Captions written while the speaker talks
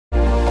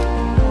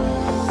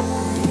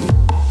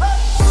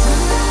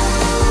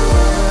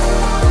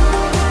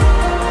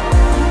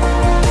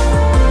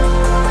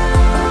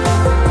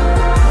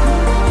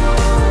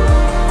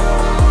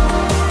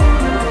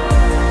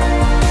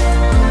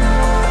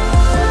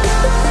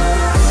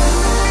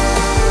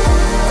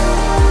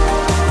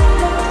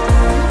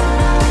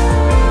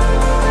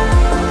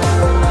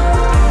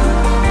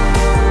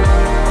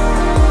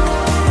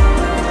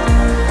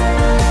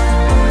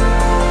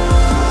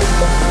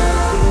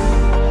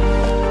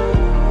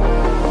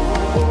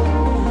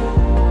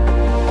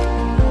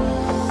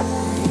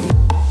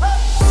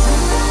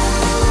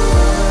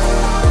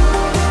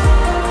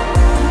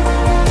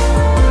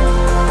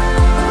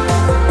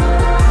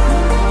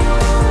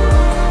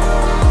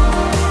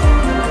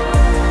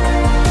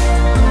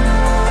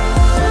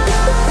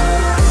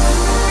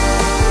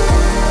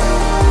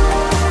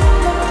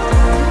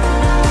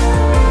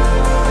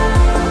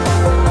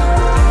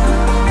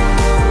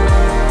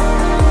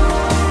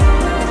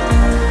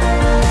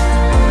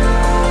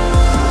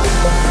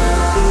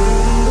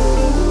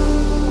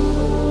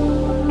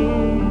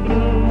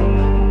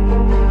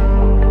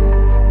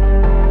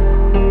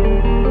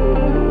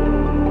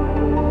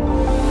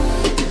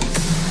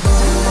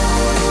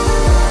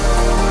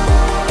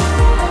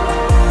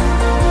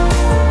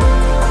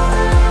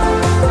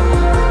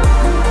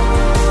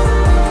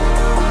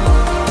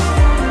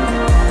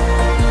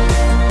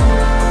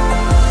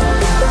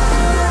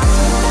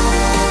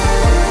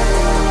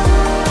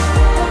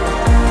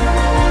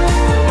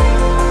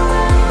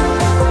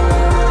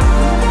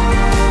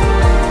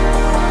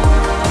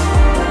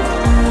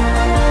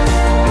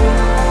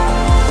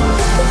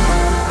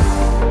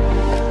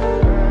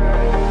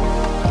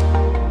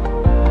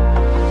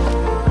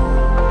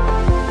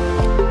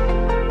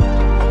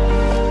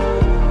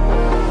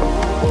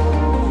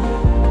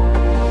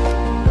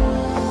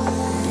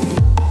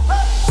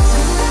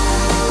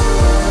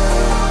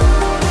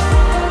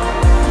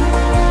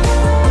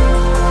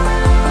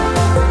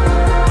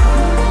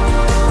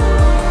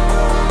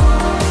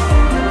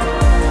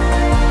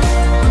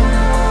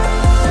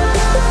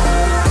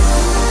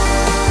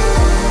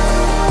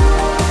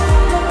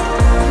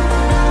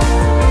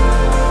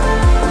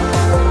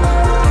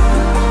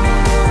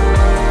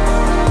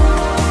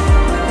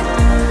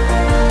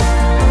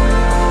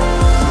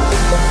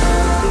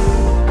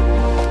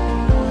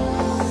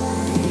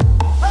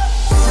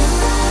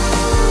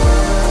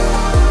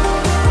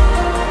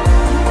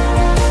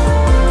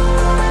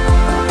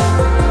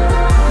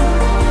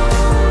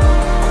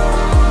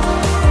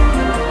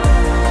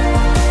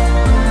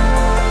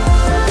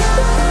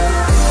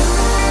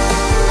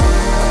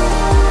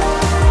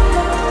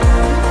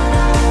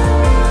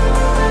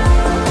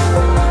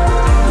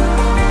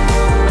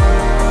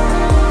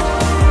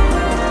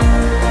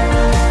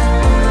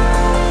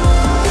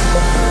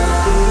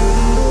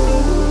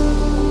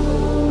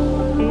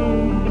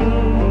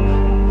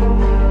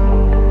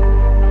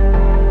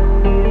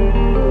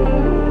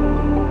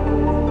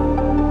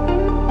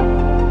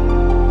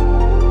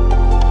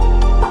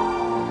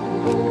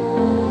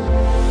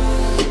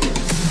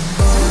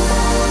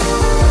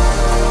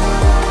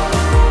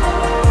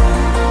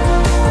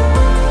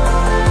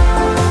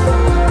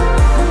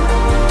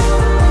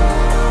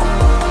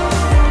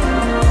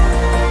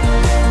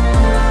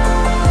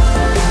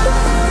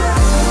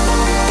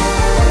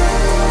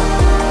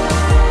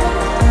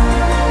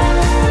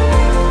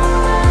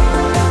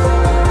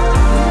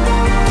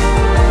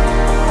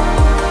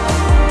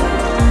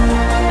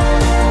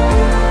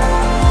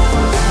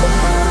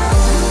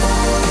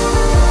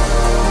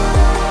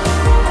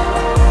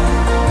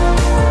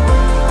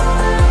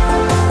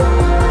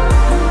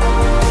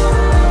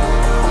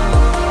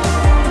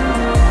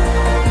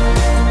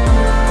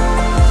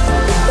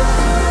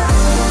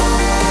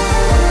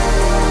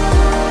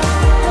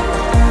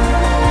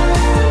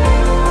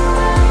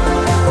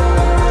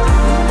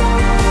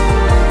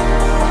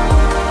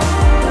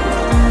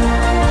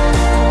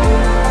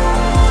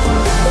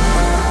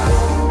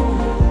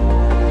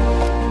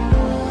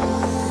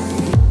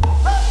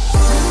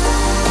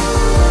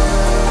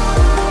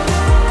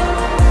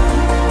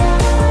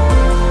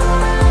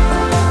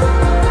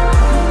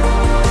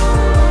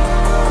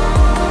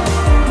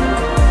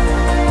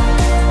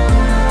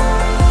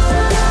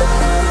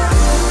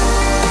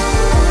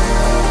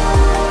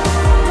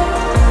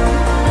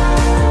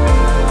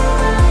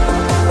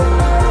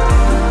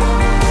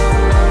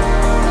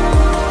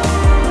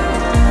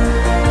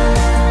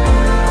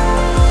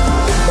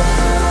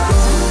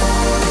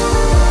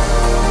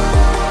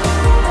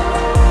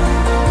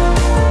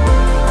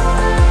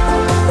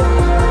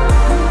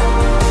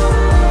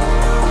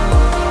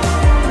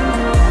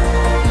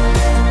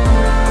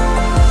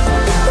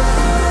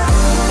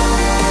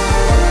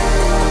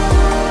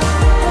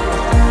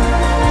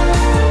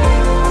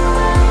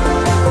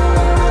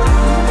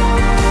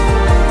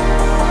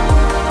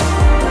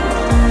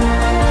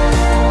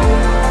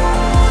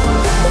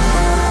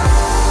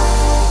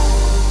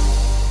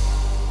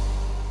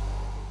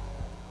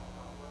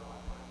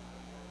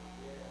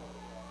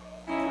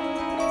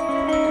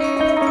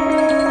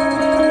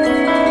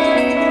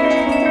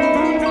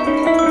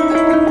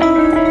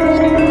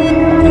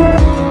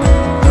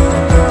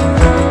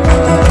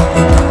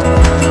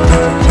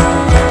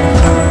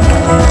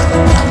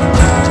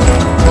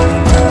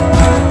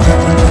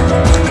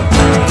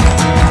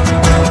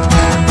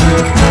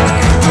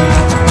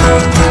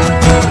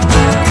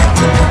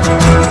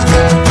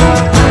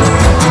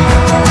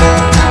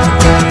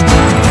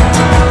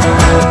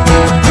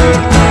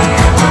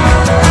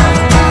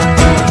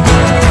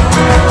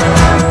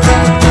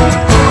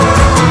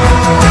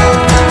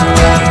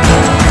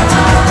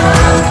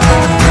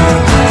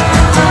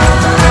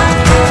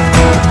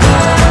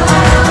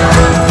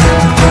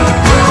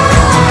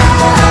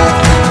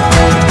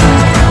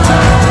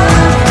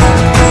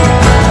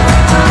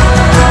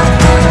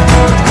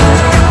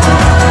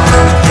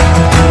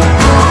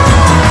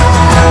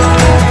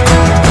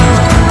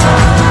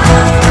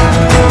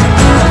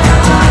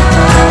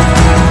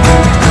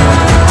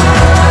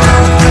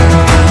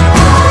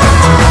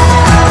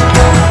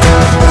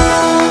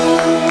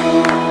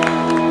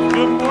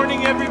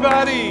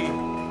everybody.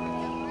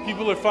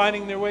 People are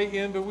finding their way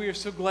in, but we are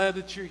so glad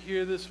that you're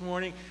here this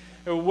morning.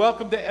 And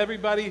welcome to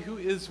everybody who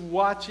is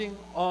watching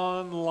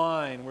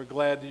online. We're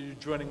glad that you're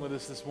joining with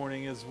us this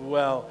morning as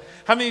well.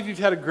 How many of you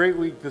have had a great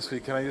week this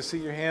week? Can I just see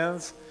your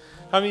hands?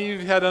 How many of you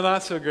have had a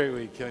not so great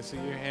week? Can I see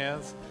your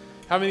hands?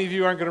 How many of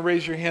you aren't going to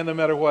raise your hand no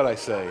matter what I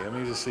say? Let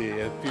me just see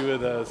a few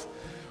of those.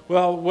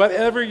 Well,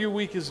 whatever your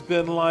week has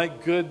been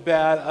like, good,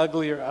 bad,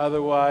 ugly, or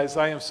otherwise,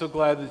 I am so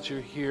glad that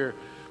you're here.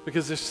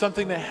 Because there's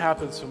something that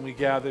happens when we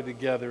gather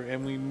together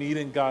and we meet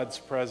in God's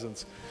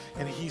presence.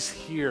 And He's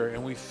here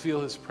and we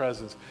feel His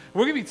presence. And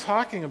we're going to be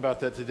talking about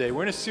that today.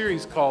 We're in a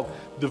series called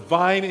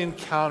Divine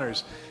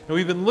Encounters. And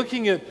we've been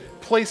looking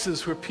at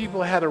places where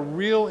people had a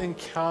real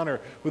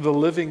encounter with the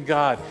living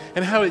God.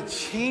 And how it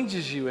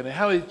changes you and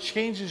how it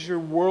changes your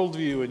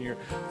worldview and your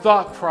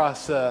thought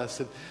process.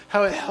 And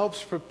how it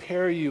helps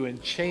prepare you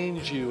and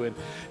change you.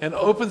 And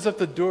opens up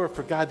the door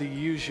for God to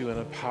use you in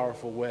a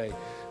powerful way.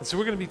 And so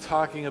we're going to be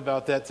talking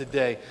about that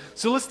today.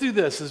 So let's do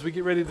this as we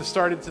get ready to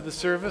start into the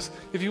service.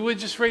 If you would,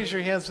 just raise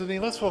your hands with me.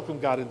 Let's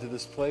welcome God into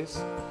this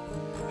place.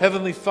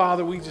 Heavenly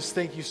Father, we just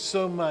thank you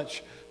so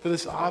much for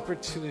this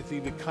opportunity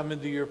to come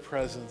into your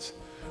presence.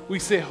 We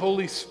say,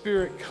 Holy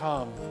Spirit,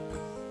 come.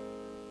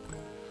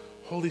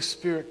 Holy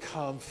Spirit,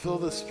 come. Fill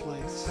this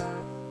place.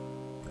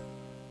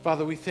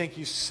 Father, we thank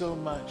you so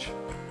much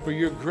for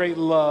your great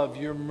love,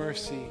 your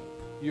mercy,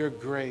 your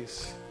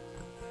grace.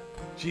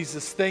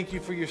 Jesus, thank you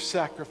for your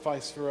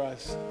sacrifice for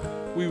us.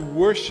 We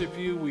worship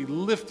you. We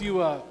lift you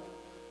up.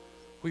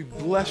 We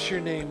bless your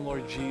name,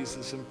 Lord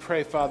Jesus, and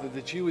pray, Father,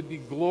 that you would be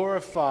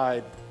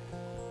glorified.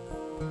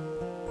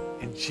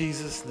 In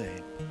Jesus'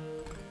 name,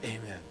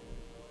 amen.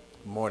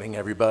 Good morning,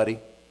 everybody.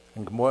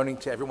 And good morning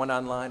to everyone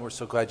online. We're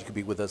so glad you could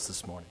be with us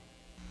this morning.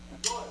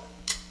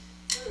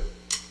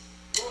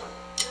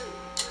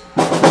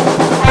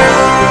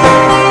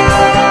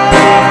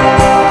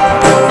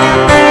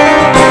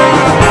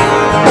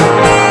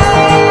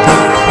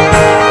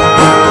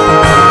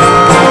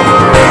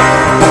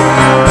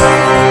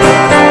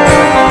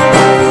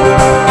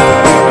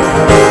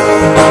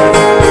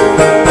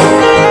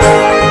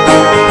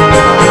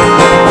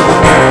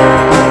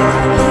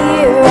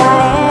 Here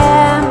I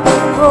am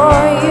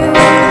before you,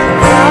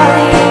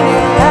 calling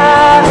and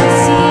I'm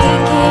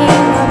seeking.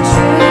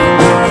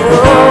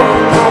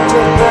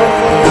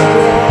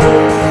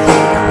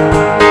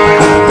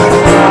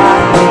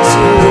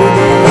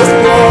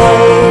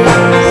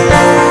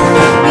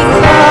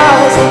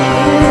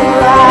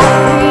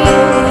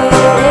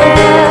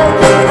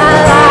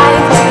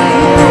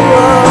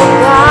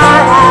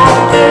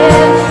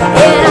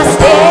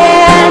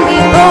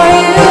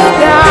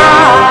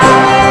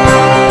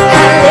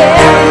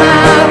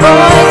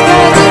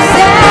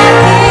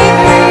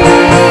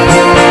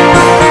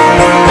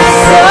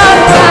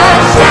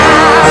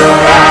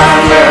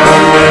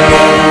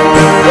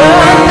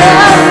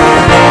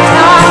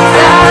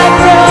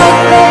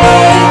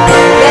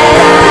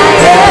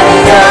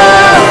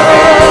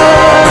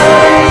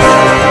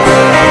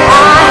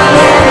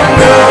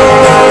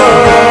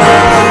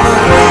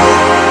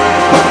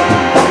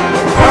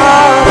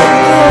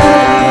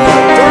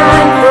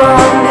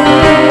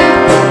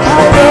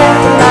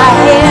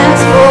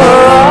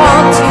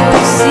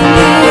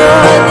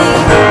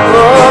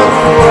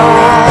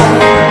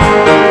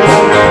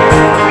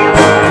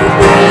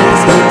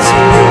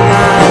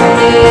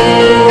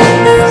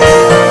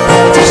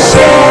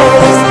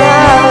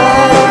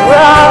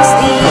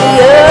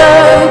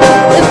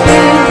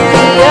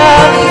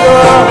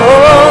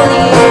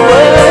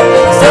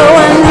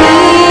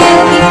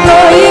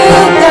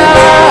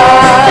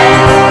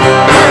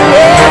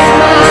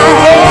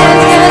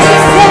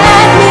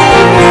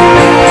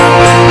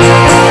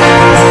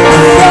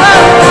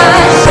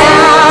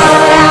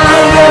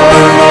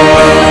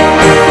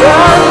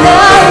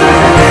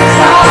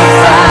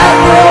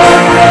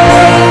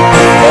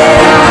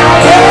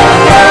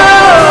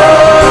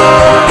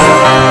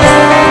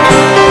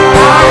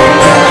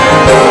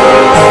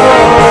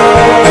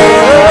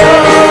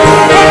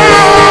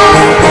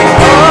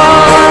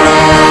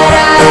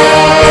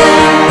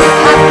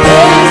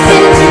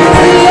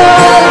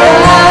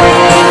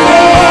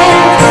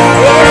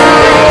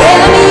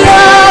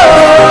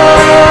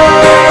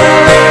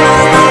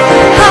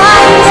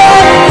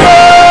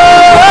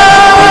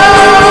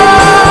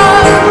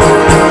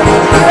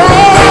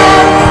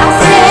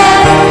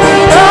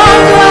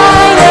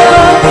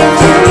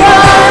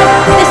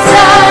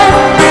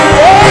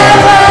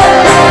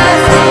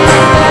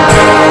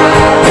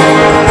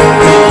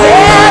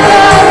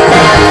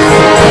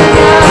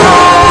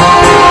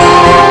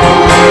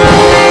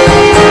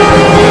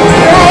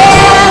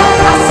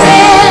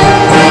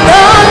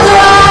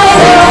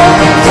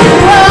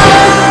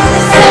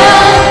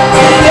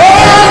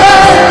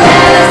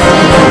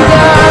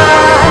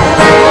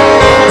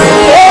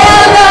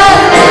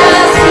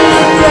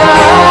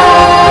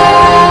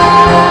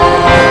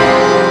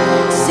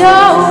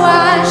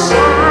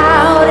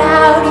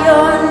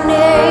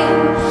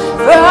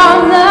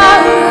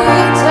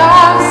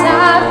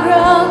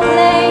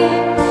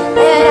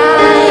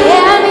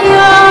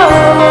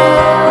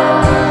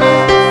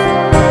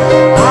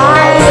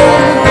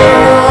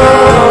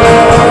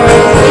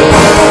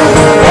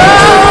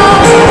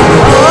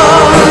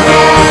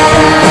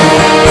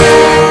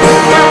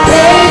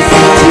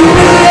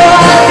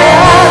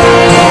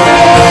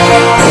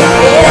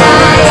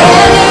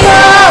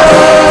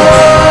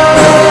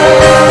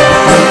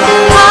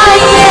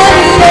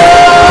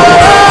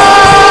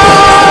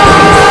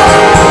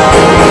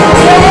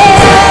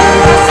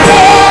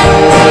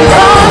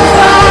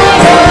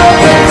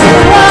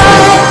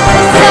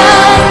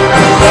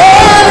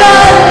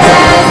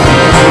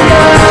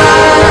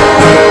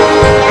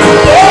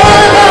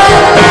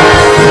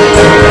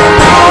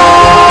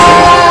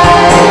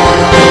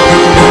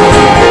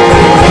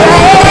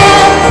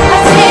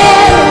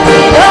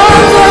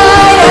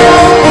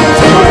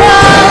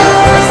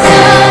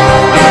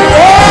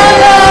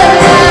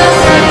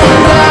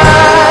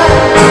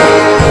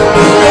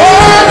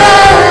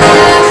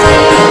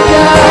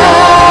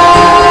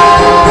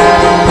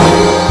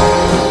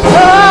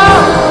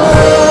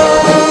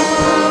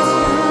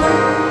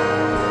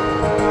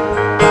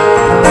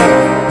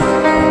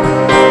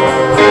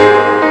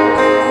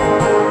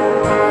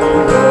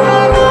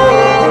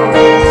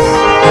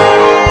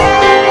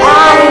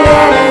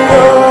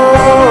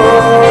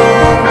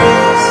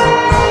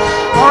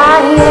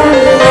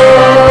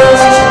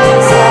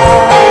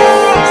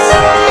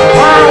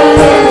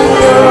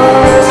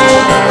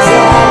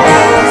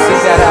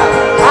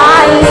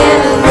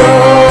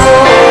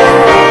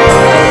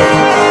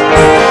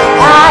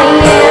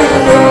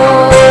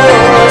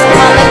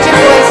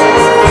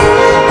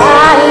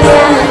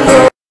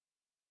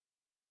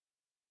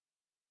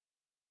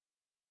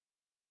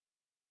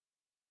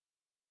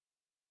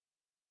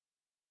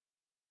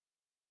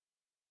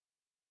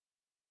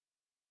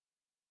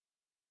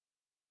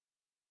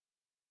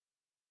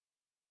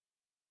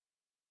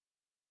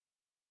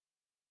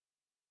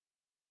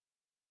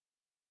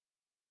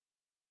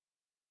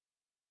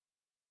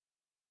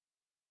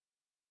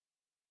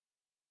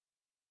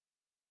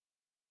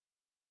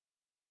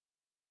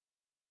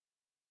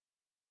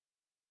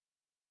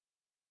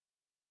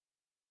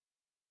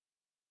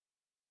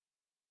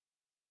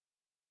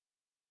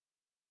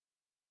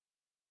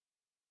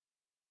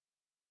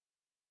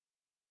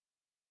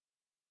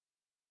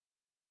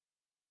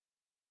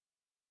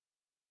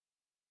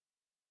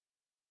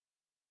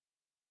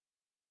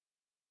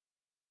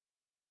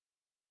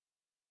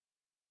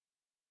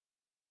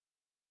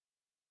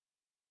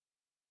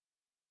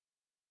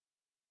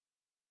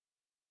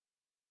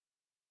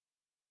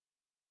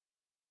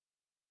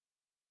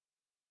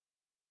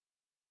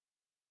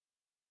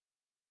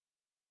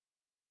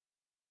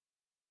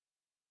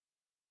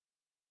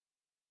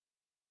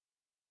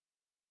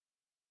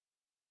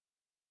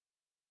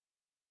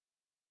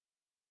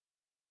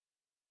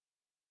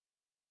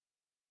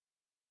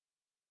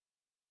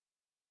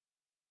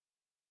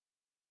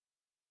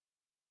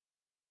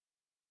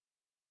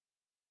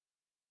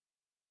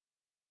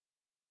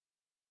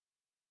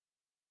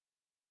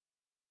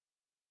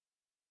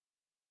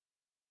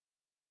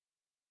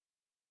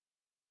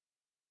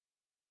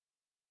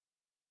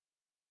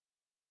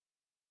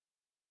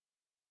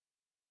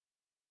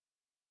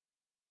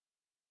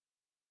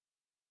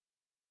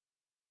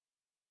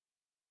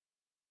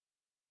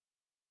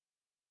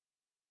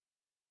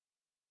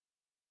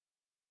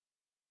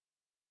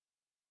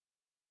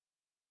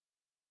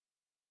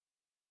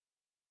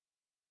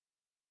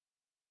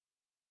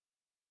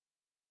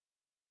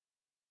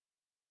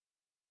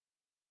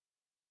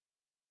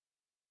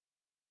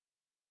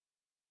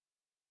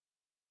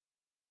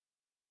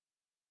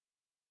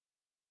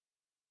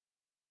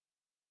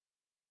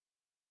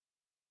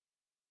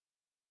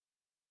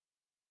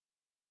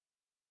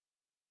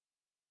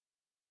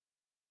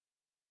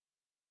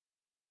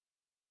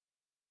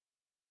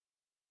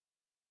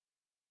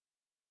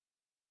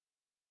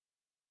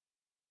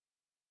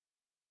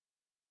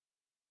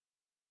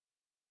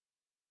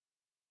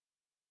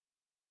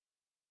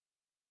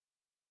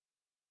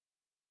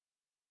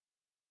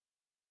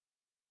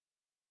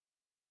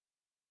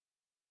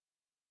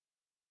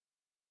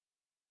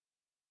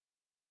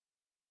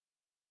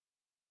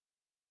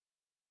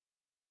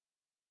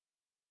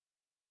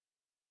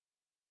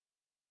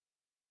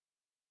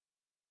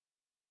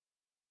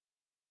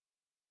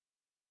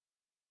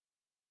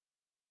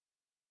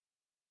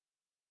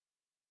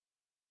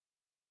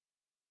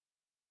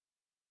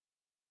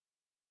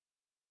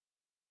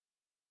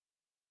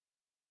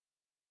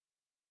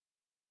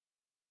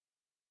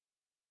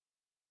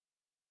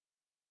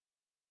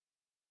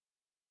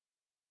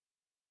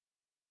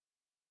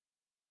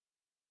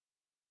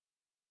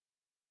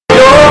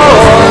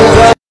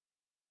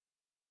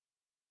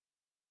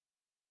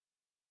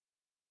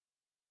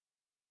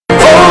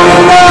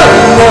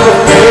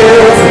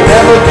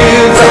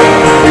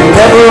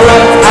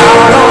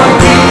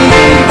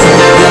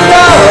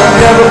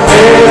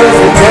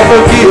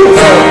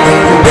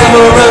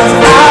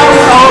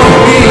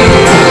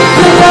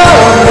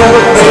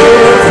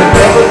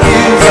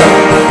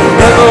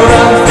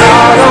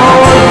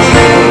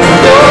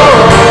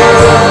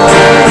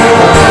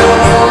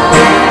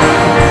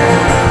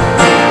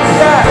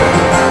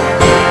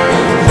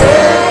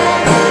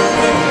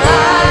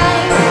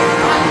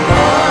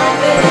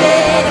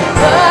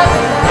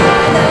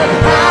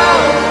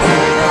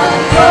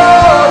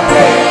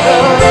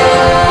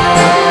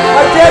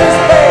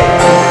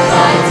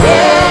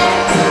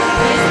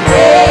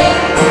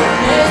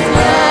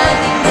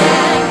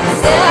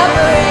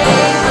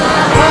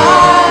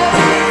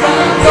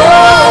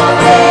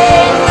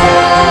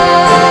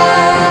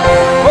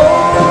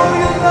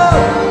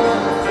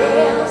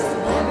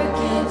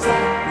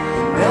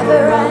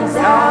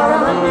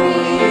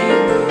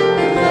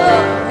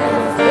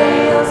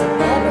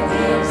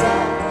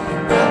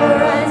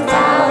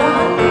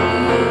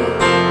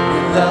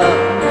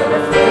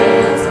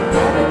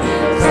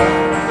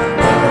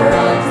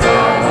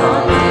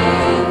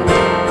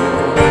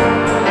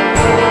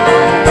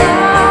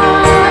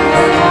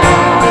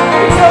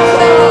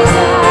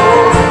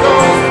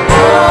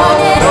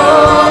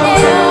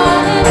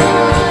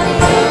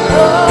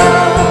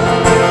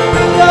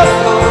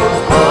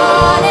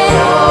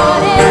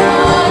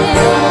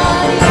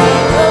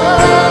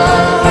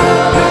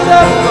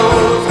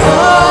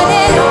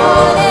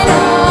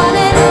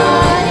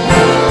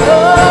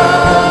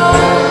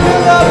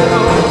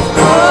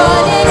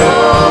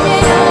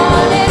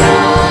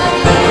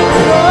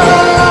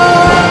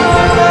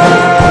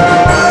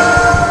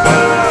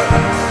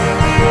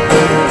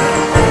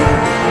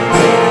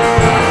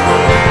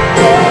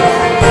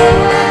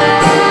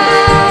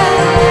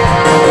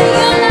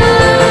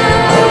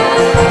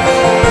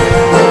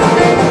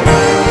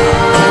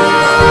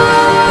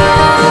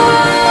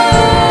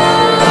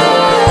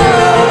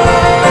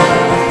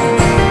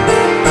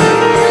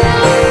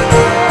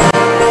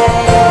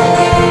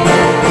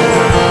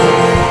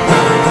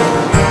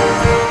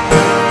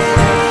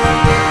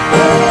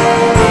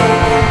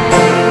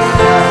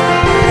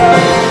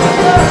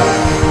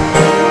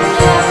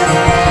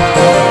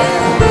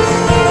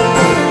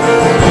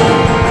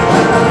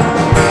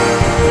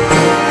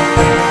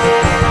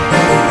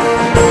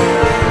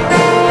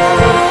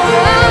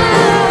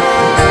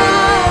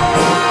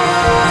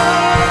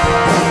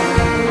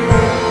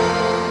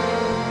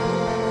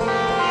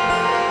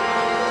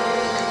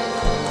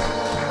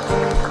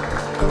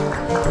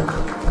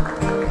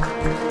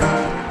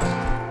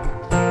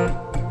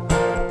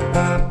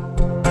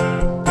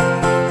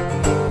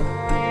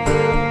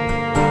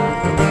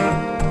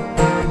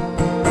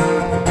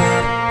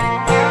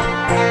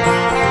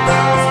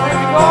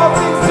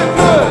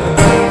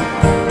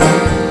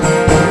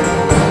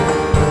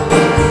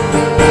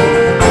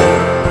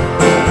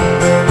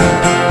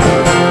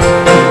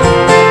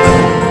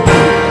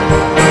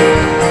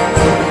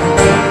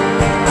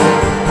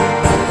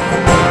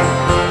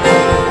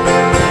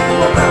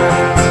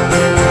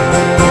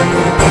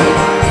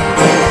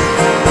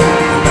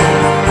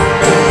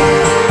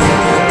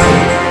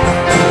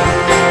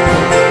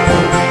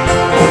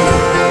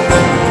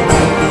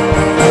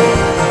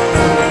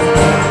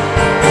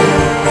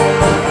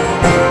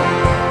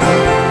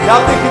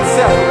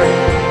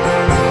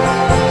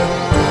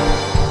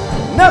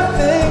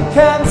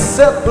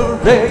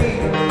 separate.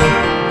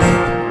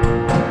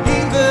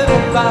 Even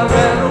if I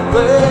ran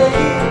away,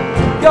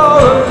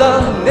 your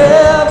love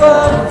never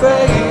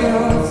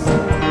fails.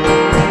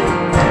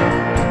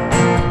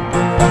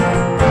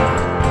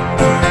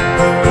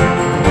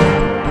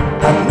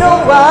 I know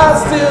I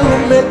still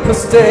make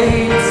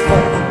mistakes,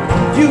 but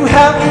you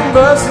have new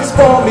mercies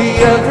for me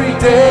every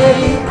day.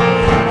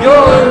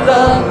 Your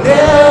love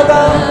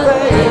never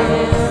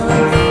fails.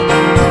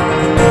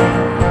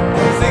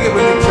 Sing it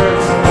with me,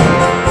 church.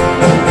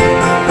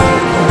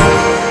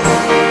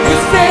 You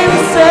stay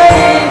the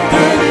same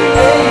through the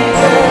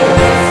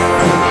ages.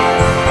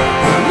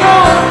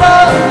 Your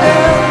love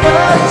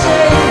never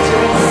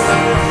changes.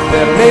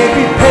 There may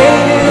be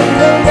pain in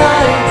the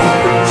night,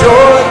 but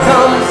joy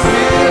comes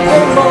in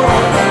the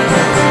morning.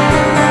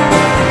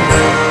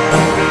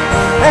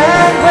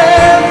 And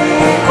when the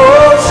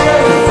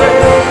ocean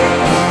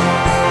breaks,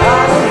 I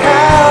don't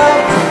have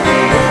to be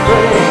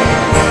afraid,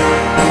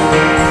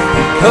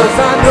 because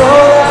I know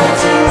that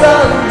you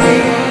love me.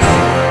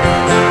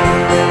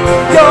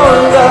 Your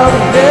love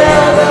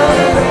never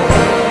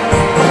fails.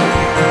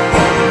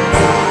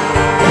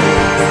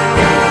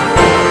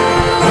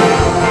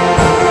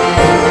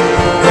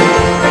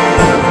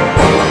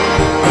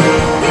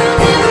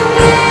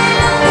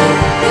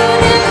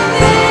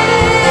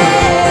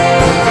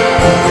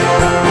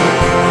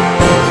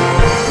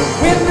 The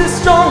wind is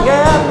strong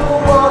and the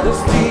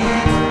water's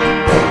deep.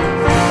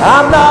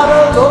 I'm not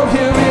alone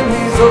here in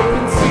these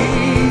open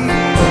seas.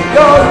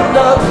 Your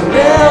love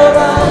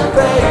never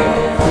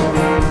fails.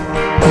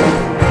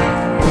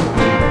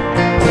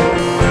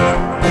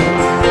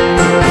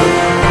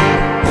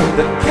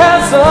 The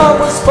chasm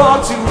was far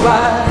too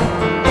wide.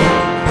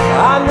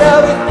 I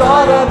never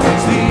thought I'd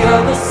reach the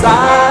other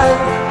side.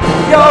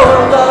 Your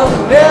love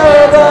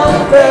never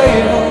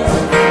fails.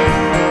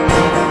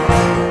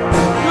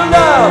 Your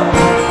love,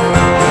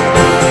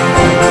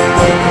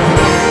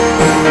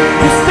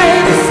 you stay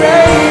the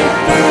same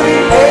through the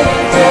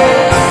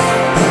ages.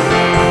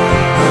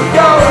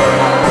 Your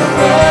love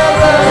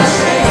never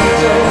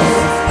changes.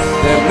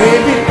 There may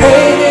be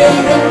pain in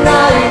the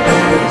night,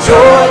 but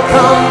joy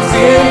comes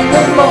in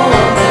the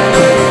morning.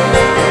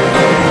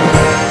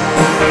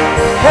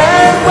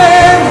 And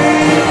when the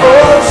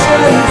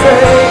ocean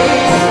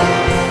breaks,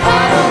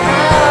 I don't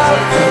have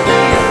to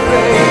be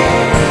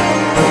afraid,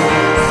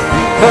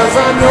 because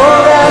I know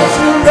that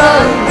you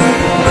love me.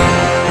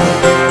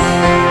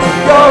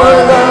 Your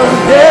love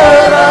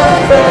never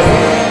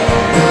fails.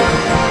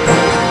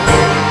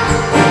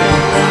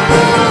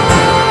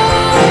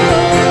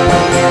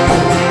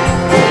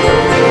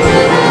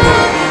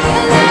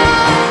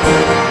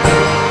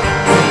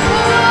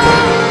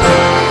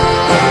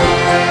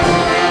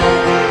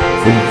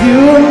 For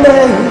you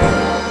made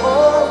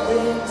all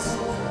things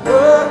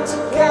work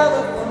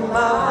together for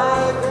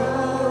my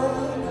good.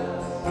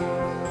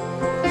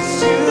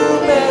 You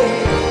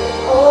made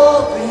all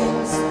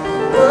things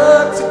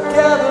work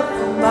together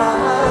for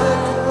my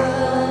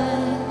good.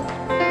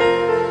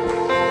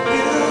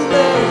 You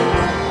made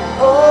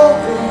all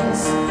things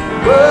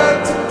work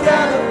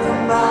together for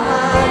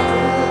my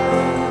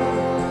good.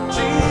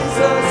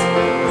 Jesus,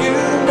 you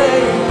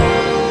made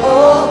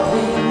all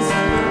things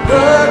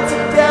work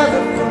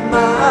together for my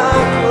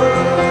good.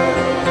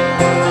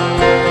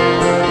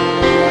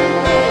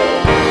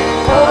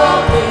 All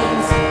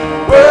things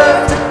work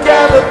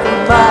together for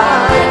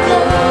my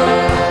good.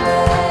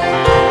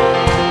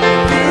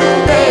 You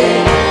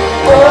made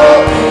all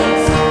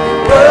things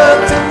work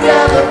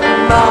together for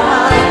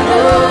my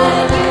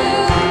good.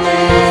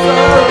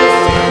 Jesus,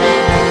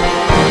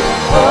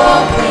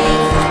 all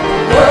things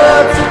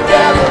work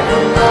together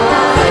for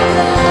my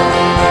good.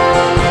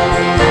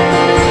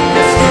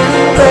 Yes,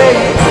 you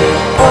made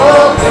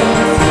all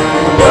things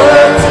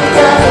work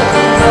together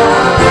for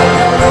my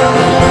good.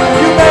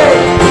 You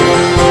made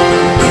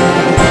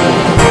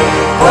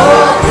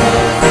all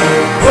things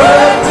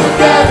work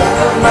together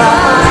for my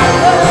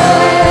good.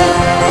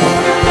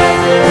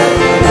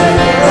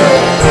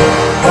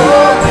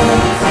 All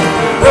things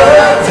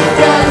work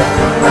together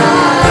for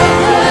my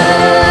good.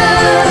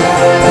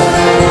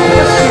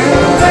 Yes, you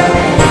made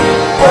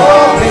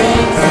all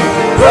things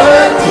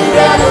work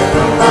together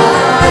for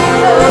my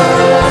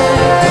good.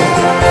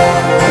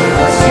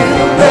 Yes, you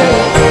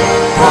made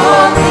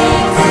all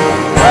things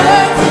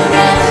work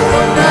together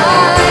for my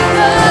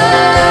good.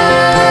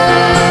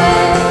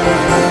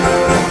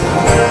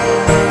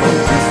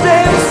 You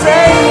stay the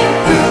same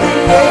through the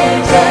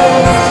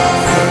ages.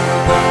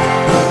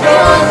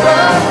 Your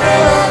love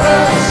never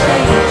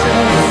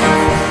changes.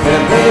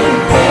 There may be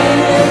pain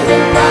in the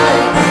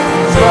night,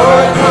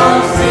 joy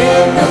comes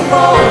in the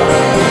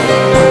morning.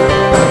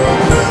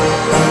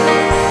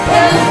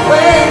 And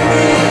when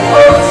the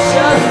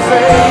ocean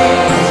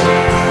rage,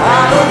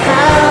 I don't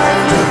have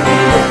to be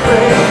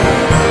afraid,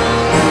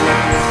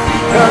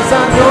 because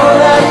I know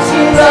that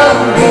you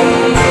love me.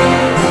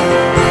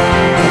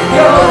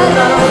 Your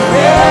love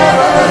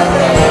never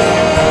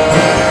fails.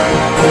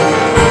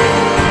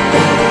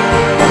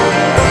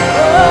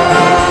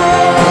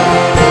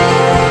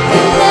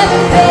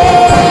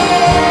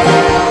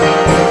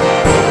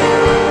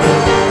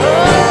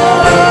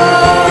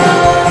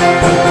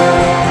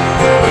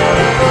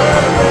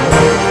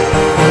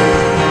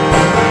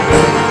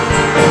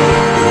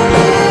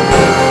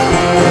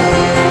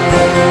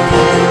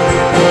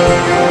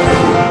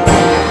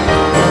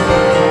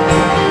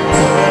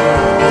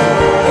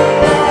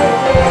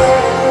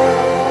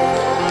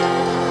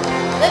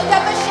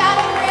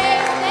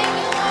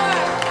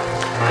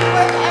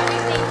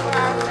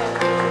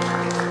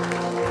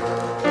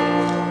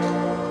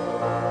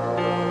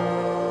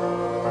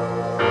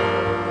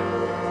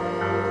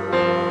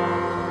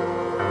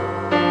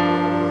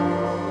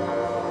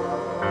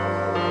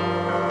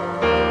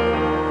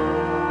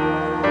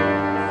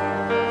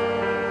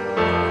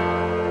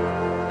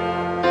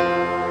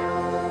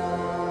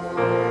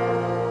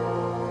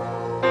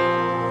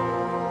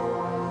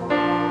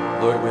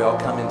 Lord, we all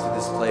come into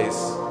this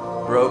place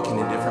broken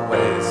in different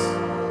ways.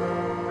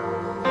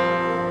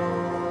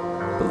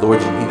 But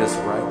Lord, you meet us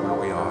right where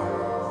we are.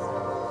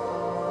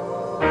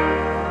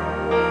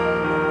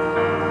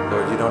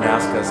 Lord, you don't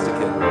ask us to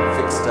get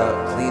fixed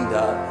up, cleaned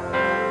up,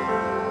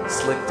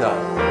 slicked up.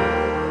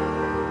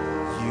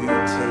 You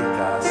take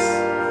us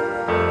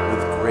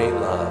with great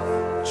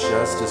love,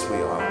 just as we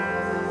are.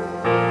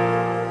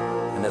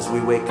 And as we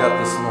wake up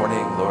this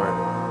morning, Lord,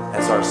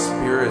 as our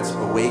spirits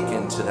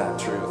awaken to that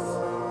truth,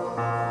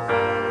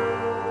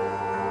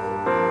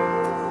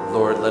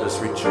 Lord, let us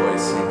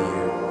rejoice in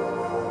you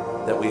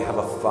that we have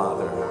a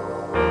Father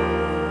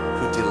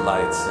who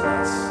delights in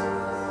us.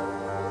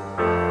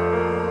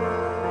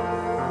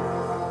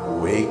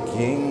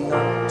 Waking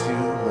up to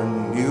a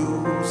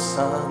new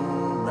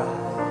sunrise,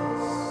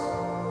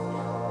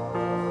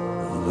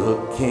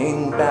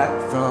 looking back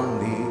from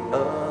the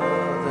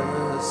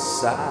other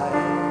side.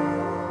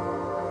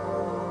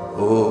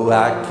 Oh,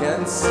 I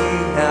can see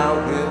now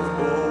with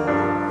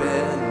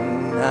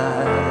open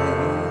eyes.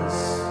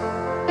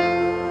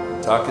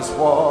 Darkest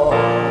water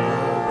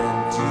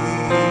and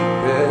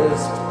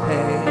deepest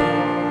pain,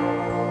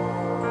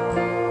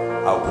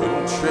 I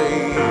wouldn't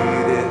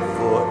trade it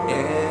for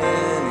anything.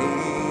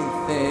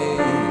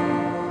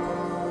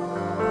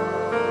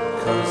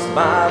 'Cause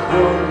my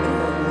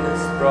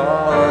brokenness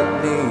brought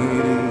me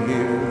to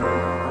you,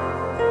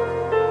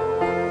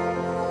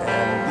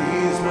 and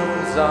these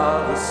wounds are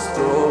the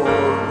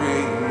story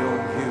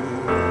you'll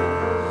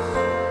use.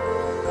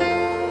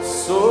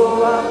 So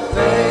I'm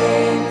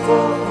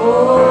thankful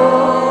for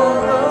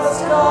the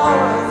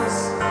scars,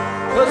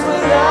 'cause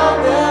without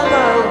them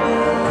I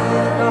would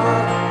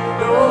not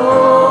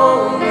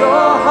know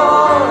your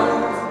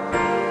heart.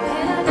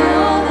 And I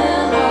know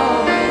they'll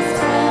always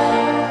tell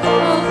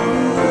of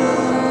who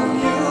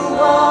you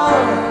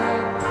are.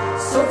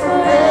 So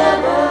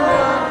forever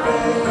I'm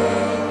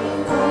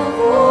thankful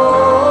for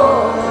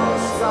the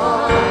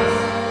scars.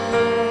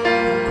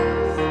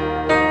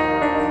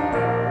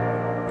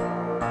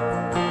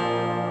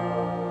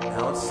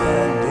 Now I'm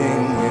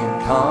standing in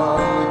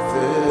confidence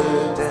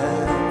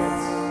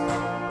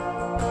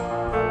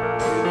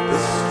with the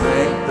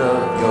strength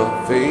of your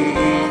faithfulness.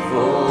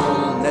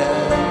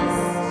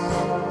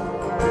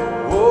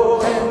 Oh,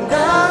 and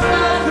I'm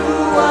not who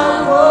I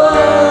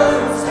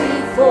was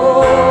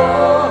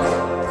before.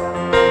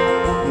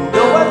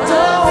 No, I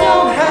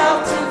don't have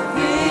to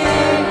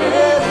fear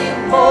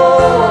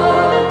anymore.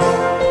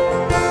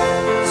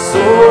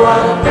 So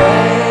I'm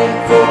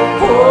thankful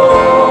for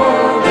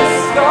the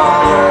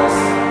scars,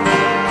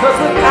 'cause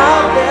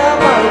without them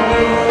I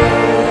wouldn't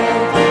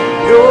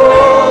know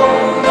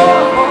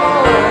your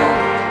heart.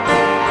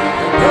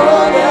 I know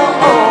they'll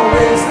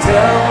always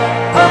tell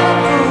of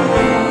who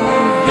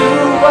you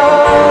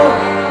are.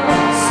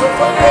 So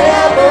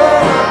forever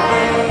I'm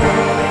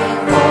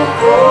thankful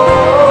for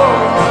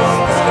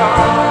the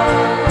scars.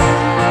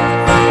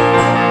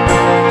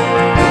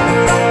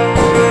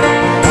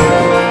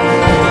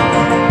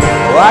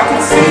 Oh, I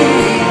can see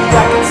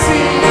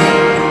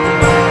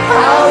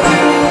how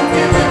you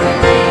delivered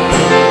me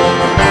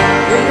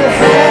in your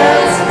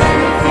hands and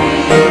your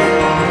feet.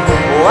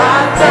 Oh, I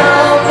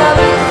found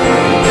nothing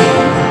clean.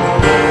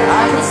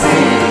 I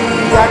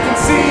can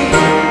see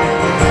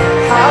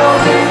how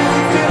you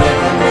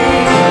delivered me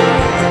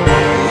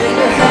in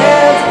your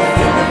hands and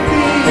your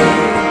feet.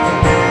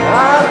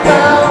 I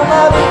found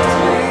nothing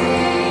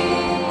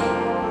clean.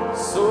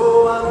 So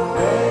I'm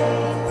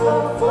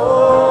thankful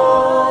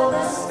for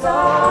the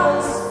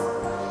scars,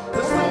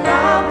 'cause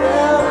without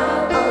them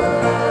I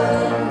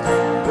wouldn't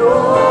know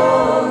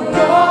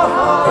your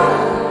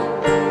heart.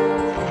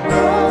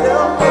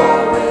 They'll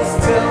always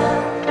tell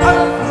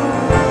of who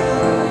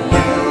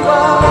you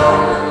are.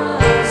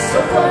 So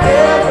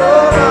forever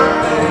I'm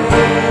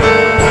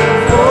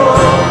thankful.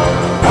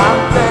 I'm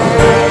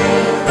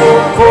thankful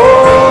for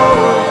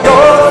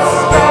your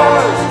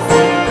scars,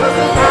 'cause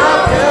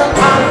without them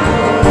I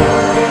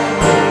wouldn't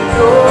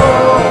know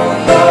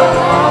your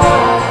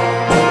heart.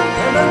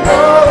 And I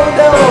know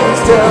they'll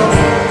always tell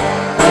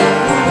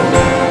who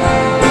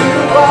you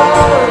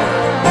are.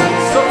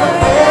 So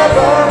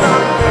forever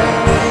I'm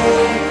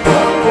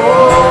thankful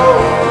for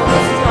the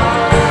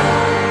scars.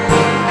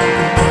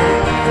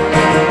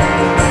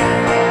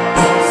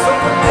 So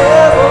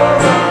forever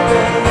I'm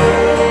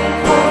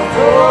thankful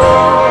for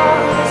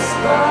the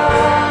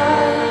scars.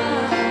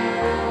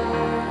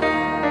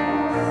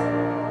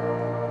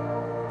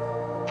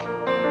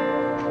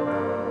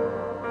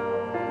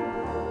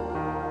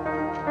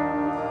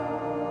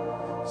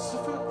 So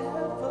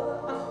forever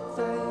I'm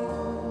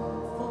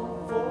thankful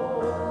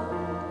for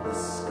the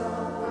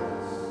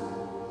scars.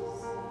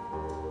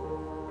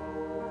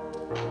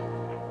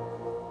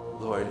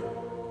 Lord,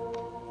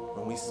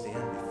 when we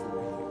stand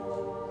before you,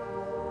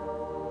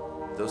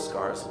 those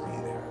scars will be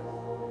there.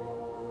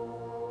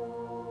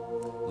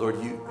 Lord,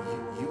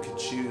 you could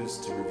choose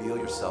to reveal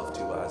yourself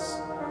to us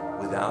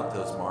without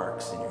those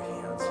marks in your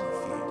hands and your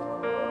feet.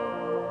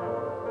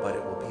 But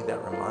it will be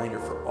that reminder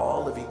for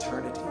all of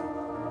eternity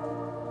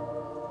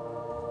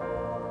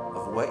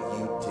of what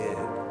you did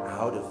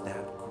out of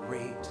that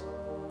great,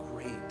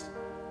 great,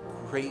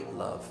 great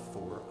love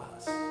for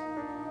us.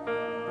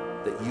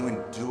 That you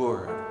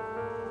endured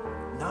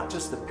not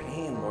just the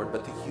pain, Lord,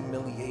 but the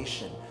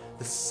humiliation,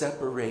 the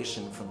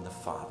separation from the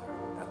Father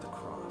at the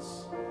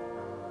cross.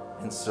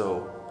 And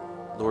so,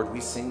 Lord,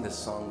 we sing this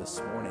song this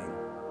morning,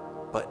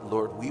 but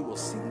Lord, we will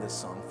sing this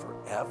song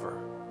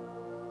forever.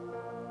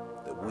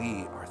 That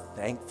we are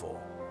thankful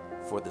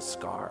for the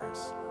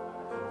scars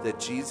that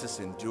Jesus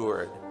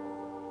endured,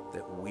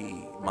 that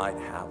we might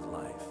have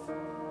life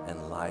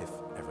and life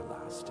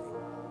everlasting.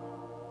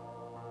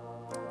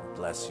 We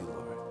bless you,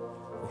 Lord.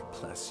 We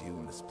bless you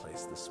in this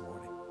place this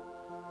morning.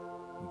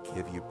 We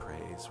give you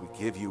praise. We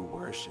give you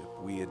worship.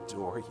 We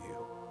adore you.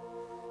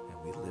 And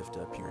we lift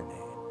up your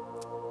name.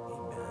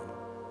 Amen.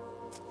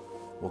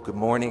 Well, good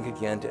morning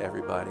again to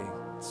everybody.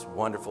 It's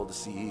wonderful to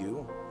see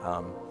you.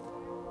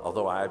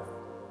 Although I've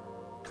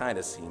kind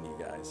of seen you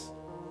guys.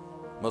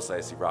 Mostly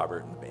I see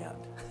Robert and the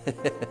band.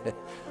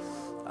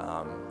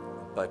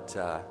 But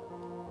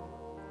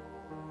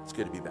it's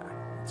good to be back.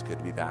 It's good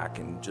to be back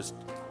and just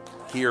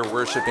here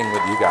worshiping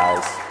with you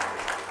guys.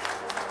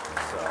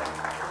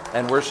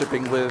 And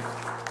worshiping with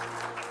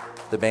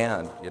the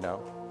band, you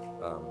know.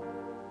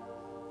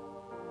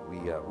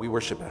 We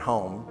worship at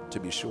home, to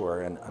be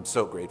sure, and I'm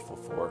so grateful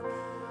for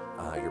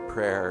your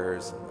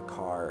prayers and the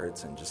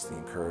cards and just the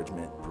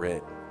encouragement.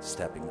 Britt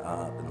stepping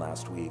up, and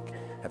last week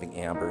having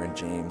Amber and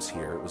James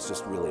here, it was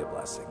just really a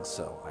blessing.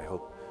 So I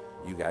hope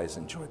you guys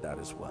enjoyed that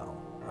as well.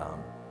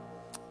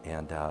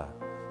 And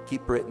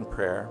keep Britt in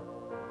prayer.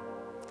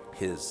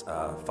 His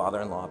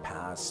father-in-law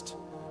passed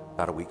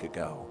about a week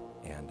ago,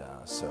 and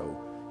so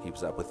he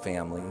was up with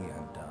family,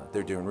 and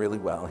they're doing really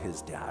well.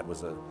 His dad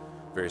was a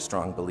very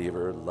strong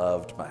believer,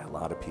 loved by a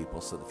lot of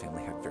people, so the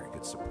family had very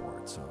good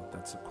support. So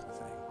that's a cool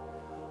thing.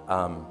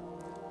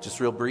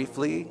 Just real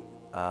briefly,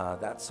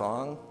 that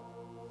song,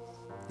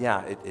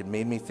 yeah, it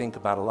made me think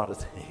about a lot of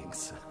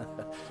things.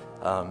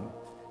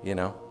 You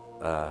know,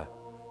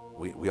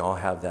 we all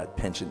have that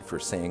penchant for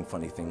saying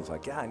funny things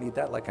like, yeah, I need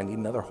that, like I need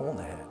another hole in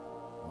the head.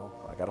 Well,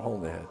 I got a hole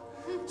in the head.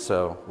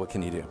 So what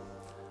can you do?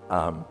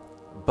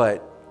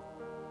 But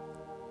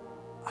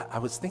I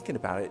was thinking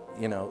about it,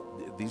 you know,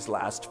 these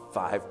last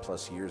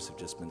 5+ years have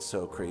just been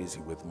so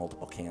crazy with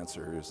multiple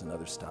cancers and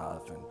other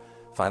stuff, and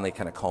finally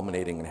kind of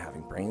culminating in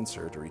having brain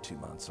surgery 2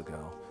 months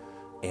ago.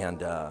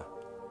 And I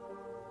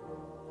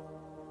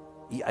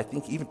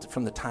think even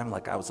from the time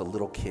like I was a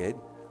little kid,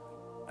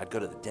 I'd go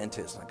to the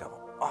dentist and I'd go,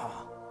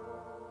 oh,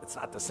 it's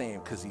not the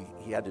same because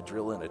he had to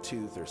drill in a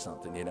tooth or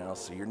something, you know,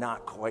 so you're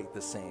not quite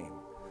the same.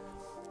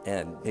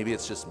 And maybe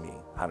it's just me,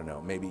 I don't know,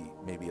 maybe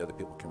other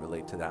people can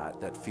relate to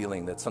that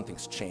feeling that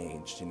something's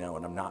changed, you know,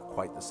 and I'm not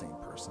quite the same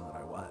person that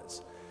I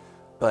was.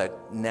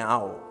 But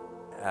now,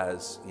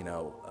 as, you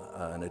know,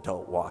 an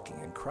adult walking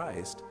in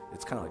Christ,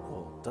 it's kind of like,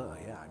 well, duh,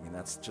 yeah, I mean,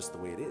 that's just the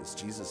way it is.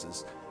 Jesus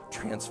is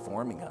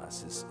transforming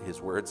us.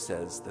 His word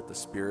says that the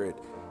Spirit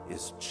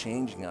is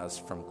changing us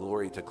from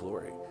glory to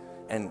glory.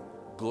 And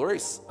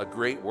glory's a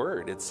great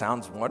word. It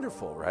sounds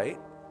wonderful, right?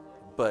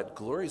 But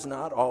glory's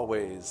not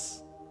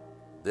always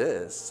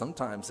this.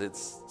 Sometimes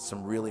it's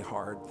some really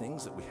hard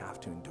things that we have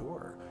to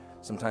endure.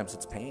 Sometimes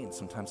it's pain,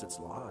 sometimes it's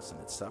loss,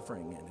 and it's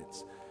suffering, and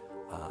it's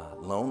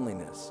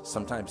loneliness.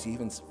 Sometimes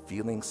even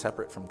feeling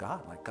separate from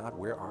God, like, God,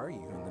 where are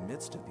you in the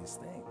midst of these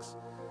things?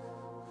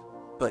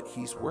 But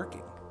he's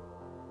working.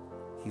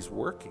 He's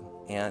working.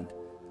 And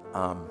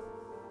I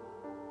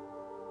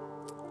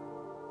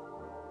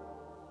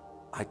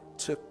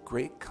took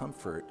great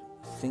comfort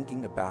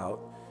thinking about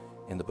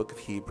in the book of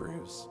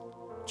Hebrews,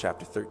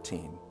 chapter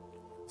 13,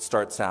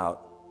 starts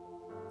out,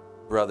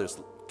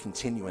 brothers,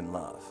 continue in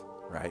love,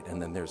 right? And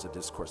then there's a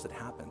discourse that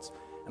happens.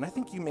 And I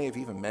think you may have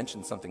even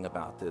mentioned something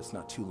about this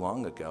not too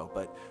long ago,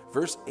 but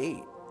verse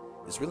 8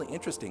 is really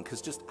interesting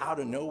because just out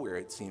of nowhere,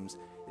 it seems,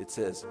 it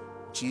says,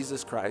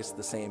 Jesus Christ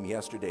the same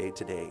yesterday,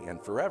 today,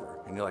 and forever.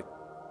 And you're like,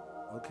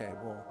 okay,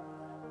 well,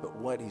 but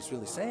what he's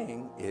really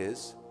saying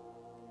is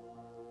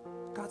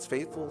God's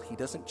faithful. He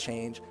doesn't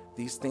change.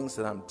 These things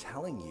that I'm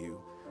telling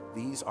you,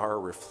 these are a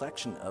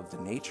reflection of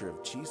the nature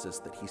of Jesus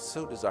that he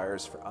so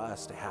desires for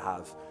us to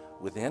have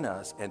within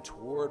us and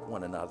toward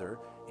one another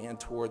and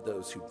toward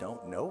those who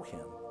don't know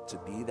him, to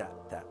be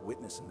that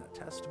witness and that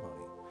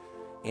testimony.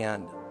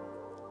 And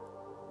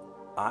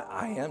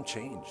I am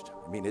changed.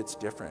 I mean, it's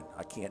different.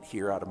 I can't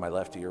hear out of my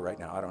left ear right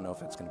now. I don't know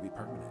if it's going to be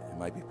permanent. It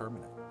might be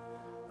permanent.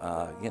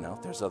 You know,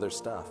 there's other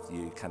stuff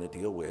you kind of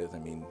deal with. I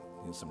mean,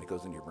 you know, somebody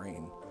goes in your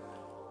brain,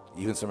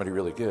 even somebody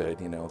really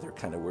good, you know, they're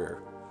kind of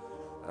where,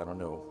 I don't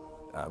know,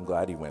 I'm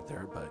glad he went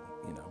there, but,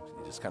 you know,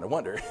 you just kind of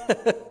wonder.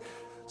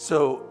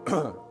 So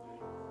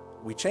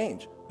we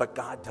change, but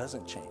God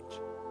doesn't change.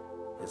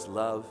 His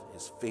love,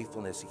 his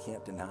faithfulness, he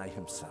can't deny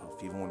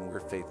himself. Even when we're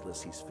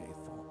faithless, he's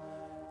faithful.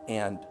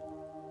 And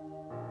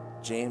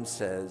James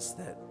says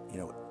that, you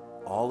know,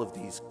 all of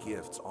these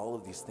gifts, all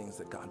of these things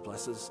that God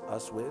blesses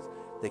us with,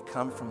 they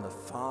come from the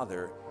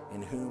Father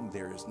in whom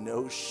there is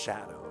no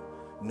shadow,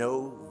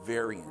 no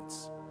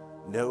variance,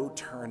 no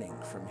turning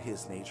from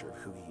his nature of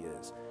who he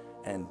is.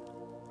 And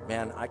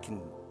man, I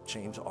can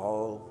change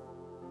all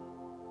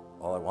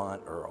I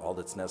want or all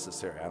that's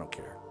necessary. I don't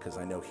care, because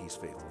I know he's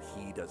faithful.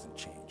 He doesn't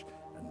change.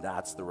 And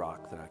that's the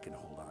rock that I can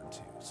hold on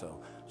to.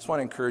 So I just want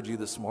to encourage you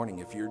this morning,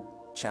 if you're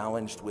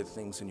challenged with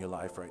things in your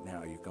life right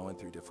now, you're going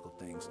through difficult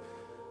things,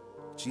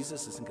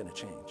 Jesus isn't going to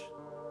change.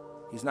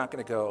 He's not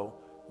going to go,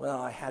 well,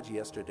 I had you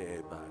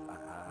yesterday, but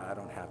I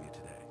don't have you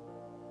today.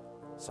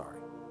 Sorry.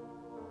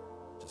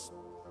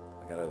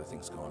 I got other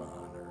things going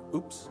on. Or,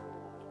 oops.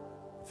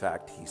 In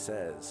fact, he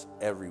says,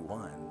 every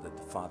one that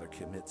the Father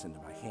commits into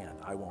my hand,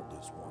 I won't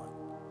lose one.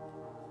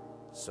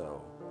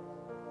 So,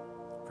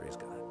 praise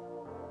God.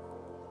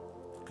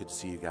 Good to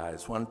see you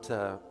guys. Why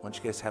don't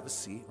you guys have a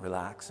seat,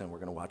 relax, and we're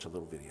going to watch a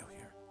little video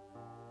here.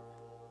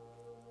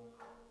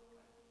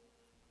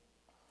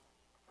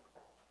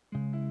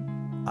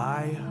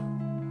 I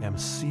am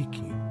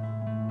seeking,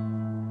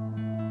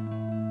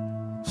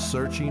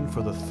 searching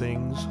for the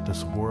things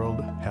this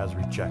world has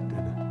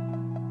rejected,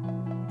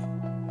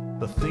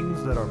 the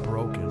things that are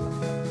broken,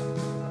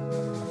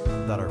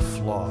 that are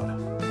flawed,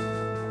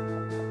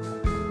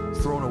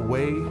 thrown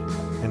away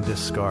and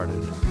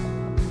discarded.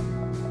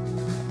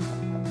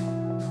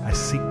 I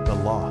seek the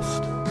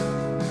lost,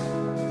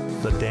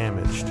 the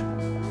damaged,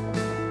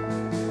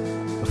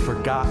 the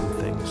forgotten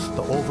things,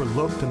 the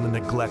overlooked and the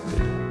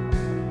neglected,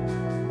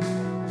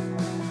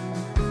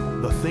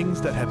 the things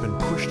that have been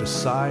pushed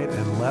aside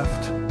and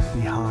left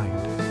behind.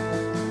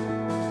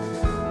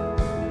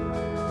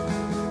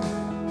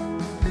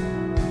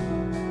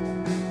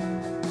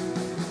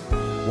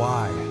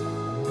 Why?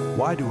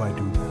 Why do I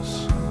do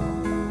this?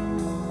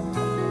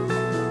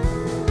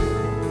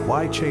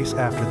 Why chase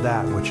after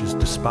that which is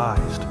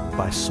despised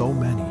by so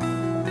many?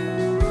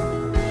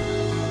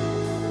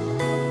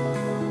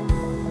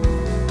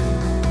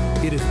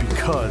 It is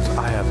because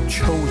I have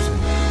chosen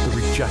the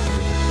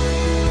rejected.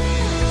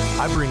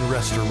 I bring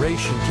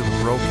restoration to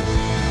the broken.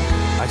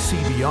 I see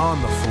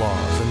beyond the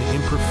flaws and the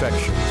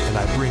imperfections, and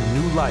I bring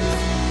new life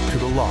to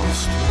the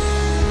lost.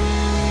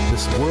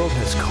 This world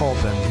has called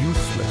them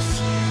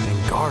useless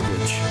and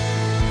garbage,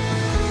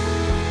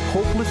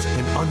 hopeless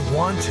and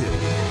unwanted.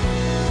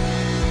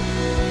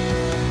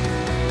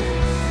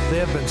 They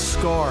have been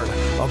scarred,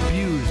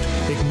 abused,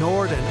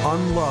 ignored, and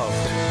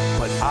unloved,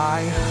 but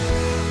I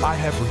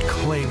have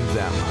reclaimed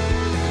them,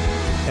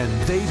 and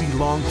they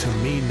belong to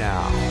me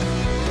now.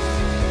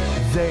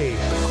 They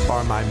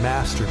are my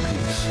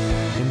masterpiece,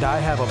 and I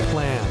have a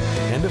plan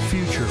and a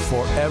future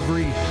for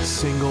every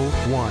single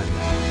one.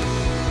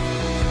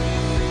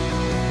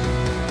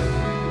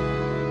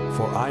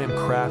 For I am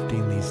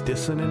crafting these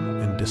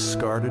dissonant and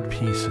discarded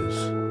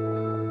pieces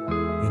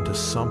into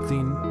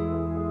something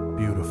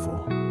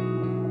beautiful.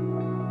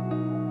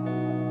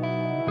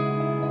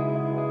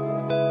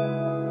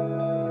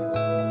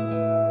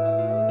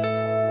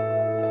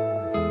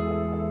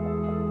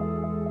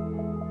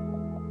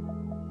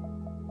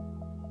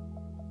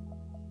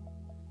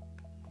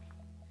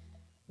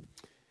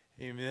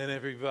 Amen,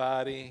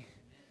 everybody.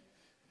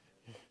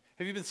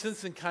 Have you been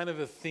sensing kind of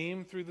a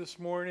theme through this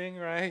morning,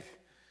 right?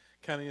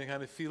 Kind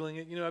of feeling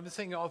it. You know, I've been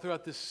saying all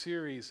throughout this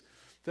series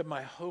that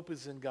my hope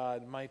is in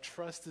God, my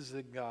trust is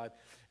in God.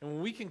 And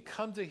when we can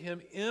come to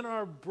him in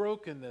our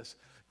brokenness,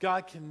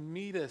 God can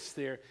meet us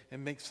there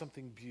and make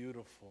something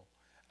beautiful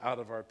out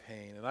of our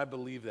pain. And I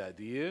believe that.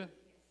 Do you?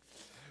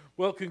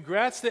 Well,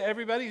 congrats to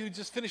everybody who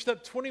just finished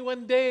up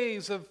 21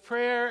 days of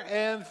prayer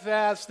and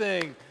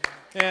fasting.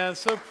 And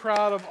so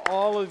proud of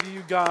all of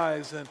you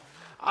guys. And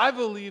I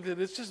believe that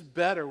it's just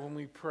better when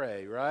we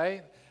pray,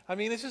 right? I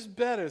mean, it's just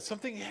better.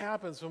 Something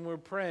happens when we're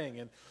praying.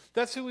 And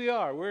that's who we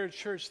are. We're a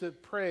church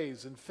that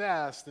prays and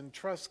fasts and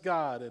trusts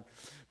God and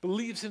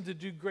believes him to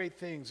do great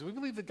things. We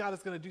believe that God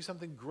is going to do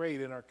something great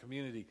in our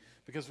community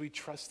because we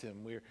trust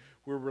him.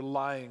 We're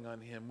relying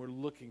on him. We're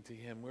looking to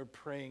him. We're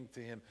praying to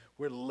him.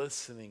 We're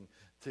listening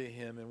to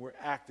him. And we're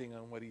acting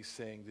on what he's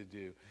saying to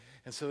do.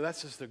 And so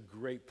that's just a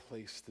great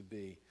place to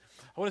be.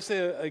 I want to say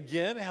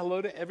again,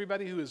 hello to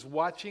everybody who is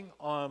watching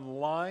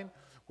online.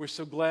 We're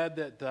so glad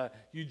that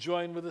you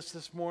joined with us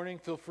this morning.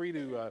 Feel free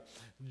to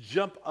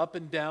jump up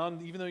and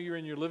down. Even though you're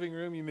in your living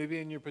room, you may be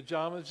in your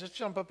pajamas, just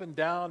jump up and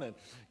down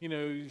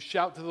and,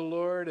 shout to the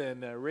Lord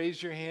and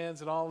raise your hands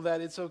and all of that.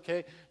 It's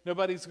okay.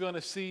 Nobody's going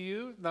to see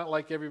you, not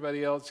like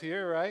everybody else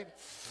here, right?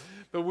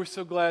 But we're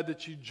so glad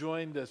that you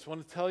joined us. I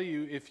want to tell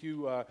you, if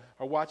you are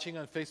watching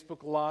on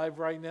Facebook Live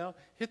right now,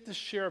 hit the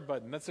share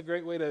button. That's a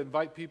great way to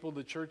invite people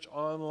to church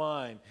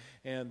online.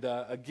 And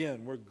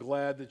again, we're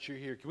glad that you're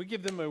here. Can we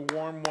give them a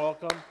warm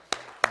welcome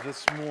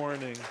this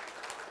morning?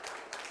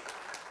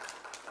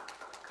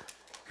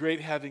 Great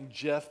having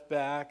Jeff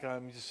back.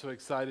 I'm just so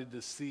excited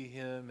to see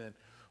him. And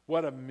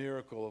what a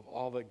miracle of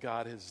all that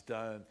God has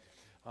done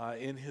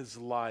in his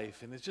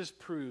life. And it just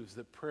proves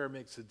that prayer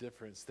makes a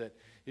difference, that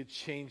it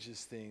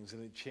changes things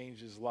and it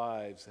changes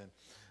lives. And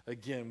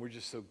again, we're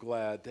just so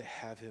glad to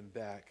have him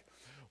back.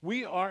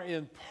 We are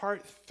in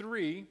part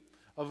 3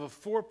 of a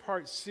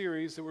 4-part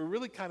series that we're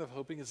really kind of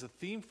hoping is a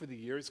theme for the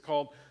year. It's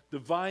called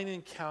Divine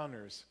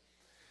Encounters.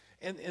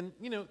 And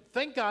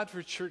thank God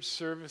for church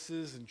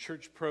services and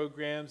church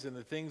programs and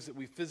the things that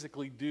we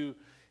physically do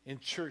in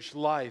church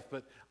life,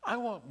 but I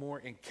want more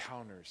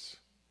encounters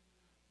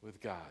with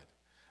God.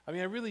 I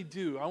mean, I really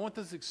do. I want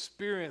those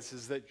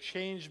experiences that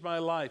change my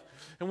life.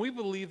 And we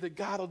believe that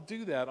God will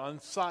do that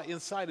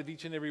inside of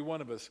each and every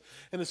one of us.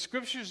 And the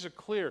scriptures are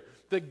clear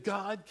that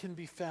God can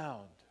be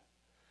found.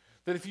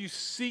 That if you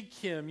seek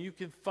him, you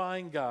can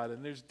find God.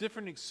 And there's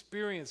different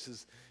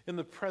experiences in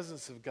the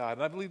presence of God.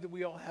 And I believe that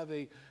we all have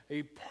a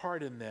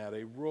part in that,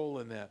 a role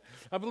in that.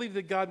 I believe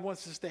that God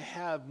wants us to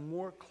have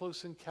more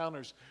close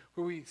encounters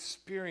where we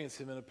experience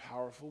him in a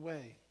powerful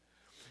way.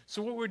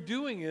 So what we're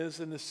doing is,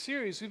 in this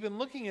series, we've been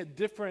looking at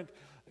different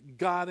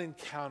God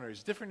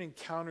encounters, different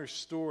encounter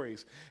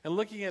stories, and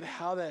looking at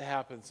how that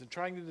happens and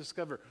trying to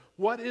discover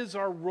what is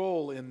our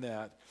role in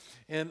that.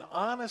 And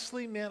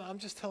honestly, man, I'm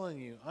just telling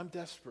you, I'm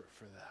desperate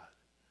for that.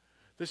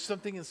 There's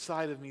something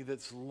inside of me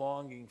that's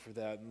longing for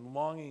that and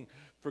longing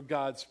for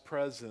God's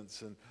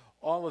presence and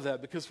all of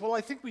that. Because, well,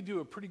 I think we do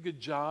a pretty good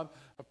job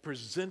of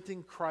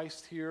presenting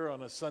Christ here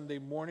on a Sunday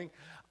morning.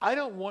 I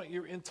don't want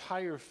your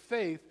entire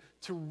faith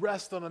to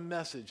rest on a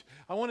message.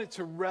 I want it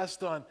to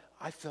rest on,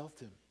 I felt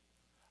him.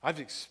 I've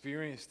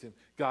experienced him.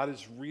 God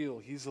is real.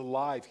 He's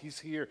alive. He's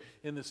here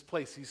in this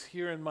place. He's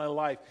here in my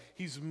life.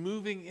 He's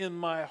moving in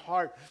my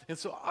heart. And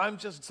so I'm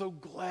just so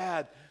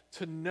glad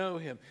to know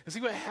him. And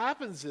see, what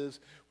happens is,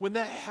 when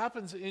that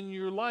happens in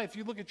your life,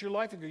 you look at your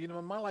life and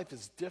go, my life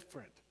is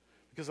different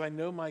because I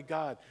know my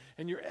God.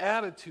 And your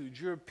attitude,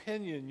 your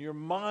opinion, your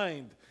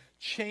mind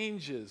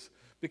changes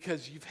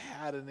because you've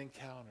had an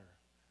encounter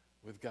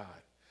with God.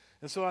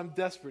 And so I'm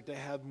desperate to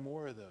have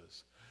more of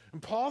those.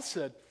 And Paul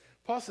says,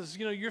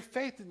 your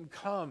faith didn't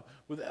come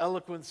with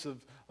eloquence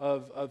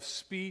of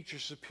speech or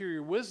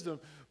superior wisdom,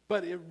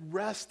 but it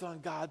rests on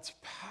God's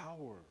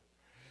power.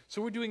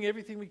 So we're doing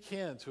everything we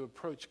can to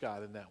approach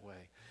God in that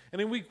way.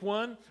 And in week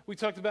 1, we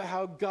talked about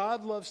how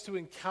God loves to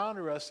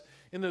encounter us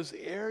in those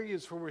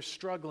areas where we're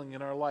struggling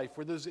in our life,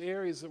 where those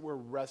areas that we're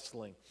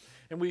wrestling.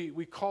 And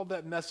we called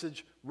that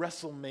message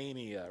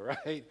WrestleMania,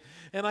 right?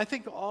 And I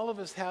think all of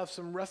us have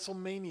some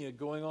WrestleMania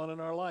going on in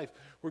our life,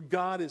 where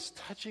God is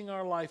touching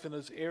our life in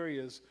those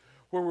areas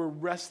where we're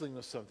wrestling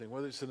with something,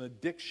 whether it's an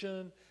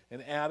addiction,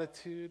 an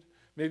attitude,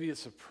 maybe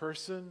it's a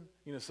person,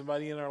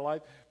 somebody in our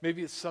life.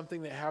 Maybe it's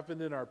something that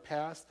happened in our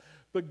past.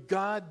 But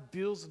God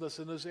deals with us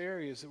in those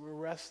areas that we're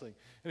wrestling.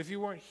 And if you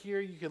weren't here,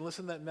 you can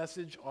listen to that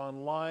message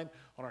online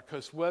on our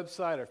Coast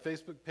website, our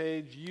Facebook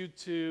page,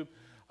 YouTube,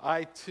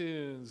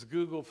 iTunes,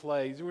 Google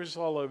Play. We're just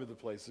all over the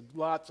place. There's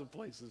lots of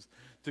places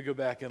to go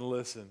back and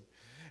listen.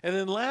 And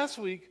then last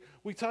week,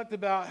 we talked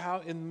about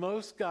how in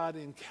most God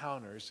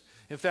encounters,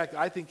 in fact,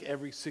 I think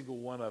every single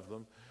one of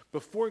them,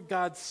 before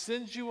God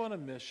sends you on a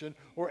mission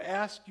or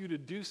asks you to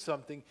do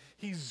something,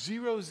 he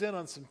zeroes in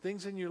on some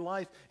things in your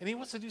life, and he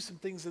wants to do some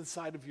things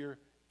inside of your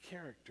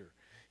character.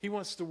 He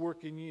wants to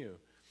work in you.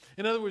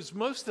 In other words,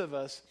 most of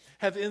us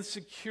have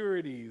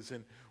insecurities,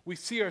 and we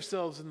see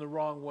ourselves in the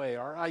wrong way.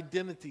 Our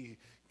identity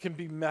can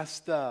be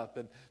messed up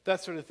and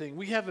that sort of thing.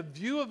 We have a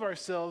view of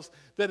ourselves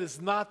that is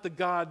not the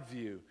God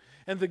view.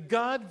 And the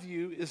God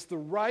view is the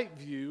right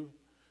view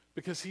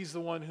because he's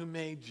the one who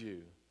made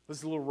you. This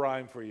is a little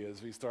rhyme for you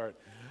as we start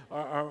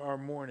our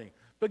morning.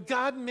 But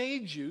God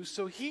made you,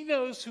 so he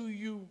knows who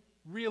you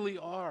really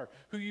are,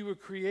 who you were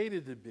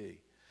created to be.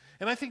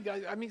 And I think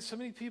I meet so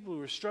many people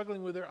who are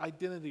struggling with their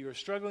identity or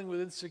struggling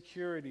with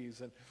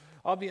insecurities. And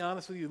I'll be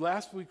honest with you,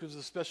 last week was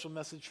a special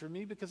message for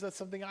me because that's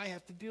something I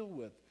have to deal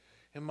with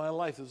in my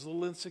life. Those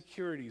little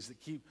insecurities that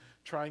keep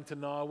trying to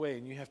gnaw away,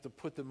 and you have to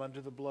put them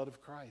under the blood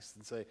of Christ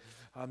and say,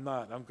 I'm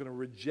going to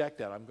reject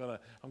that. I'm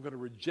going to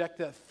reject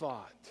that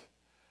thought.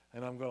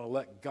 And I'm going to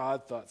let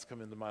God thoughts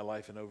come into my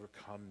life and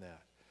overcome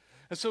that.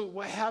 And so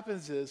what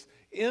happens is,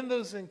 in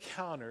those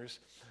encounters,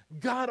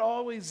 God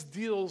always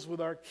deals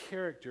with our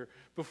character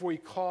before he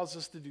calls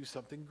us to do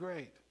something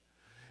great.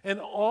 And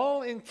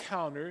all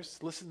encounters,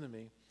 listen to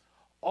me,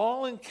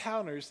 all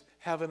encounters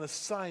have an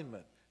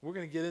assignment. We're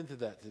going to get into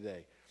that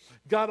today.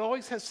 God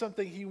always has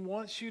something he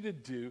wants you to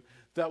do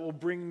that will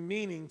bring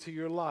meaning to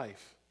your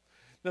life.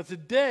 Now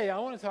today, I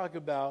want to talk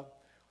about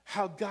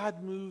how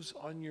God moves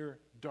on your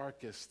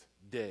darkest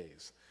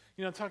days.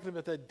 I'm talking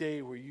about that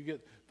day where you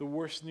get the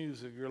worst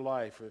news of your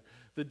life, or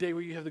the day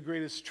where you have the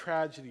greatest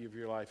tragedy of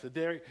your life,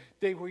 the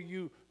day where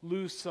you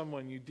lose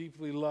someone you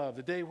deeply love,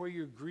 the day where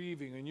you're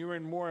grieving and you're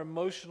in more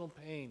emotional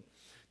pain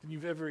than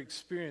you've ever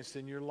experienced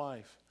in your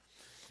life.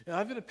 And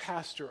I've been a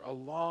pastor a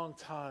long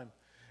time,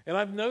 and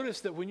I've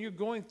noticed that when you're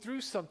going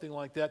through something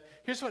like that,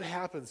 here's what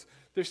happens.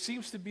 There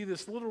seems to be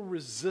this little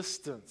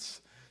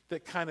resistance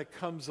that kind of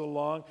comes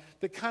along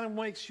that kind of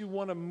makes you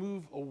want to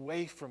move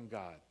away from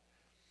God.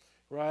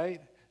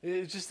 Right?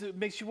 It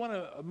makes you want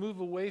to move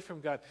away from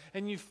God.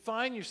 And you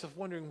find yourself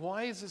wondering,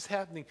 why is this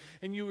happening?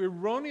 And you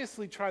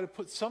erroneously try to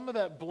put some of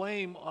that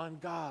blame on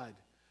God.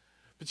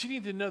 But you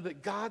need to know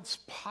that God's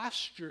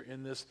posture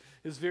in this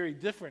is very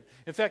different.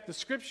 In fact, the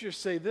scriptures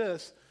say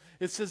this.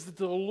 It says that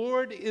the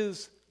Lord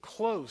is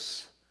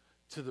close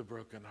to the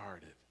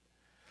brokenhearted.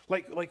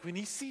 Like when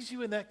he sees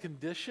you in that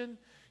condition,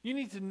 you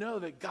need to know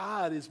that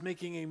God is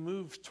making a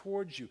move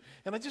towards you.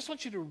 And I just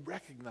want you to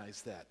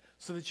recognize that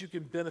so that you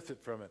can benefit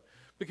from it.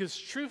 Because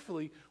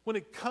truthfully, when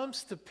it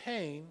comes to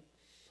pain,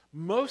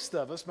 most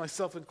of us,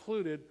 myself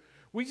included,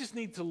 we just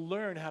need to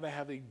learn how to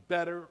have a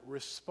better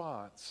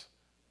response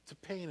to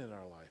pain in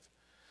our life.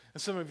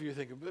 And some of you are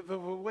thinking, but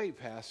wait,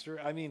 Pastor,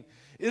 I mean,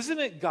 isn't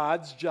it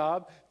God's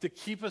job to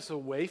keep us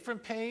away from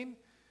pain?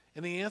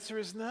 And the answer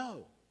is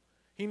no.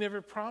 He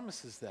never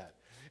promises that.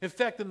 In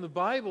fact, in the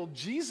Bible,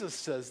 Jesus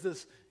says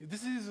this.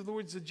 These are the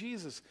words of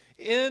Jesus.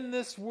 In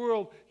this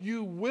world,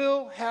 you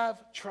will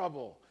have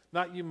trouble.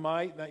 Not you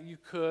might, not you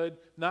could,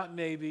 not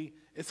maybe.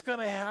 It's going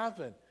to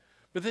happen.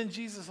 But then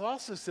Jesus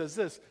also says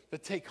this,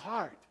 but take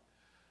heart,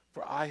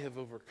 for I have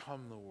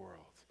overcome the world.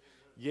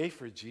 Yea,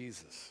 for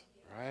Jesus,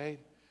 right?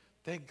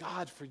 Thank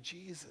God for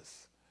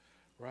Jesus,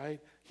 right?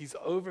 He's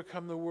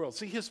overcome the world.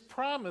 See, his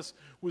promise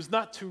was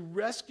not to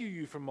rescue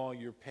you from all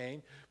your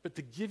pain, but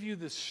to give you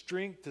the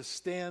strength to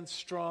stand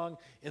strong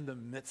in the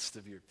midst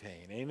of your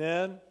pain.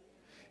 Amen?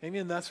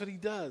 Amen. That's what he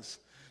does.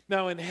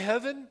 Now, in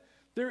heaven,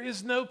 there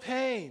is no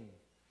pain.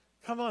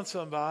 Come on,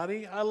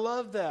 somebody. I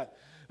love that.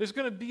 There's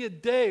going to be a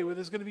day where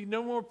there's going to be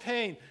no more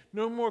pain,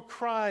 no more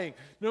crying,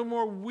 no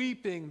more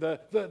weeping. The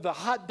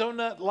hot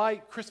donut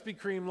light, Krispy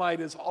Kreme light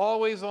is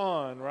always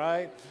on,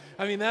 right?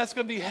 I mean, that's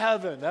going to be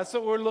heaven. That's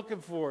what we're looking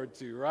forward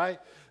to, right?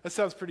 That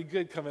sounds pretty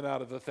good coming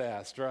out of the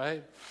fast,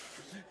 right?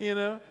 You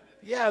know?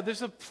 Yeah,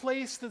 there's a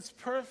place that's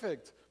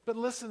perfect. But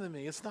listen to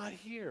me, it's not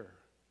here.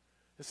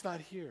 It's not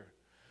here.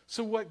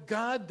 So what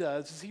God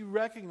does is he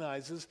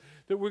recognizes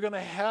that we're going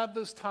to have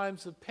those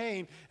times of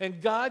pain,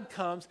 and God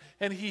comes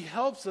and he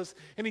helps us,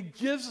 and he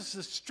gives us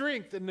the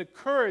strength and the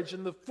courage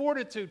and the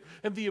fortitude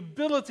and the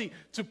ability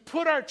to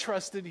put our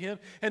trust in him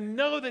and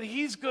know that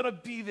he's going to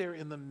be there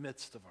in the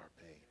midst of our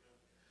pain.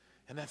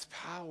 And that's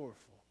powerful.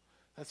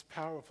 That's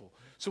powerful.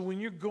 So when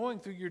you're going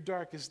through your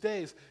darkest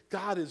days,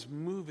 God is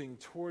moving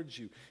towards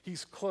you.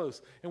 He's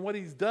close. And what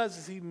he does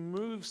is he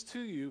moves to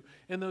you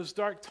in those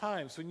dark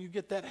times when you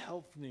get that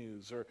health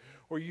news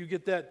or you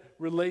get that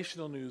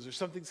relational news or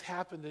something's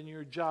happened in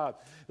your job.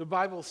 The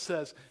Bible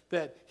says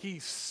that he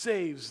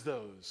saves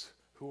those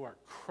who are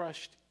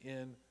crushed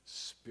in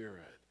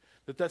spirit.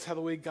 That's how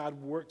the way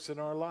God works in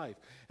our life.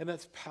 And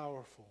that's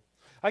powerful.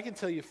 I can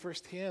tell you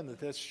firsthand that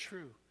that's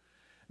true.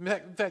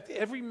 In fact,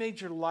 every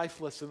major life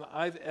lesson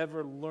I've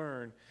ever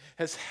learned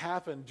has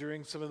happened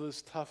during some of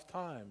those tough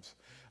times.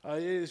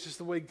 It's just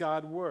the way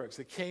God works.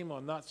 It came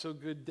on not so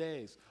good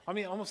days. I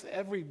mean, almost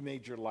every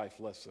major life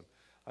lesson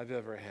I've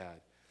ever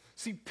had.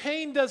 See,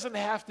 pain doesn't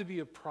have to be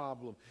a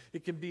problem.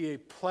 It can be a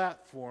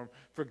platform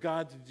for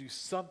God to do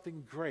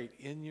something great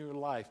in your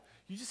life.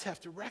 You just have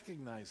to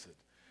recognize it,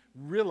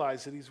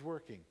 realize that he's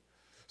working.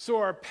 So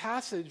our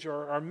passage,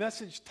 or our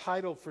message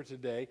title for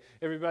today,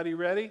 everybody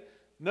ready?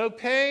 No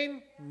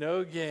pain,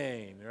 no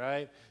gain,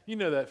 right? You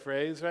know that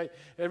phrase, right?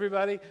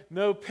 Everybody,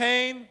 no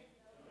pain,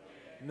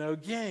 no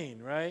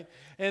gain, right?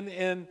 And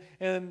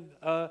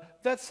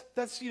that's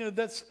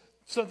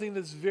something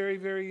that's very,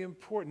 very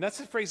important. That's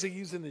the phrase they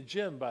use in the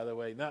gym, by the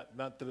way. Not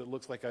that it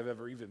looks like I've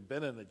ever even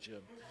been in the gym.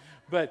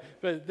 But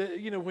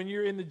when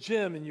you're in the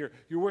gym and you're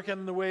working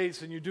on the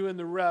weights and you're doing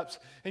the reps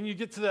and you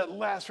get to that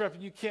last rep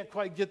and you can't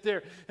quite get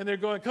there and they're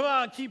going, come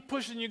on, keep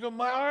pushing. You go,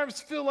 my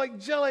arms feel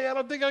like jelly. I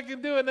don't think I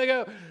can do it. And they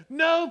go,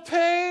 no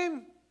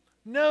pain,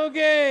 no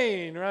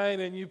gain, right?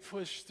 And you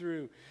push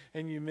through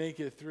and you make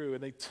it through.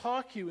 And they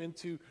talk you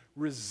into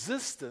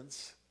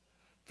resistance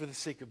for the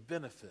sake of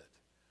benefit.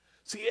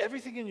 See,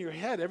 everything in your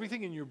head,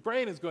 everything in your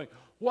brain is going,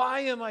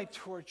 why am I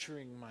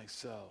torturing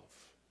myself?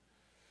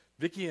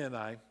 Vicki and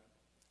I,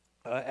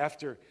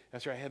 after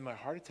I had my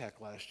heart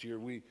attack last year,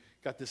 we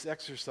got this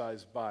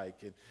exercise bike.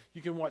 And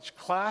you can watch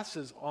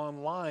classes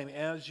online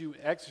as you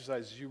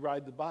exercise, as you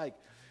ride the bike.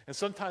 And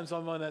sometimes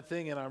I'm on that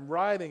thing and I'm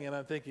riding and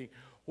I'm thinking,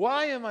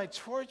 why am I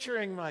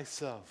torturing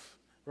myself,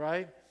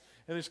 right?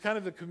 And there's kind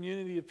of a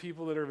community of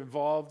people that are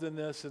involved in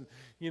this. And,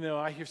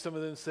 I hear some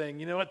of them saying,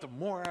 you know what, the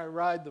more I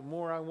ride, the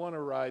more I want to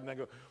ride. And I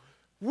go,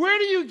 where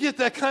do you get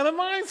that kind of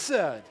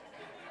mindset?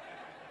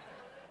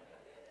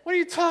 What are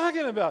you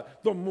talking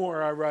about? The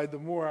more I ride, the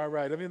more I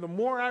ride. I mean, the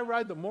more I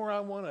ride, the more I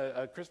want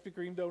a Krispy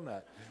Kreme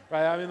donut,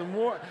 right? I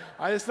mean,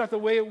 it's not the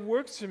way it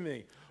works for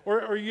me.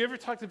 Or you ever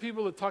talk to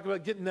people that talk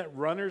about getting that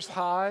runner's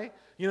high?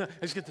 I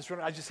just get this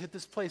runner. I just hit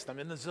this place. I'm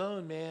in the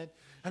zone, man.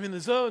 I'm in the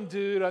zone,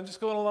 dude. I'm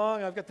just going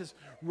along. I've got this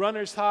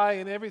runner's high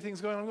and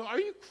everything's going on. I'm going, are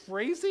you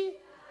crazy?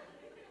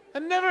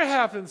 That never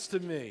happens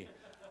to me.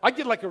 I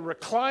get like a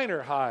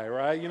recliner high,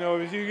 right?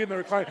 If you get in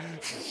the recliner,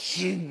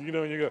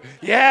 and you go,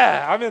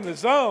 yeah, I'm in the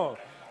zone.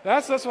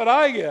 That's what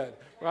I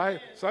get, right?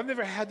 So I've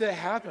never had that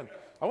happen.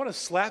 I want to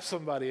slap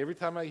somebody every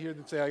time I hear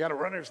them say, I got a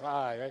runner's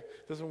high, right?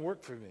 It doesn't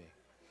work for me.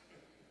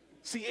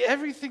 See,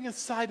 everything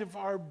inside of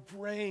our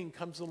brain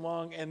comes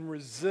along and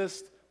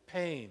resists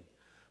pain.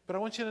 But I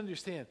want you to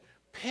understand,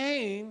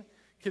 pain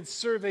can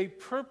serve a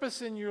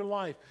purpose in your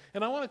life.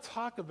 And I want to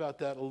talk about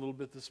that a little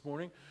bit this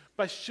morning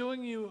by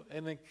showing you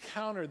an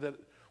encounter that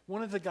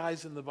one of the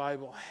guys in the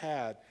Bible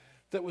had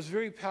that was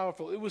very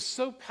powerful. It was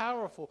so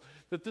powerful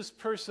that this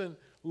person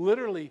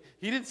literally,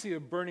 he didn't see a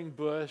burning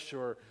bush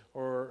or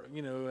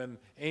an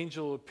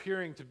angel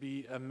appearing to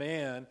be a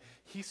man.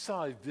 He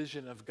saw a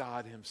vision of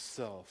God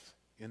himself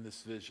in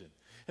this vision.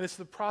 And it's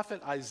the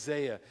prophet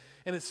Isaiah.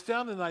 And it's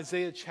found in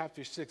Isaiah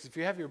chapter 6. If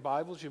you have your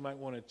Bibles, you might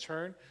want to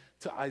turn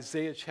to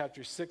Isaiah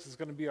chapter 6. It's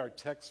going to be our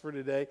text for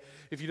today.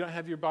 If you don't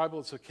have your Bible,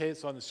 it's okay.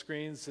 It's on the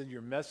screens in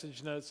your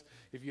message notes.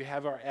 If you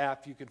have our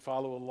app, you can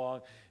follow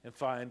along and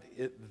find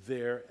it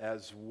there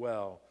as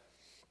well.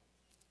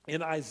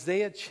 In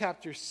Isaiah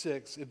chapter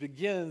 6, it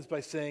begins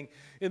by saying,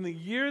 "In the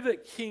year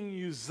that King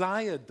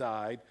Uzziah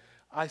died,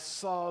 I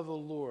saw the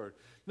Lord."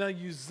 Now,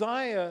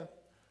 Uzziah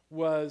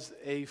was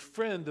a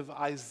friend of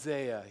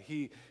Isaiah.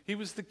 He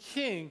was the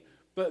king,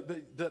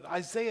 but that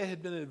Isaiah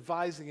had been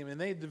advising him, and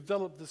they had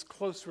developed this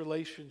close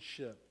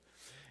relationship.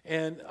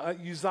 And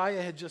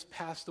Uzziah had just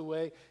passed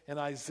away, and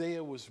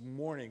Isaiah was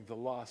mourning the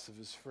loss of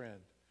his friend.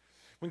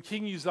 When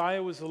King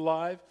Uzziah was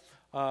alive,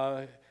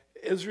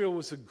 Israel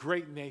was a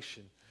great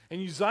nation.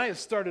 And Uzziah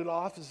started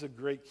off as a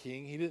great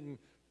king. He didn't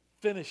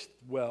finish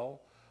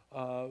well,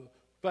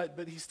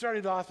 but he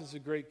started off as a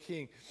great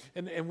king.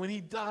 And when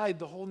he died,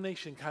 the whole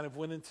nation kind of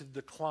went into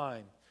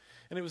decline.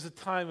 And it was a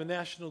time of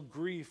national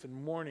grief and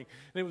mourning.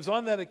 And it was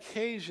on that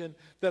occasion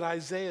that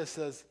Isaiah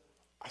says,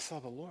 "I saw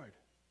the Lord."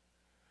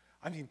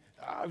 I mean,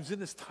 I was in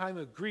this time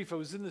of grief. I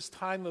was in this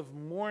time of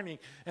mourning,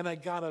 and I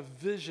got a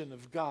vision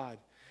of God.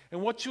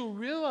 And what you'll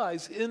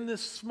realize in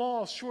this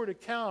small, short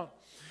account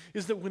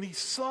is that when he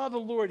saw the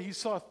Lord, he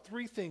saw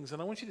three things. And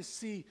I want you to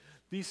see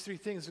these three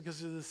things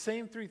because they're the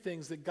same three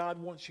things that God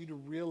wants you to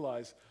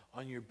realize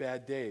on your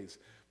bad days.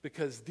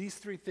 Because these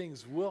three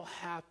things will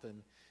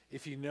happen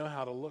if you know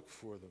how to look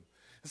for them.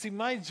 And see,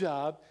 my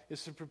job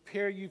is to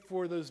prepare you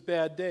for those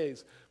bad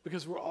days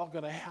because we're all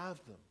going to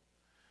have them.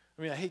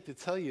 I mean, I hate to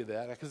tell you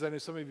that because I know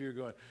some of you are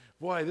going,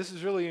 "Boy, this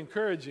is really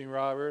encouraging,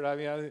 Robert. I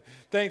mean,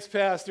 thanks,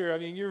 Pastor. I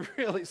mean, you're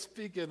really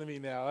speaking to me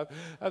now.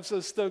 I'm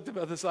so stoked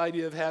about this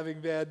idea of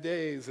having bad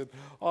days and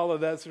all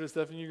of that sort of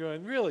stuff." And you're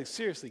going, "Really,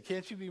 seriously,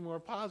 can't you be more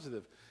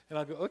positive?" And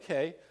I'll go,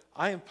 "Okay,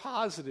 I am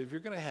positive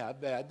you're going to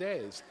have bad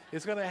days.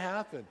 It's going to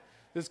happen.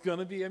 There's going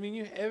to be,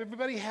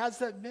 everybody has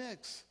that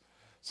mix.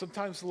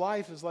 Sometimes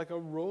life is like a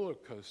roller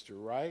coaster,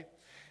 right?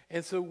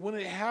 And so when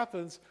it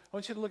happens, I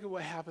want you to look at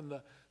what happened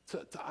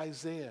to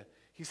Isaiah.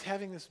 He's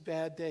having this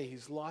bad day.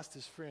 He's lost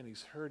his friend.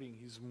 He's hurting.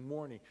 He's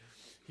mourning.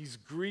 He's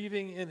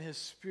grieving in his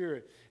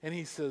spirit. And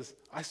he says,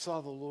 "I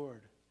saw the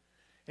Lord."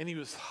 And he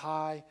was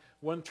high.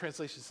 One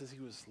translation says he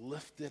was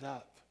lifted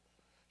up.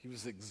 He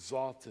was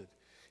exalted.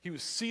 He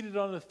was seated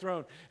on the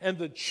throne. And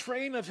the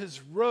train of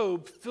his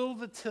robe filled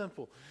the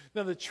temple.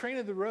 Now, the train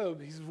of the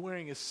robe he's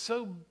wearing is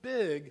so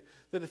big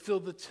that it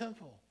filled the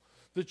temple.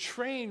 The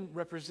train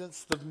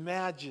represents the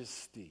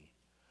majesty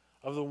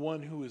of the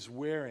one who is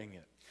wearing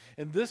it.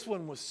 And this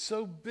one was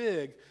so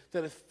big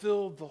that it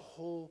filled the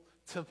whole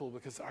temple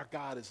because our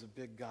God is a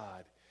big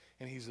God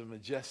and he's a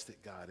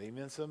majestic God.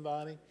 Amen,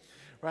 somebody?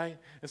 Right?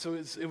 And so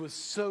it was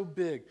so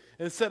big.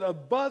 And it said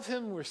above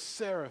him were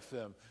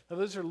seraphim. Now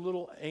those are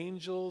little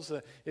angels.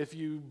 If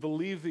you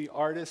believe the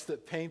artists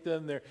that paint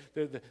them,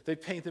 they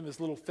paint them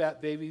as little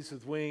fat babies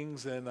with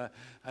wings, and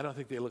I don't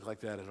think they look like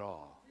that at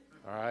all.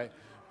 All right?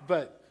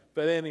 But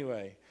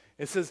anyway,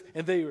 it says,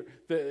 and they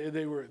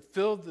were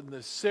filled, and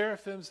the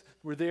seraphims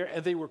were there,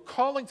 and they were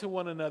calling to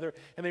one another,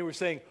 and they were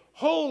saying,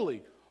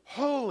 "Holy,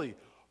 holy,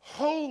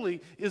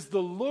 holy is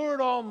the Lord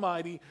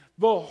Almighty.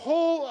 The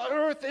whole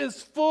earth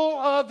is full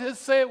of his,"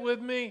 say it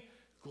with me,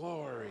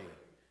 "glory."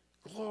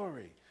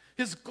 Glory.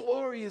 His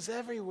glory is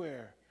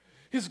everywhere.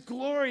 His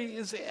glory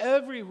is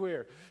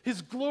everywhere.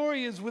 His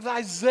glory is with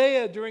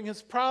Isaiah during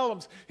his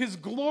problems. His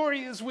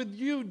glory is with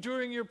you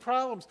during your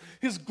problems.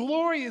 His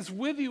glory is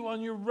with you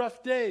on your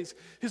rough days.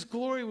 His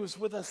glory was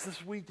with us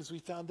this week as we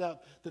found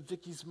out that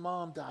Vicky's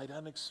mom died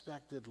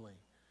unexpectedly.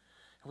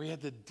 And we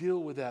had to deal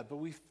with that, but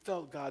we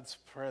felt God's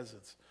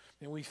presence.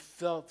 And we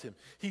felt him.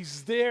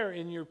 He's there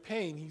in your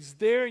pain. He's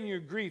there in your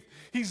grief.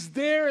 He's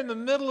there in the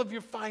middle of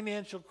your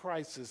financial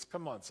crisis.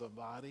 Come on,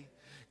 somebody.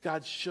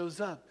 God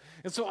shows up.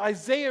 And so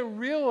Isaiah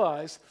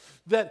realized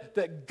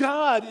that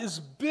God is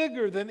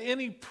bigger than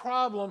any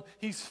problem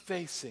he's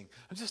facing.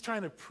 I'm just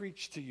trying to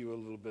preach to you a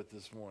little bit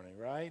this morning,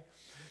 right?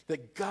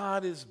 That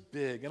God is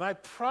big. And I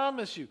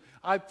promise you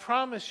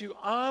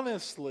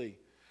honestly,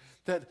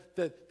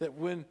 that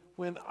when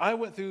I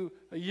went through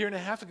a year and a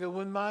half ago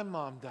when my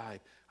mom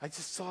died, I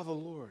just saw the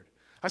Lord.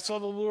 I saw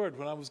the Lord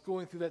when I was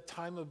going through that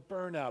time of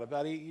burnout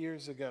about 8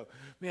 years ago.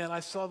 Man,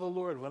 I saw the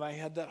Lord when I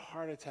had that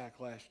heart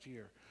attack last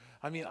year.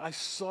 I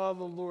saw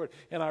the Lord,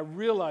 and I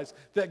realized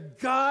that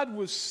God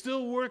was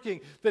still working,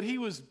 that he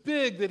was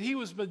big, that he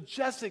was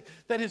majestic,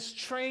 that his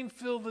train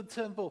filled the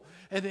temple,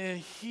 and that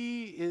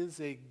he is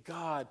a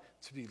God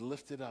to be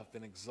lifted up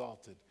and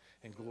exalted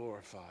and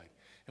glorified.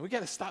 And we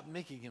got to stop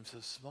making him so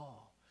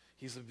small.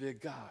 He's a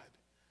big God.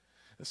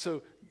 And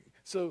so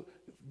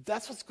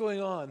that's what's going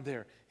on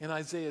there in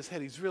Isaiah's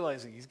head. He's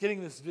realizing, he's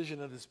getting this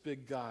vision of this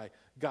big guy,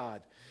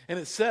 God. And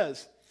it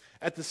says,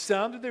 at the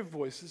sound of their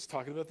voices,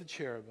 talking about the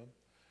cherubim,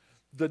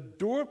 the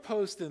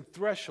doorpost and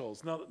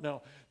thresholds.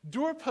 Now,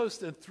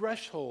 doorpost and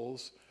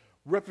thresholds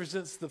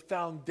represents the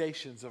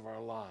foundations of our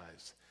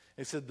lives.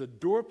 It said the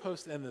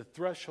doorpost and the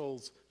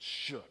thresholds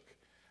shook.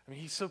 I mean,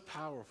 he's so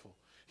powerful.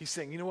 He's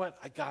saying, you know what?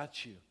 I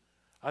got you.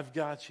 I've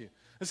got you.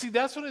 And see,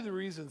 that's one of the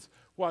reasons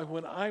why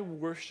when I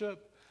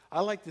worship,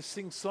 I like to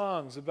sing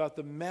songs about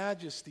the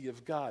majesty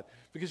of God.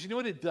 Because you know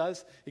what it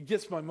does? It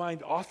gets my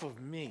mind off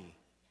of me.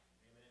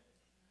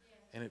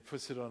 And it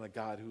puts it on a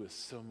God who is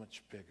so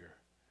much bigger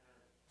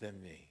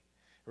than me.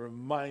 It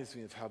reminds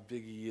me of how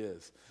big he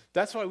is.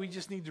 That's why we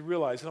just need to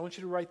realize, and I want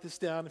you to write this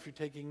down if you're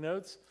taking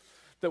notes,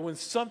 that when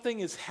something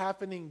is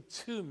happening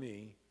to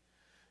me,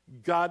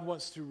 God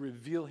wants to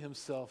reveal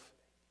himself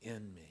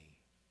in me.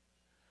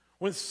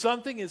 When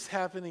something is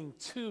happening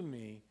to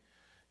me,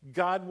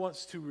 God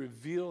wants to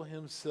reveal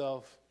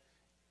himself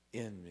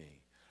in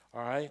me.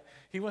 All right?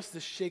 He wants to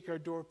shake our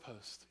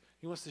doorpost.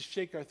 He wants to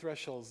shake our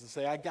thresholds and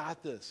say, I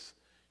got this.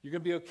 You're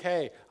going to be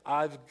okay.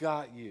 I've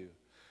got you.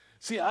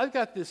 See, I've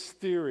got this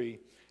theory,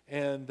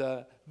 and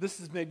this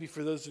is maybe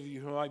for those of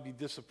you who might be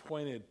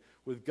disappointed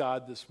with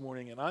God this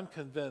morning, and I'm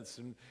convinced,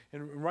 and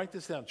write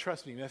this down,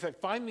 trust me. In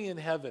fact, find me in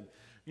heaven,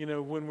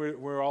 when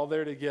we're all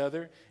there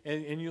together,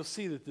 and you'll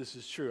see that this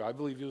is true. I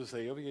believe you'll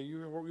say, oh yeah, you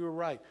were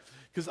right.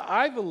 Because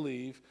I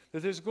believe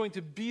that there's going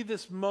to be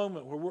this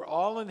moment where we're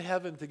all in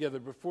heaven together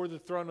before the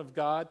throne of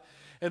God,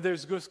 and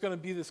there's just going to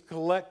be this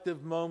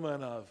collective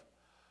moment of,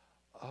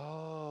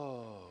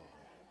 oh.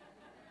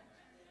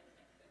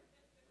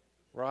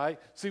 Right?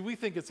 See, we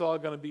think it's all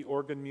going to be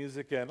organ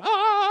music and,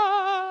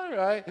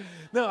 right?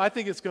 No, I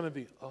think it's going to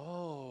be,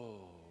 oh,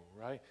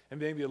 right? And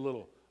maybe a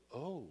little,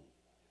 oh,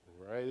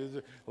 right? There's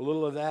a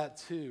little of that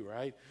too,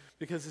 right?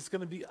 Because it's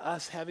going to be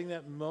us having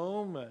that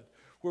moment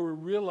where we're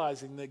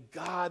realizing that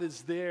God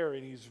is there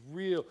and he's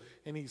real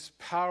and he's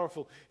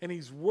powerful and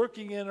he's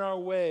working in our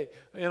way,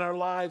 in our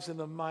lives in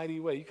a mighty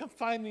way. You come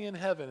find me in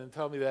heaven and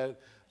tell me that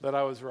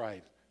I was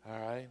right, all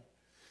right?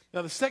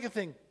 Now, the second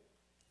thing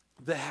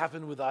that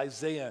happened with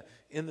Isaiah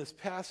in this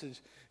passage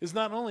is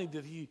not only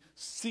did he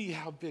see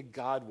how big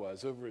God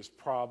was over his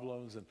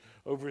problems and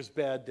over his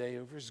bad day,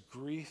 over his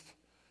grief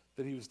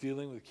that he was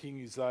dealing with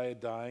King Uzziah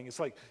dying.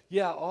 It's like,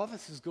 yeah, all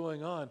this is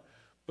going on,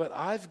 but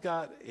I've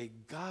got a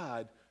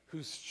God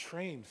whose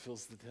train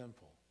fills the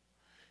temple.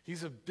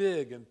 He's a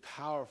big and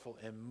powerful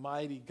and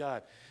mighty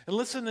God. And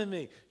listen to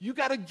me, you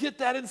got to get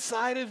that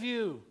inside of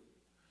you.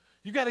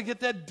 You got to get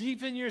that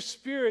deep in your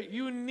spirit.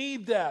 You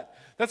need that.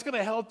 That's going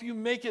to help you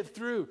make it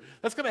through.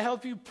 That's going to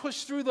help you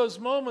push through those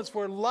moments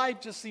where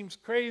life just seems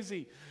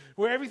crazy,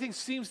 where everything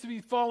seems to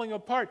be falling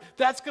apart.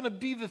 That's going to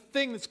be the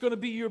thing that's going to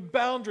be your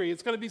boundary.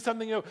 It's going to be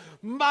something of,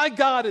 my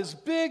God is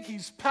big,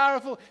 he's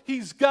powerful,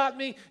 he's got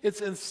me,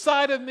 it's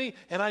inside of me,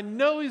 and I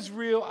know he's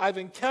real. I've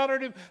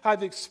encountered him,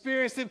 I've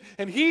experienced him,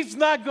 and he's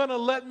not going to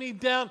let me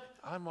down.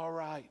 I'm all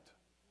right.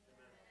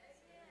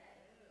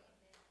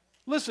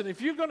 Listen,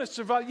 if you're going to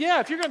survive,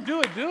 if you're going to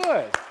do it, do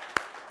it.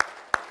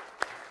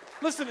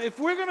 Listen, if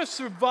we're going to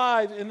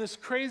survive in this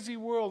crazy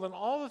world and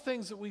all the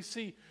things that we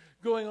see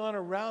going on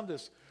around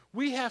us,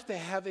 we have to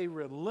have a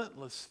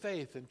relentless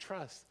faith and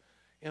trust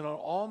in our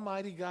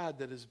almighty God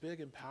that is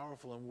big and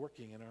powerful and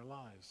working in our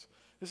lives.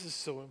 This is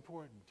so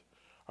important.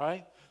 All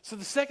right? So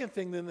the second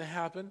thing then that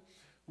happened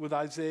with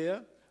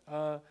Isaiah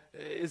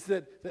is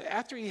that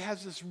after he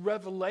has this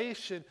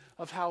revelation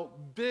of how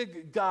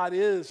big God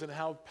is and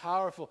how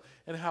powerful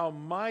and how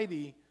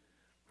mighty,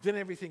 then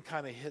everything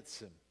kind of hits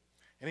him.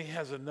 And he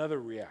has another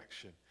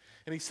reaction.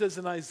 And he says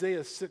in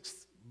Isaiah 6,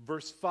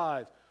 verse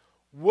 5,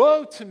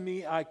 woe to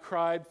me, I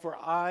cried, for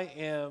I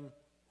am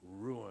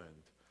ruined.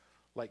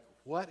 Like,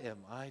 what am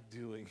I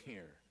doing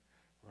here?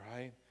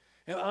 Right?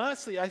 And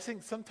honestly, I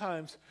think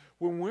sometimes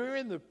when we're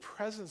in the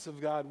presence of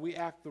God, we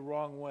act the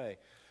wrong way.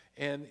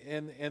 And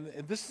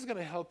this is going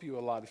to help you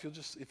a lot if you'll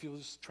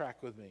just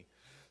track with me.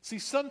 See,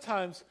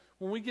 sometimes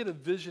when we get a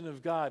vision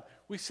of God,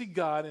 we see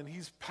God and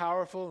he's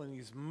powerful and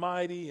he's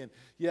mighty and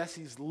yes,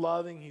 he's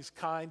loving, he's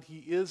kind, he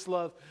is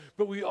love.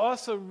 But we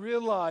also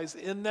realize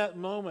in that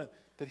moment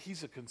that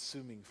he's a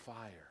consuming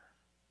fire.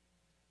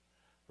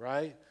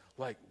 Right?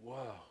 Like,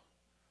 whoa,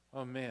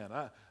 oh man,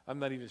 I'm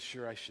not even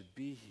sure I should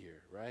be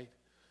here, right?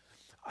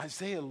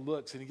 Isaiah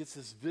looks and he gets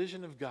this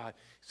vision of God,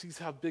 sees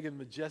how big and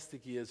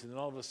majestic he is, and then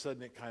all of a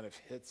sudden it kind of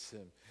hits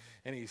him.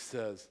 And he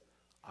says,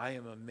 I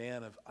am a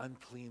man of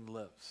unclean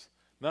lips.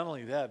 Not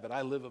only that, but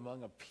I live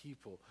among a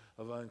people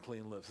of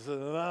unclean lips. So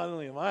not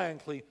only am I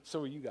unclean,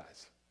 so are you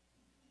guys.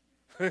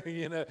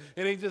 It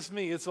ain't just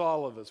me, it's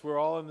all of us. We're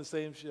all in the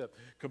same ship.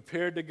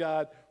 Compared to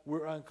God,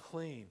 we're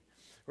unclean,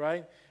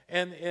 right?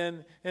 And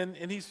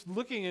he's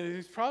looking and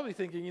he's probably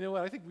thinking, you know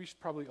what, I think we should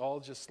probably all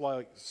just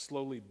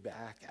slowly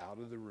back out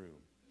of the room.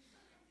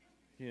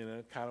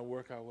 Kind of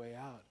work our way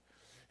out.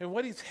 And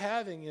what he's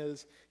having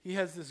is, he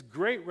has this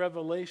great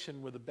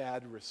revelation with a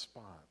bad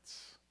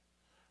response.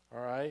 All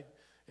right?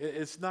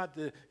 It's not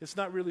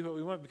really what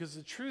we want, because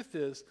the truth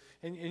is,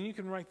 and you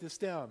can write this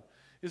down,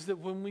 is that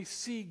when we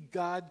see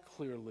God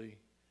clearly,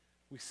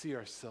 we see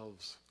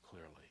ourselves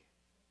clearly.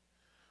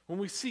 When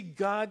we see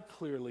God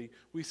clearly,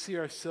 we see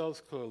ourselves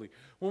clearly.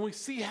 When we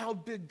see how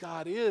big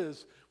God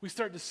is, we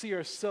start to see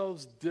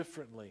ourselves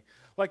differently.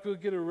 Like we'll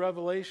get a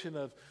revelation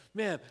of,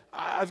 man,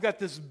 I've got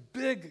this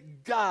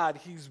big God.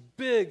 He's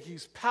big,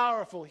 he's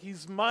powerful,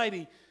 he's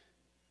mighty.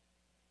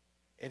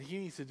 And he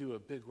needs to do a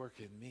big work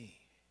in me.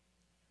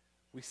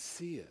 We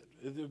see it.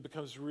 It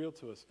becomes real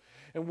to us.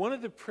 And one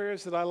of the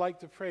prayers that I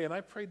like to pray, and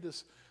I prayed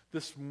this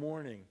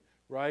morning,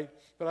 right?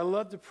 But I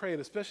love to pray it,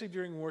 especially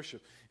during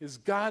worship, is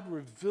God,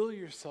 reveal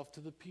yourself to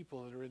the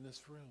people that are in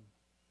this room.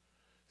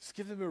 Just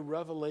give them a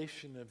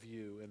revelation of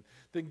you, and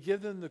then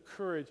give them the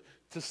courage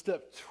to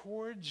step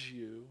towards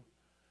you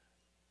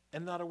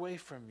and not away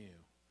from you.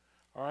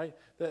 All right?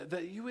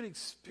 That you would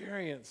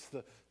experience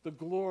the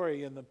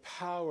glory and the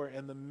power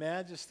and the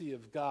majesty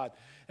of God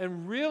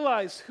and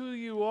realize who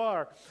you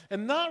are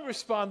and not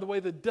respond the way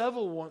the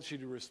devil wants you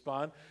to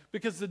respond,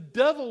 because the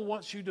devil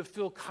wants you to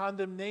feel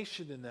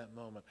condemnation in that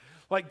moment.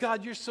 Like,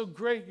 God, you're so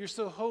great, you're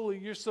so holy,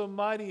 you're so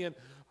mighty, and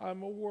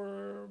I'm a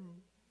worm.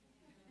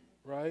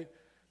 Right?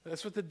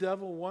 That's what the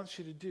devil wants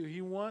you to do.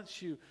 He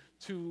wants you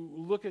to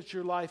look at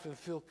your life and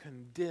feel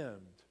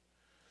condemned.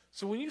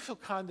 So when you feel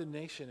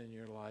condemnation in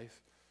your life,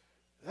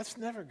 that's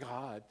never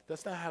God.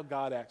 That's not how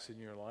God acts in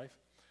your life.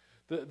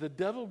 The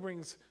devil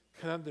brings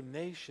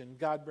condemnation.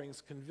 God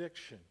brings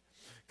conviction.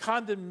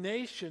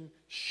 Condemnation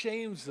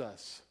shames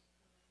us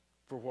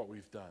for what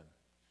we've done.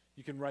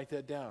 You can write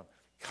that down.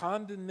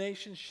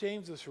 Condemnation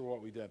shames us for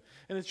what we've done.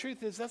 And the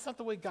truth is, that's not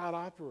the way God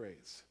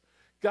operates.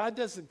 God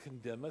doesn't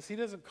condemn us. He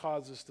doesn't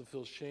cause us to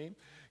feel shame.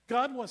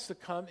 God wants to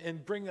come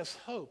and bring us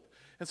hope.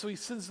 And so he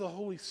sends the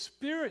Holy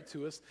Spirit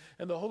to us,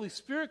 and the Holy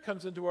Spirit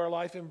comes into our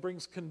life and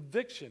brings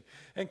conviction.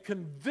 And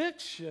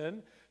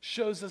conviction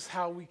shows us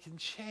how we can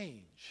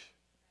change.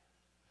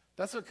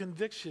 That's what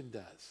conviction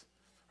does,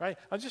 right?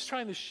 I'm just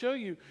trying to show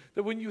you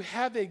that when you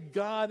have a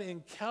God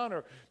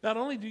encounter, not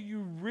only do you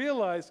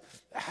realize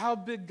how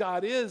big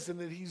God is and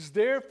that he's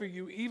there for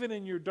you even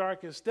in your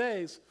darkest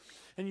days,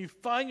 and you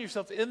find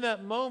yourself in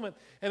that moment,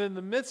 and in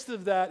the midst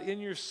of that, in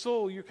your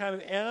soul, you're kind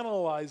of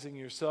analyzing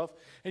yourself,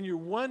 and you're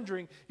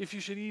wondering if you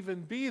should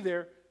even be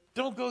there.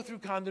 Don't go through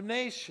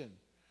condemnation.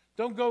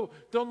 Don't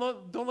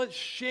let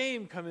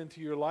shame come into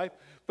your life.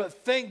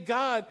 But thank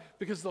God,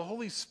 because the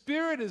Holy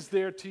Spirit is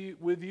there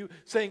with you,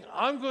 saying,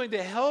 I'm going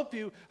to help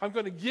you. I'm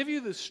going to give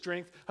you the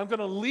strength. I'm going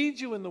to lead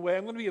you in the way.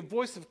 I'm going to be a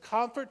voice of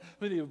comfort.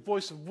 I'm going to be a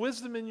voice of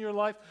wisdom in your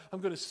life.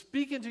 I'm going to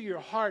speak into your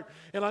heart,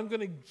 and I'm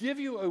going to give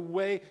you a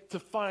way to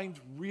find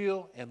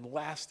real and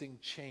lasting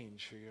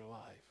change for your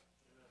life.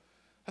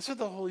 That's what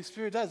the Holy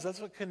Spirit does. That's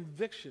what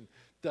conviction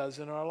does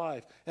in our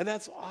life. And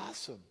that's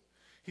awesome.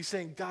 He's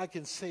saying God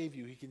can save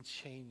you. He can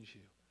change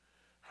you.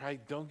 All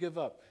right, don't give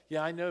up.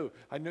 Yeah, I know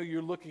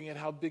you're looking at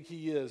how big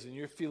he is, and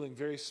you're feeling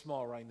very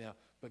small right now,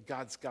 but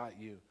God's got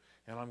you,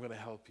 and I'm going to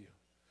help you.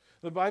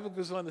 The Bible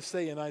goes on to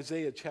say in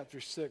Isaiah chapter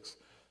 6,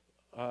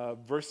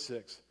 verse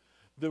 6,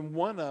 then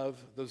one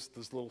of those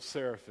little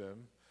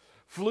seraphim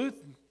flew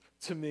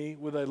to me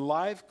with a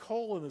live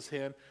coal in his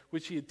hand,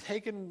 which he had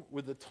taken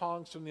with the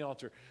tongs from the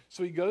altar.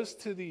 So he goes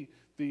to the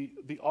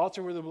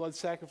altar where the blood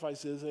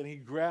sacrifice is, and he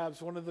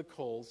grabs one of the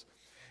coals.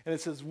 And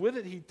it says, with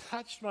it he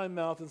touched my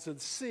mouth and said,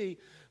 see,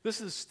 this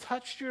has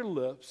touched your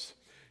lips.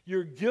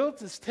 Your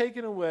guilt is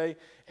taken away,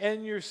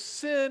 and your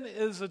sin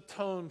is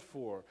atoned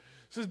for.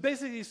 So it's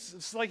basically,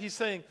 it's like he's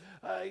saying,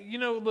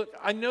 look,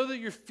 I know that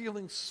you're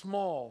feeling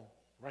small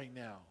right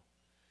now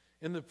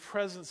in the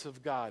presence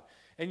of God,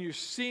 and you're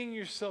seeing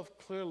yourself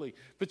clearly.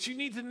 But you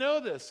need to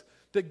know this,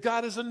 that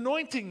God is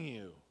anointing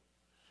you,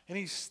 and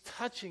he's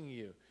touching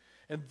you.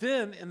 And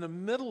then in the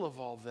middle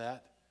of all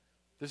that,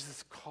 there's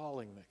this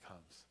calling that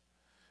comes.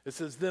 It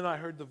says, then I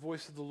heard the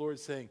voice of the Lord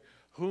saying,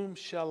 whom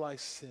shall I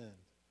send?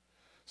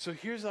 So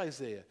here's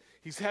Isaiah.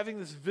 He's having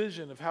this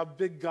vision of how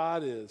big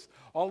God is.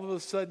 All of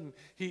a sudden,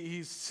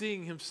 he's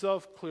seeing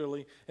himself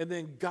clearly, and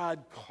then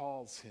God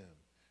calls him.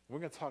 We're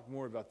going to talk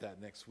more about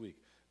that next week.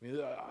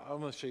 I'm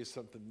going to show you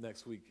something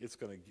next week. It's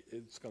going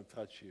to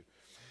touch you.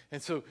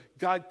 And so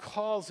God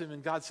calls him,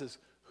 and God says,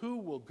 who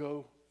will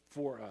go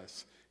for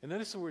us? And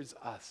notice the words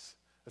us.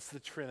 That's the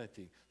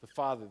Trinity, the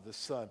Father, the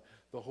Son,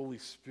 the Holy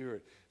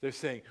Spirit. They're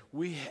saying,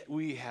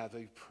 we have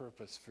a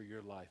purpose for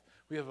your life.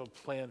 We have a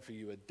plan for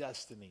you, a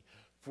destiny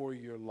for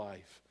your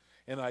life.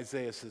 And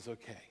Isaiah says,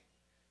 okay,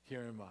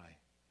 here am I.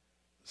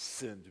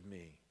 Send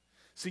me.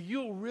 See,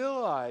 you'll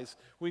realize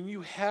when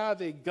you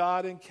have a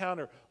God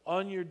encounter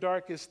on your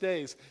darkest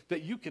days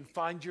that you can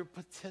find your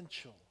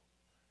potential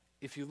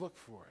if you look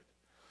for it.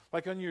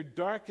 Like on your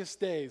darkest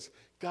days,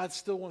 God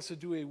still wants to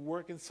do a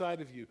work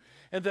inside of you.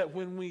 And that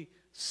when we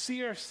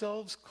see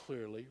ourselves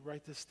clearly,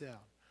 write this down.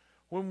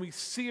 When we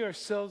see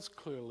ourselves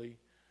clearly,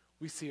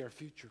 we see our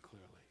future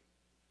clearly.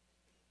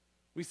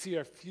 We see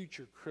our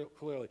future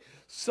clearly.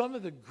 Some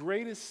of the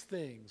greatest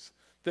things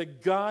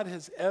that God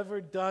has ever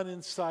done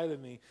inside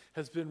of me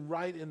has been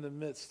right in the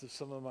midst of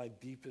some of my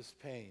deepest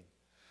pain.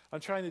 I'm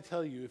trying to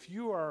tell you, if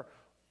you are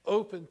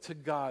open to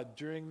God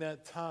during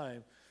that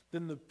time,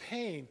 then the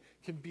pain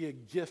can be a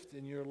gift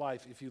in your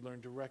life if you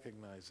learn to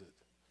recognize it.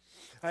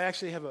 I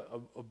actually have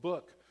a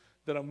book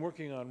that I'm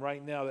working on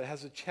right now that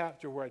has a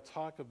chapter where I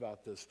talk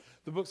about this.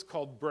 The book's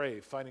called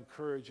Brave, Finding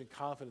Courage and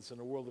Confidence in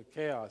a World of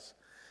Chaos.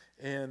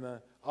 And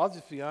I'll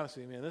just be honest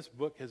with you, man, this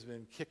book has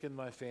been kicking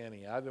my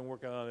fanny. I've been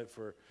working on it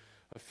for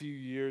a few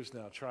years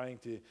now, trying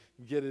to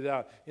get it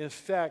out. In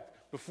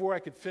fact, before I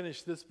could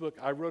finish this book,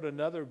 I wrote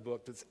another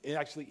book that's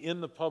actually in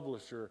the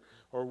publisher,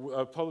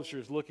 or a publisher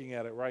is looking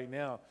at it right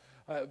now.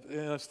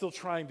 And I'm still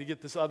trying to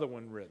get this other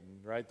one written,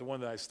 right, the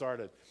one that I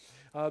started.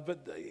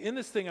 But in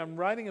this thing, I'm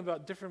writing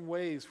about different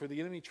ways where the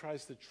enemy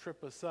tries to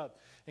trip us up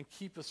and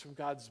keep us from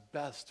God's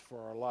best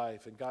for our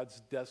life and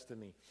God's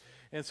destiny.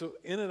 And so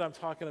in it, I'm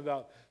talking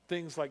about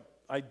things like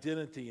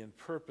identity and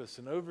purpose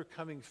and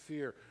overcoming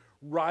fear,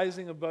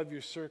 rising above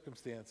your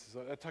circumstances.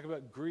 I talk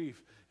about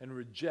grief and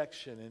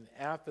rejection and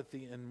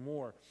apathy and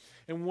more.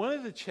 And one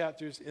of the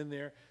chapters in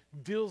there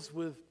deals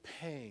with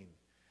pain.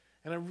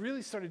 And I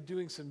really started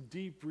doing some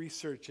deep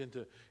research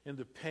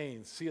into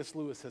pain. C.S.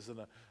 Lewis has an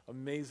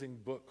amazing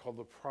book called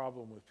The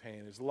Problem with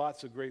Pain. There's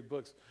lots of great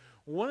books.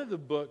 One of the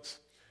books,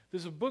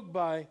 there's a book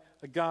by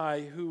a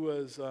guy who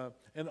was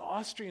an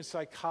Austrian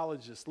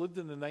psychologist, lived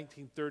in the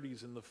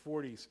 1930s and the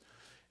 40s.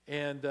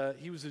 And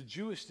he was a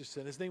Jewish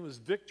descent. His name was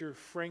Viktor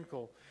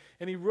Frankl.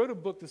 And he wrote a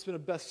book that's been a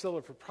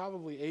bestseller for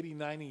probably 80,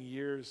 90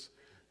 years,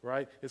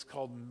 right? It's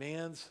called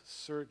Man's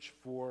Search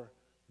for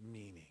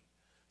Meaning.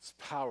 It's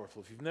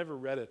powerful. If you've never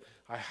read it,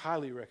 I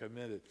highly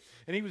recommend it.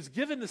 And he was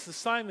given this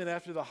assignment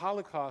after the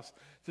Holocaust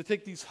to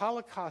take these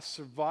Holocaust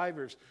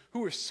survivors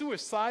who were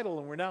suicidal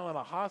and were now in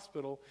a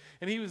hospital,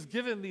 and he was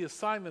given the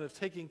assignment of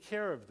taking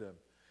care of them.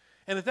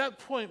 And at that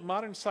point,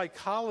 modern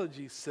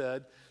psychology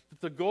said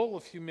that the goal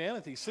of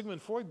humanity,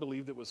 Sigmund Freud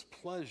believed it was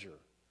pleasure,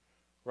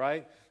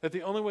 right? That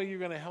the only way you're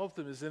going to help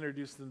them is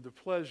introduce them to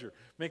pleasure,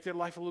 make their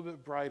life a little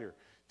bit brighter,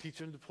 teach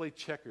them to play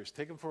checkers,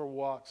 take them for a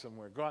walk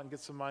somewhere, go out and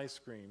get some ice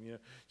cream,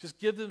 just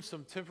give them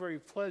some temporary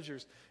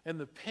pleasures and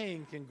the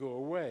pain can go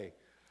away.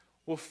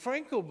 Well,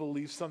 Frankl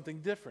believed something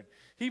different.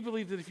 He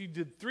believed that if you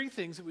did three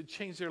things, it would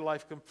change their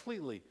life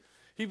completely.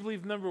 He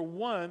believed, number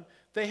one,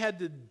 they had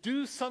to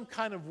do some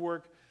kind of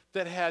work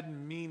that had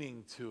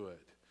meaning to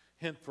it.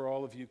 Hint for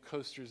all of you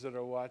coasters that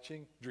are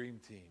watching, Dream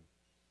Team.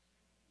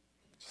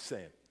 Just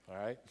saying, all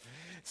right?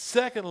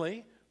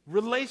 Secondly,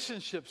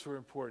 relationships were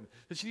important.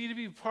 That you need to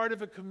be part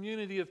of a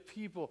community of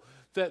people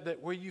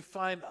that where you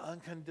find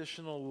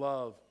unconditional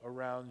love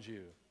around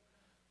you.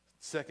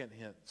 Second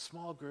hint,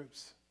 small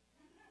groups.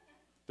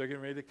 They're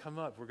getting ready to come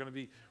up. We're going to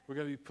be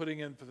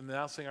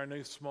announcing our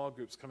new small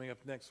groups coming up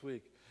next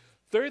week.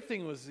 Third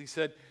thing was, he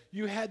said,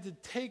 you had to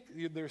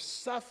take their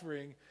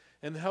suffering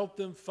and help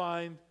them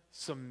find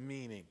some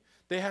meaning.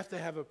 They have to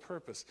have a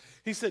purpose.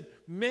 He said,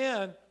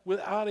 man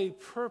without a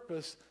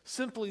purpose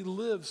simply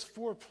lives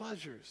for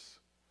pleasures.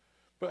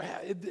 But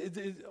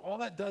all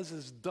that does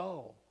is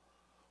dull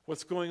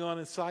what's going on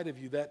inside of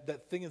you,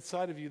 that thing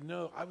inside of you.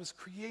 No, I was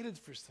created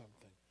for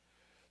something.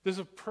 There's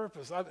a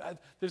purpose.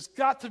 There's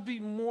got to be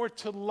more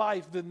to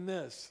life than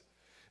this.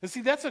 And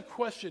see, that's a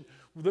question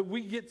that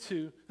we get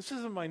to. This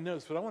isn't my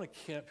notes, but I want to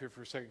camp here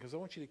for a second because I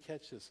want you to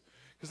catch this.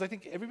 Because I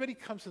think everybody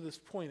comes to this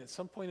point at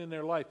some point in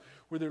their life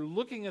where they're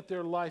looking at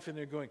their life and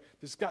they're going,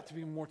 there's got to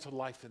be more to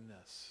life than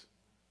this.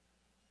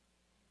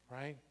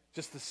 Right?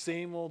 Just the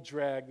same old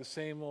drag, the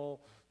same old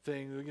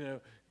thing,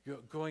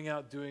 going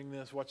out doing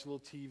this, watch a little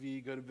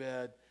TV, go to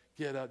bed,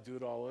 get up, do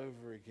it all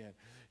over again.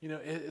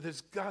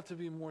 There's got to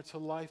be more to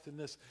life than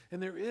this.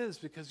 And there is,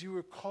 because you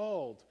were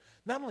called.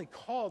 Not only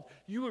called,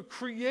 you were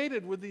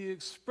created with the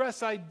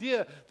express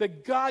idea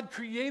that God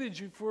created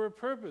you for a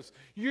purpose.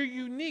 You're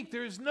unique.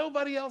 There is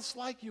nobody else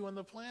like you on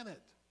the planet.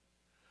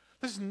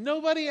 There's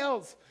nobody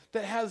else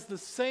that has the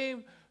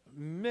same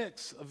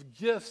mix of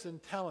gifts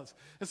and talents.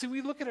 And see,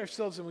 we look at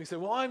ourselves and we say,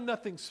 well, I'm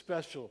nothing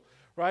special,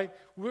 right?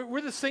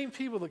 We're the same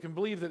people that can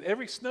believe that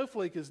every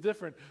snowflake is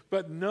different,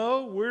 but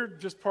no, we're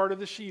just part of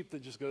the sheep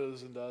that just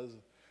goes and does.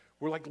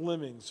 We're like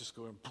lemmings just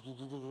going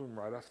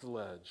right off the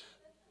ledge.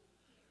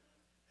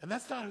 And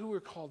that's not who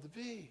we're called to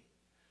be.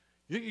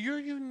 You're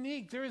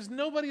unique. There is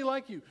nobody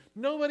like you.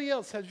 Nobody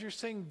else has your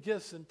same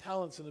gifts and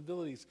talents and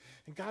abilities.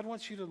 And God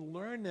wants you to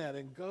learn that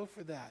and go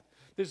for that.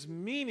 There's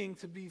meaning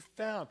to be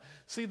found.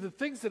 See, the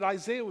things that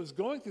Isaiah was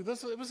going through,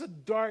 it was a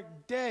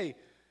dark day,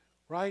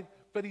 right?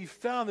 But he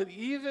found that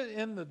even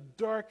in the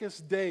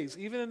darkest days,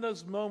 even in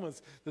those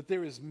moments, that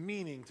there is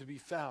meaning to be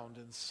found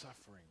in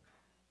suffering.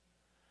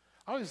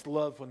 I always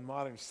love when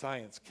modern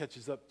science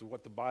catches up to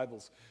what the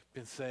Bible's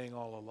been saying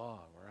all along,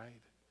 right?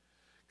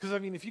 Because,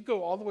 if you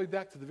go all the way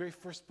back to the very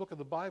first book of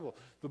the Bible,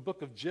 the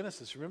book of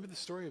Genesis, remember the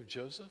story of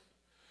Joseph?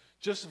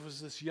 Joseph was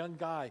this young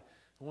guy,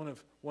 one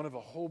of a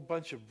whole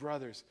bunch of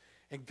brothers,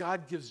 and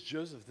God gives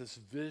Joseph this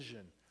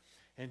vision.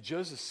 And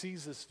Joseph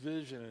sees this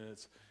vision, and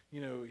it's,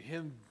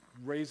 him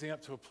raising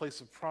up to a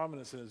place of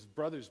prominence and his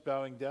brothers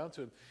bowing down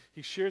to him.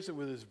 He shares it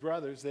with his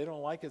brothers. They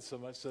don't like it so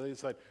much, so they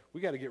decide,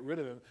 we got to get rid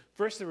of him.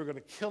 First, they were going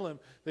to kill him.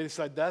 They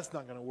decide that's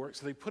not going to work,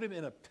 so they put him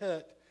in a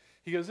pit.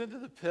 He goes into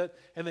the pit,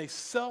 and they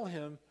sell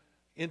him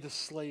into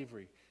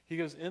slavery. He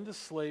goes into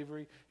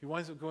slavery. He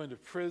winds up going to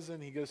prison.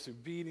 He goes through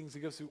beatings. He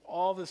goes through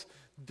all this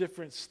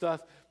different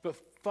stuff. But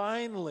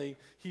finally,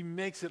 he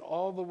makes it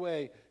all the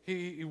way.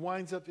 He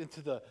winds up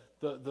into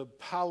the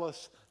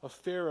palace of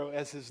Pharaoh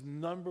as his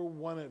number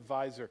one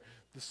advisor,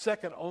 the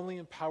second only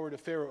in power to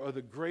Pharaoh, or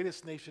the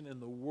greatest nation in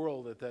the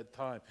world at that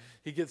time.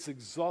 He gets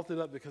exalted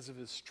up because of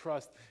his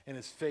trust and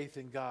his faith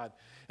in God.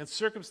 And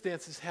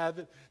circumstances have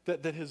it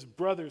that his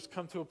brothers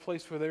come to a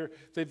place where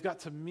they've got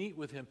to meet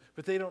with him,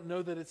 but they don't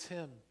know that it's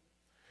him.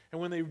 And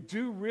when they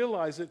do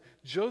realize it,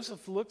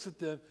 Joseph looks at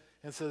them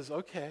and says,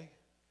 okay,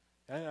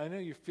 I know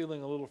you're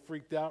feeling a little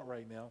freaked out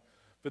right now,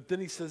 but then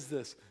he says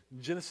this,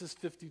 Genesis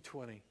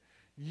 50:20,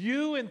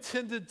 you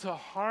intended to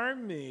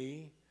harm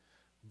me,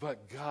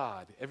 but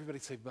God. Everybody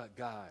say, but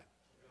God.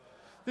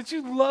 Did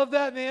you love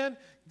that, man?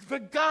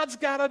 But God's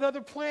got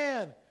another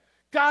plan.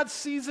 God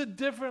sees it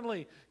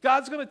differently.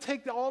 God's going to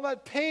take all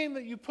that pain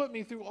that you put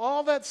me through,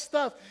 all that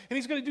stuff, and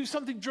he's going to do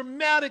something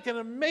dramatic and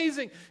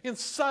amazing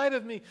inside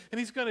of me, and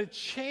he's going to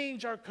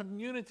change our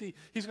community.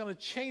 He's going to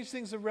change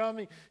things around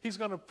me. He's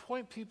going to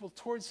point people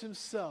towards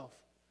himself.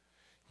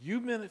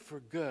 You meant it for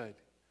good.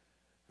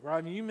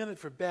 Rodney, you meant it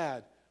for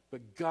bad,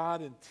 but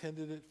God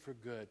intended it for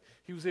good.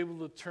 He was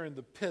able to turn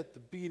the pit, the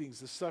beatings,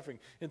 the suffering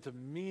into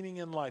meaning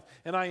in life.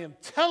 And I am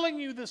telling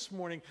you this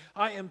morning,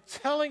 I am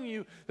telling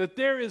you that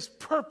there is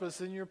purpose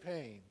in your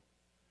pain.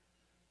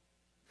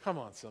 Come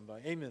on,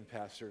 somebody. Amen,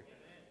 Pastor.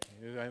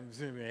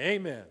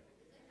 Amen.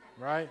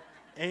 Right?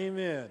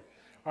 Amen.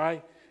 All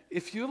right?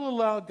 If you'll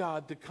allow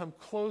God to come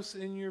close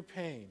in your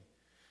pain,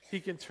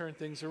 he can turn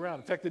things around.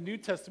 In fact, the New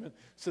Testament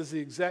says the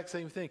exact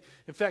same thing.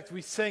 In fact,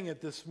 we sang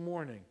it this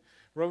morning.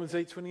 Romans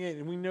 8:28,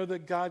 and we know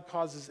that God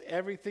causes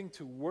everything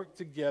to work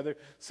together.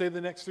 Say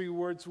the next three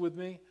words with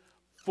me.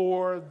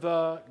 For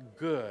the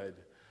good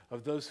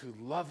of those who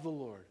love the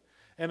Lord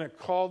and are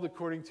called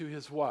according to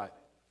his what?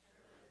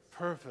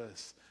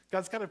 Purpose.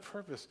 God's got a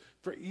purpose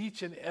for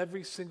each and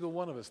every single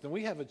one of us. Now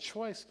we have a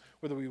choice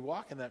whether we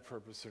walk in that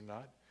purpose or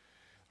not.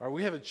 Or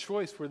we have a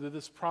choice whether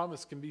this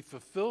promise can be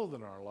fulfilled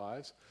in our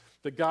lives.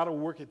 That God will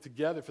work it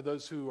together for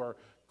those who are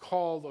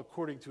called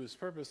according to his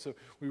purpose. So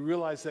we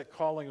realize that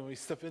calling and we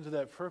step into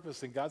that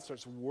purpose and God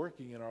starts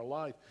working in our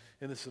life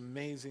in this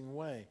amazing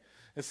way.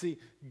 And see,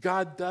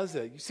 God does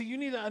that. You see, you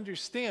need to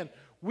understand,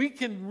 we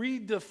can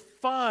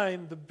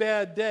redefine the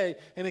bad day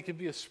and it can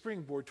be a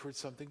springboard towards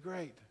something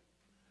great.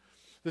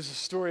 There's a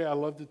story I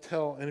love to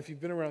tell, and if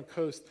you've been around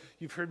Coast,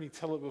 you've heard me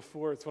tell it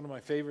before. It's one of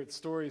my favorite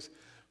stories,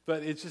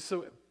 but it's just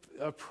so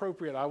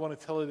appropriate. I want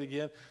to tell it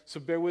again. So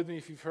bear with me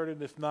if you've heard it,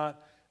 and if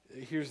not,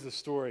 here's the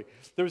story.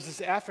 There was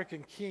this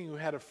African king who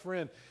had a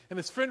friend, and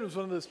his friend was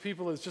one of those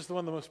people that's just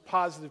one of the most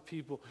positive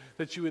people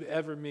that you would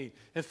ever meet.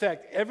 In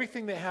fact,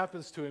 everything that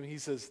happens to him, he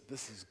says,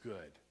 this is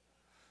good.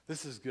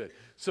 This is good.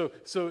 So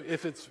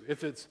if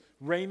it's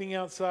raining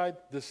outside,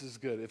 this is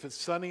good. If it's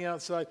sunny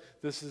outside,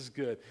 this is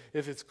good.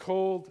 If it's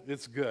cold,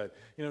 it's good.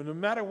 You know, no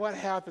matter what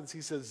happens,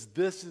 he says,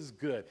 this is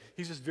good.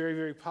 He's just very,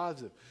 very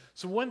positive.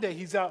 So one day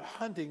he's out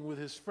hunting with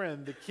his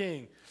friend, the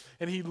king,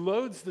 and he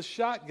loads the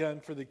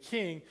shotgun for the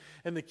king,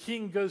 and the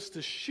king goes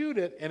to shoot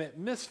it, and it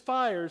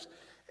misfires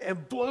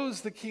and blows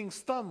the king's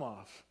thumb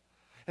off.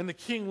 And the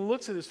king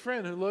looks at his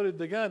friend who loaded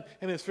the gun,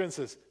 and his friend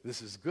says,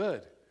 this is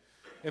good.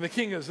 And the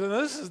king goes,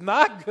 no, this is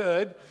not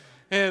good.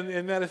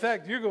 And matter of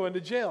fact, you're going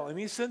to jail. And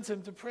he sends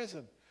him to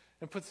prison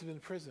and puts him in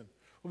prison.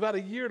 Well, about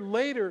a year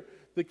later,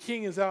 the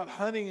king is out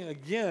hunting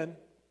again,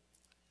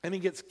 and he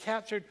gets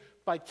captured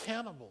by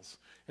cannibals.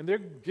 And they're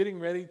getting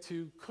ready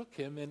to cook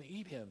him and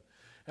eat him.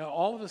 And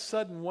all of a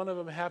sudden, one of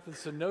them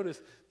happens to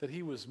notice that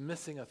he was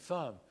missing a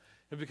thumb.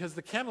 And because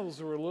the cannibals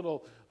were a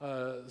little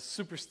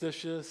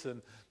superstitious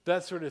and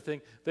that sort of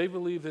thing, they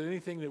believed that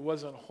anything that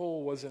wasn't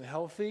whole wasn't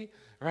healthy,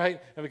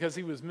 right? And because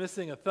he was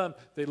missing a thumb,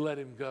 they let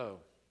him go.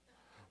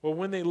 Well,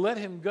 when they let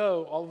him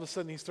go, all of a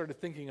sudden he started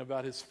thinking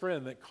about his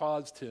friend that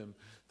caused him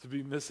to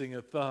be missing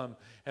a thumb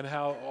and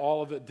how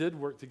all of it did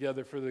work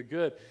together for the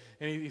good.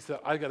 And he said,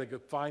 I got to go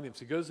find him.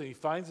 So he goes and he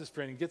finds his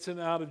friend and gets him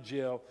out of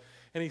jail.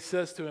 And he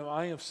says to him,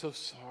 I am so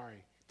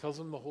sorry. Tells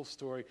him the whole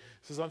story.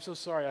 He says, I'm so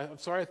sorry. I'm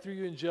sorry I threw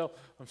you in jail.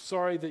 I'm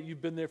sorry that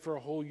you've been there for a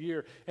whole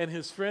year. And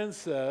his friend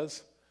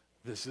says,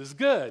 this is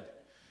good.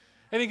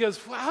 And he goes,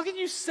 well, how can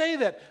you say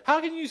that?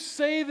 How can you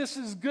say this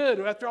is good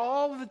after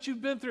all that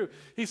you've been through?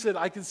 He said,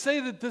 I can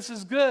say that this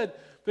is good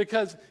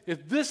because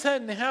if this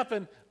hadn't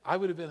happened, I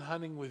would have been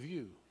hunting with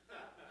you.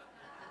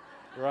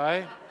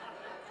 Right?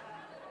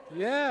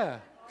 Yeah.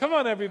 Come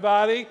on,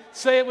 everybody.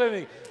 Say it with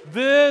me.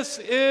 This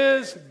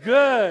is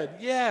good.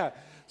 Yeah.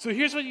 So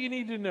here's what you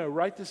need to know.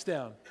 Write this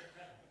down.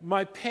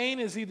 My pain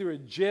is either a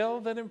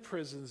jail that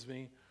imprisons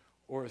me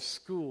or a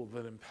school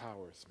that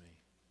empowers me.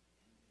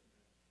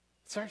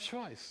 It's our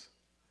choice.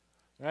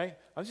 Right?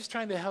 I'm just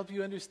trying to help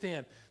you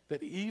understand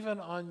that even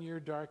on your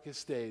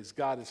darkest days,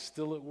 God is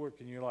still at work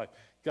in your life.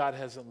 God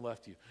hasn't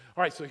left you.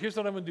 All right, so here's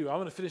what I'm going to do. I'm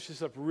going to finish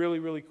this up really,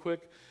 really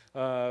quick.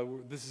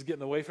 This is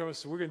getting away from us,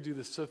 so we're going to do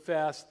this so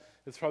fast,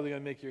 it's probably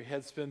going to make your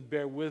head spin.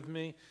 Bear with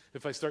me.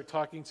 If I start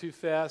talking too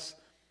fast,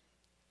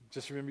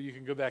 just remember you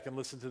can go back and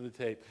listen to the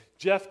tape.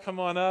 Jeff, come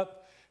on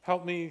up.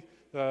 help me,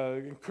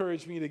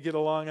 encourage me to get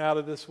along out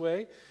of this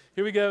way.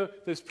 Here we go.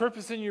 There's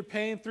purpose in your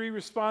pain. 3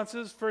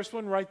 responses. First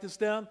one, write this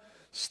down.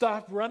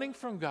 Stop running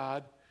from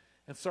God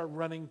and start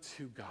running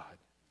to God.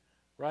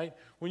 Right?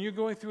 When you're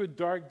going through a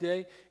dark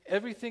day,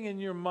 everything in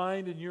your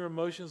mind and your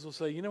emotions will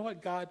say, you know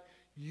what, God,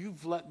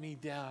 you've let me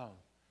down.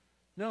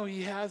 No,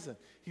 he hasn't.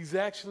 He's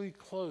actually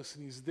close,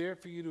 and he's there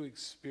for you to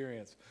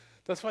experience.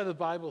 That's why the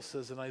Bible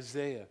says in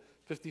Isaiah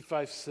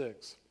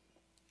 55:6,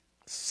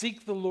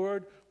 seek the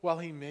Lord while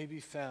he may be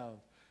found.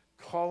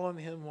 Call on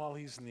him while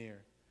he's near.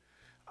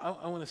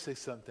 I want to say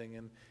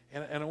something,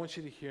 and I want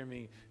you to hear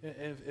me.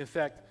 In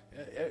fact,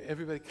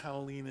 everybody kind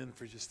of lean in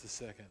for just a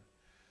second.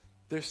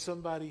 There's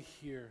somebody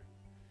here,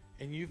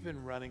 and you've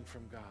been running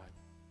from God.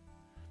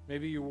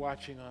 Maybe you're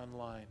watching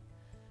online,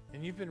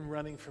 and you've been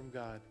running from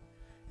God.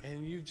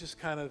 And you just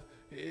kind of,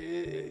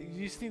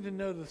 you just need to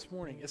know this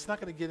morning, it's not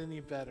going to get any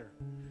better.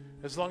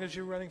 As long as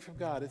you're running from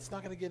God, it's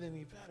not going to get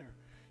any better.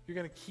 You're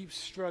going to keep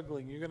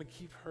struggling. You're going to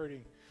keep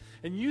hurting.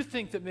 And you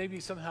think that maybe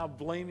somehow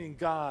blaming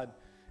God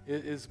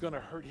is going to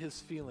hurt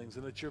his feelings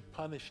and that you're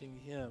punishing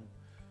him.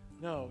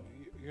 No,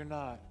 you're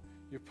not.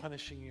 You're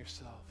punishing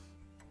yourself.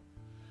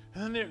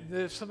 And then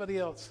there's somebody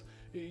else.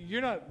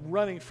 You're not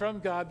running from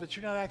God, but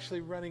you're not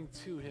actually running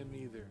to him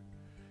either.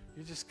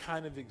 You're just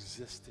kind of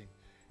existing.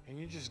 And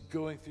you're just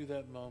going through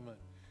that moment.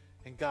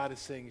 And God is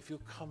saying, if you'll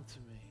come to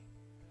me,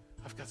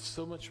 I've got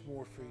so much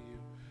more for you.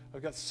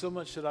 I've got so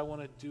much that I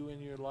want to do in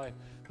your life.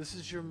 This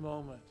is your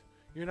moment.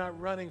 You're not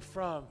running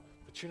from,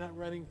 but you're not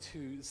running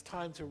to. It's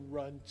time to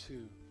run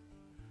to,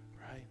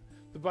 right?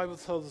 The Bible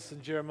tells us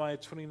in Jeremiah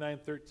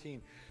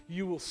 29:13,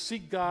 you will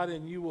seek God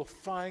and you will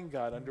find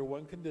God under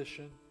one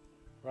condition,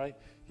 right?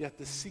 You have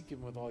to seek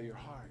him with all your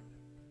heart.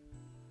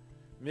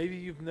 Maybe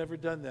you've never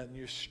done that and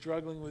you're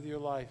struggling with your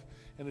life.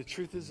 And the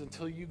truth is,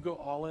 until you go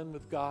all in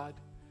with God,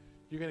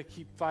 you're going to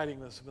keep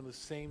fighting some of the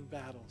same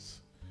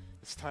battles.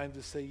 It's time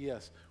to say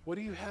yes. What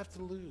do you have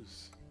to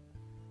lose?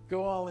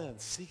 Go all in.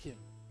 Seek him.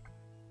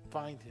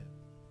 Find him.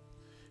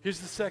 Here's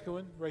the second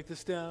one. Write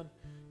this down.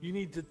 You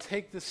need to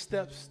take the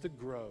steps to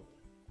grow.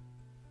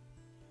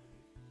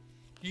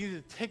 You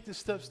need to take the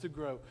steps to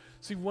grow.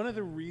 See, one of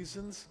the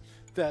reasons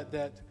that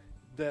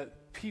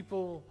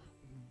people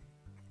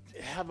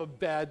have a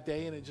bad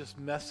day and it just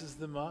messes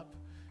them up,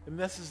 it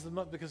messes them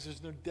up because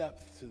there's no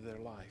depth to their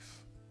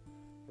life,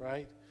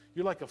 right?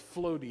 You're like a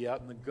floaty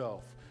out in the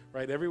Gulf,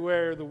 right?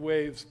 Everywhere the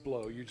waves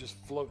blow, you're just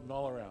floating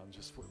all around,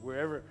 just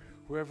wherever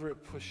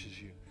it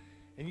pushes you.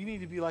 And you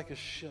need to be like a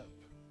ship.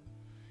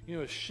 You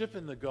know, a ship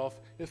in the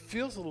Gulf, it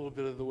feels a little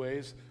bit of the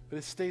waves, but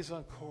it stays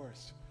on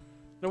course.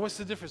 Now, what's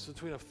the difference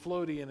between a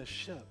floaty and a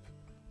ship?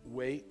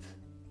 Weight,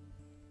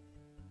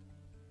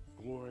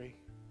 glory,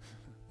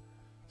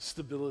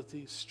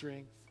 stability,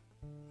 strength,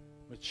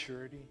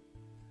 maturity.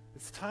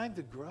 It's time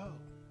to grow.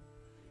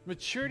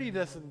 Maturity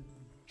doesn't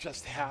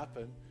just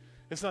happen.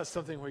 It's not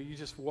something where you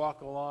just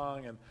walk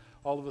along and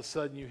all of a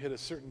sudden you hit a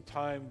certain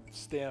time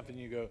stamp and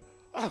you go,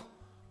 oh,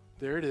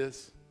 there it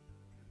is.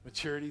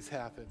 Maturity's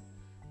happened.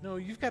 No,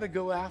 you've got to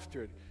go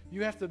after it.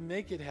 You have to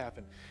make it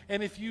happen.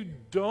 And if you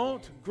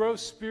don't grow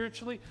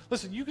spiritually,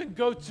 listen, you can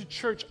go to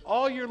church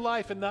all your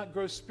life and not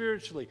grow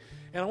spiritually.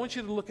 And I want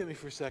you to look at me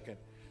for a second.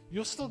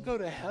 You'll still go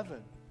to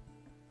heaven,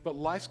 but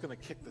life's going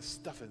to kick the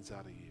stuffings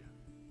out of you.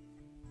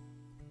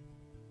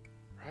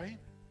 Right?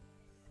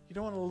 You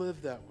don't want to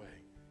live that way.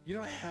 You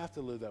don't have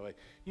to live that way.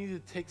 You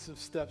need to take some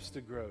steps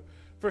to grow.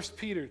 1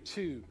 Peter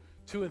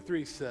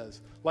 2:2-3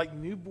 says, like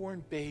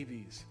newborn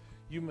babies,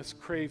 you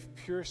must crave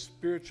pure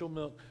spiritual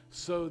milk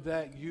so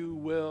that you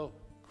will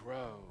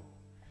grow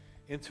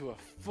into a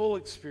full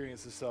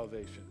experience of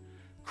salvation.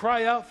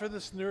 Cry out for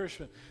this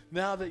nourishment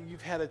now that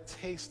you've had a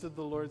taste of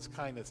the Lord's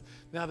kindness,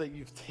 now that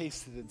you've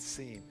tasted and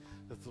seen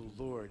that the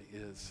Lord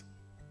is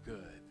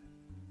good.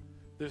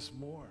 There's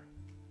more.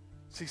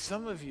 See,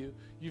 some of you,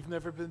 you've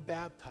never been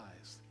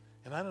baptized,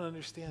 and I don't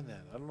understand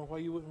that. I don't know why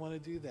you wouldn't want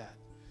to do that.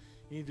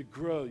 You need to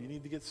grow. You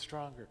need to get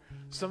stronger.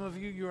 Some of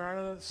you, you are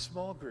in a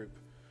small group.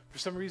 For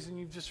some reason,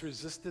 you've just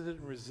resisted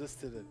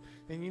it,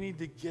 and you need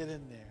to get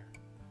in there.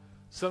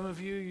 Some of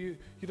you,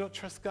 you don't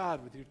trust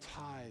God with your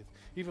tithe,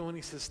 even when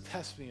he says,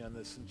 test me on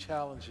this and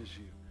challenges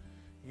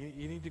you.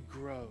 You need to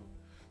grow.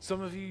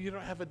 Some of you, you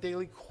don't have a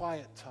daily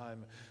quiet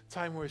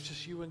time where it's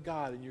just you and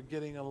God and you're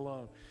getting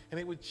alone. And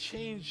it would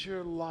change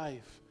your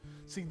life.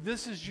 See,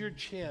 this is your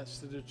chance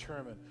to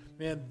determine,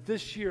 man,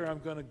 this year I'm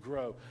going to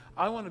grow.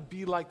 I want to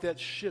be like that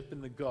ship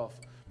in the Gulf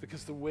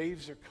because the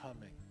waves are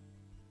coming.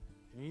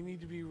 And you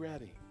need to be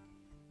ready.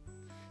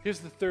 Here's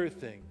the third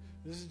thing.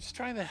 This is just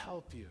trying to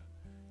help you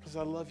because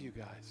I love you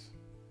guys.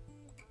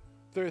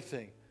 Third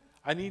thing,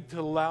 I need to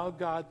allow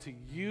God to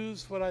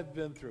use what I've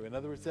been through. In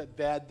other words, that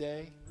bad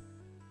day,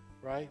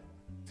 right?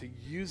 To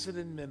use it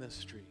in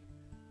ministry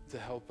to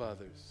help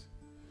others.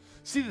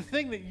 See, the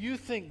thing that you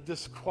think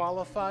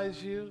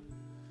disqualifies you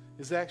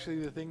is actually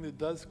the thing that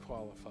does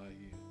qualify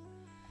you.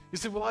 You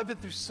say, well, I've been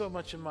through so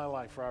much in my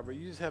life, Robert.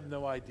 You just have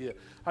no idea.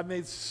 I've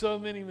made so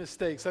many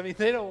mistakes. I mean,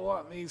 they don't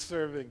want me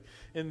serving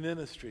in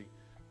ministry.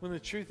 When the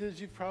truth is,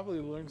 you've probably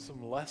learned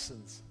some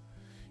lessons.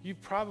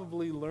 You've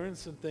probably learned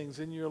some things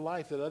in your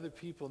life that other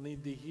people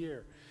need to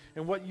hear.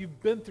 And what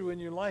you've been through in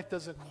your life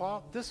doesn't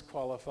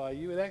disqualify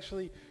you. It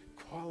actually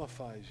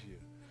qualifies you.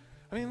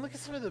 I mean, look at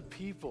some of the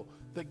people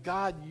that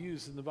God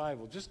used in the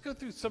Bible. Just go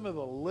through some of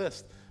the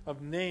list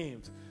of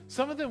names.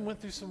 Some of them went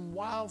through some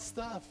wild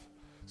stuff.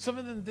 Some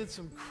of them did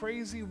some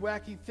crazy,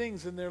 wacky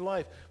things in their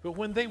life. But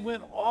when they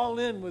went all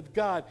in with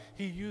God,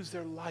 he used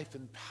their life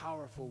in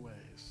powerful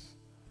ways.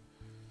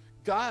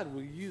 God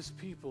will use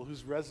people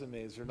whose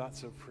resumes are not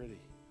so pretty.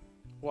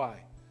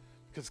 Why?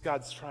 Because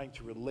God's trying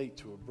to relate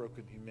to a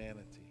broken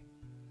humanity.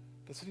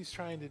 That's what he's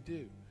trying to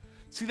do.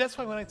 See, that's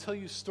why when I tell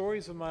you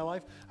stories of my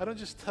life, I don't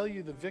just tell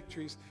you the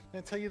victories,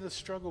 I tell you the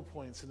struggle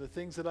points and the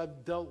things that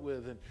I've dealt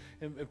with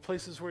and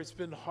places where it's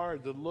been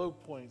hard, the low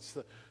points,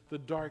 the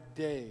dark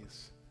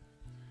days.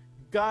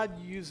 God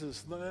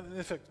uses,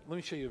 in fact, let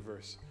me show you a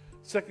verse.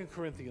 2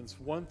 Corinthians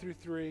 1 through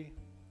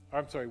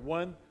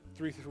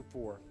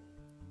 4.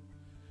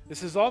 It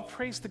says, all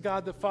praise to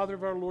God, the Father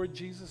of our Lord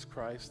Jesus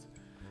Christ.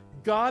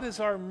 God is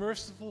our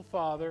merciful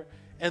Father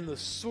and the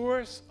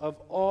source of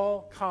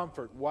all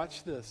comfort.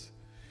 Watch this.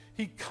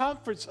 He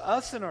comforts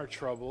us in our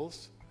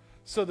troubles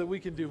so that we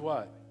can do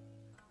what?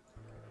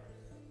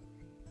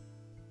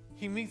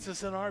 He meets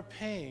us in our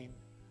pain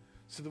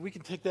so that we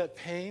can take that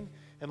pain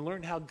and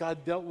learn how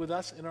God dealt with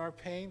us in our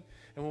pain.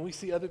 And when we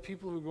see other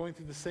people who are going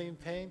through the same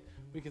pain,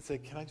 we can say,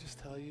 can I just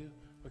tell you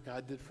what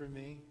God did for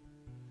me?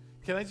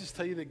 Can I just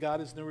tell you that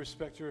God is no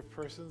respecter of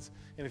persons?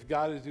 And if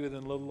God would do it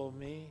in little old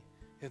me,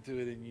 he'll do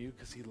it in you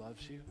because he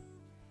loves you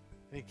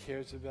and he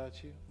cares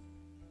about you.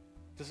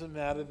 It doesn't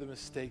matter the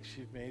mistakes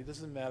you've made. It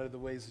doesn't matter the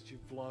ways that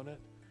you've blown it.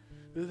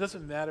 It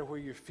doesn't matter where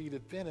your feet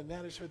have been. It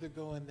matters where they're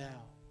going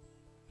now.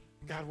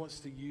 God wants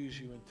to use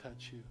you and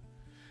touch you.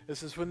 It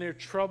says when they're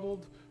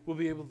troubled, we'll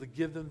be able to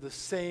give them the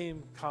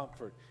same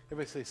comfort.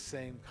 Everybody say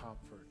same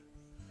comfort.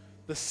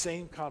 The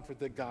same comfort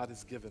that God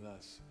has given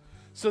us.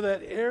 So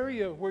that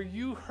area where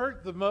you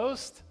hurt the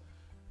most,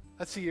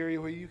 that's the area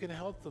where you can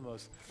help the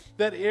most.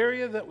 That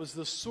area that was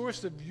the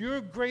source of your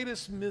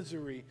greatest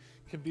misery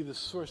can be the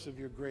source of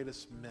your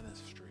greatest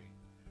ministry.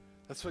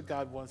 That's what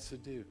God wants to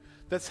do.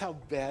 That's how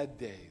bad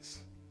days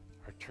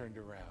are turned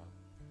around.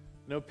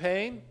 No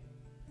pain,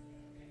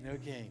 no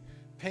gain.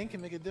 Pain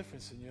can make a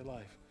difference in your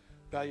life.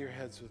 Bow your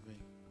heads with me.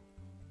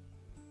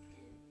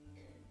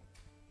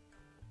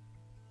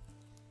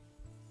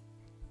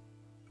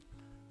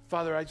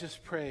 Father, I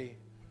just pray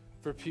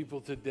for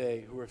people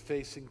today who are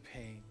facing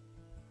pain.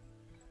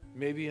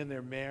 Maybe in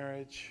their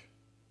marriage,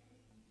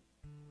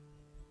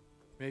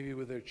 maybe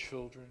with their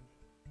children.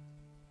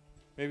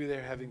 Maybe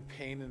they're having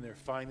pain in their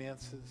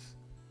finances,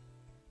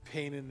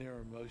 pain in their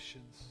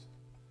emotions.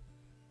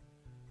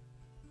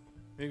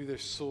 Maybe their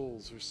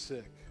souls are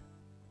sick.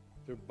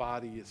 Their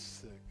body is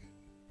sick.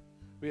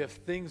 We have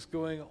things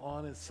going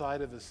on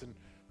inside of us, and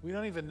we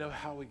don't even know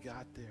how we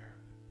got there.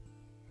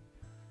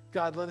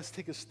 God, let us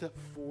take a step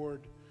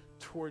forward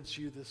towards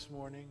you this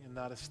morning and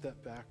not a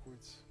step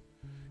backwards.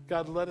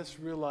 God, let us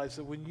realize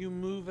that when you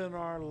move in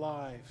our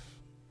life,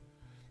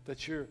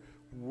 that you're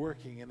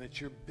working and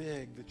that you're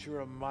big, that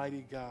you're a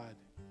mighty God.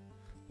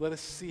 Let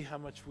us see how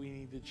much we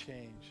need to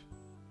change.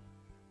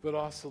 But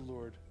also,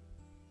 Lord,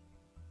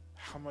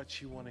 how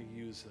much you want to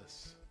use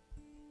us.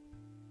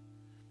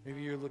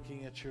 Maybe you're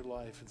looking at your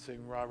life and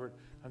saying, Robert,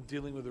 I'm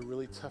dealing with a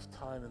really tough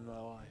time in my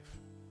life.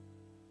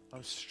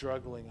 I'm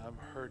struggling. I'm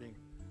hurting.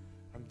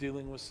 I'm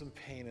dealing with some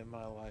pain in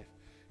my life.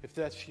 If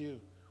that's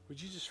you,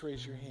 would you just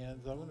raise your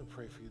hands? I want to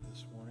pray for you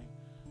this morning.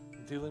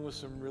 I'm dealing with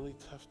some really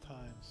tough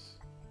times.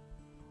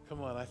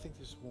 Come on, I think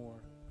there's more.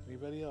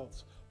 Anybody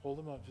else? Hold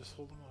them up. Just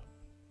hold them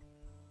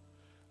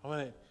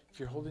up. If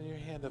you're holding your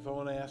hand up, I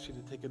want to ask you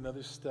to take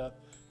another step.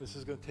 This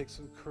is going to take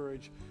some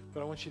courage,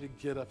 but I want you to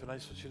get up, and I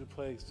just want you to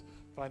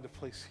find a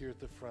place here at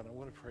the front. I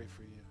want to pray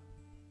for you.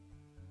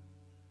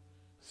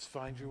 Just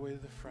find your way to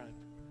the front.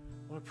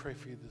 I want to pray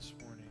for you this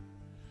morning.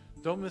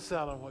 Don't miss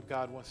out on what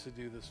God wants to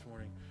do this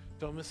morning.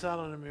 Don't miss out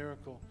on a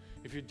miracle.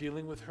 If you're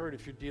dealing with hurt,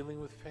 if you're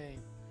dealing with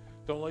pain,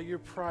 don't let your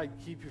pride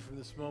keep you from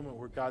this moment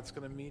where God's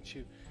going to meet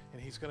you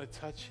and he's going to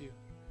touch you.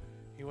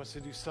 He wants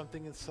to do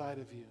something inside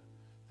of you.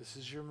 This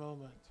is your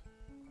moment.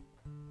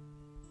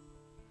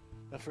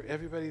 Now for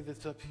everybody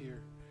that's up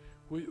here,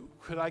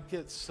 could I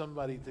get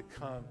somebody to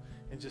come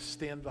and just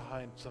stand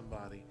behind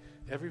somebody?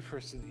 Every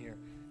person here,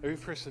 every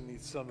person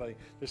needs somebody.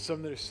 There's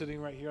some that are sitting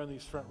right here on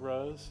these front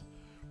rows.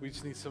 We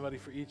just need somebody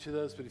for each of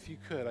those. But if you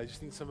could, I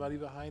just need somebody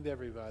behind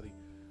everybody,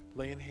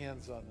 laying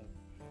hands on them.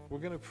 We're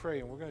going to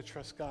pray and we're going to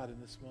trust God in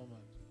this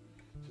moment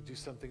to do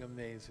something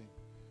amazing,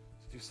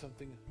 to do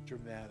something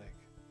dramatic,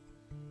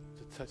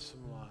 to touch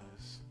some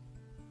lives.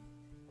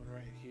 One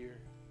right here.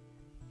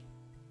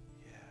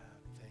 Yeah,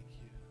 thank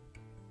you.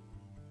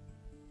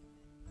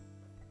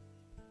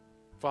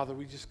 Father,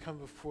 we just come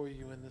before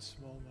you in this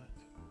moment.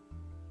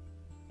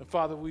 And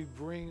Father, we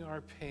bring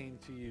our pain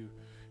to you.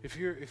 If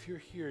you're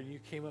here and you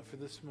came up for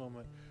this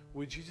moment,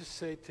 would you just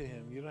say to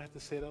him, you don't have to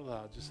say it out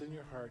loud, just in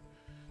your heart,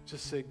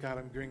 just say, God,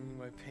 I'm bringing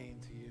my pain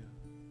to you.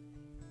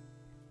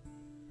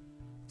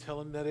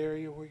 Tell him that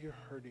area where you're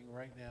hurting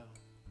right now.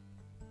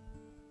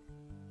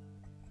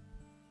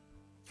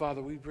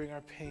 Father, we bring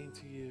our pain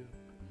to you.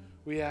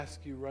 We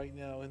ask you right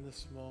now in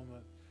this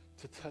moment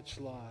to touch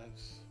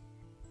lives,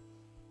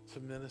 to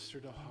minister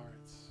to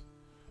hearts.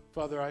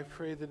 Father, I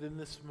pray that in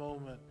this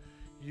moment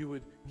you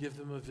would give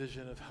them a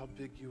vision of how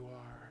big you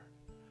are,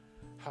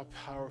 how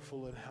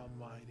powerful and how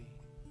mighty.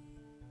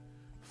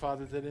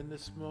 Father, that in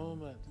this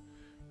moment,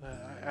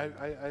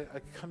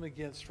 I come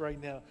against right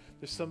now,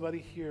 there's somebody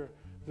here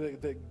that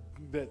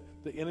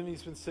the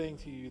enemy's been saying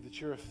to you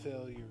that you're a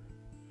failure.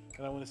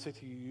 And I want to say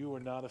to you, you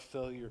are not a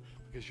failure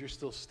because you're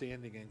still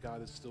standing and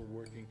God is still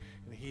working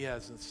and he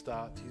hasn't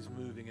stopped. He's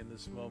moving in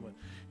this moment.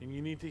 And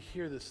you need to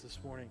hear this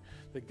morning,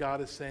 that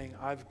God is saying,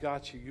 I've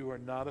got you. You are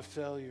not a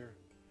failure.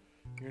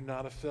 You're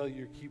not a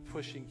failure. Keep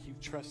pushing. Keep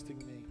trusting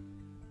me.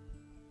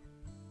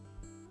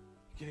 You're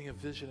getting a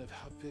vision of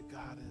how big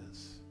God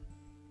is.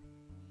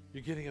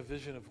 You're getting a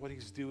vision of what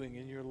he's doing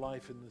in your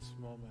life in this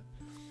moment.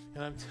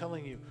 And I'm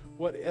telling you,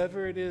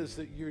 whatever it is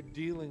that you're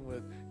dealing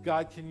with,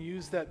 God can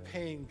use that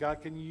pain,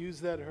 God can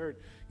use that hurt,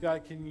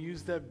 God can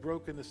use that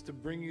brokenness to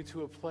bring you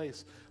to a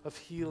place of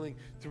healing,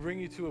 to bring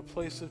you to a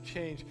place of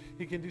change.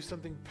 He can do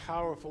something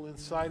powerful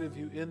inside of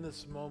you in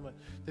this moment,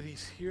 that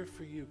he's here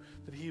for you,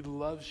 that he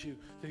loves you,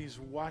 that he's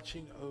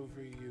watching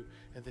over you,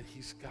 and that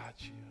he's got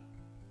you.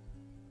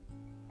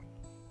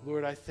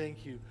 Lord, I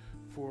thank you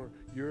for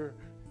your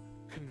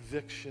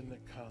conviction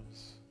that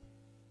comes.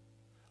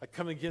 I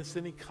come against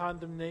any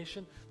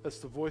condemnation. That's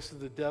the voice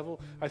of the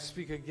devil. I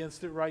speak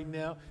against it right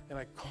now, and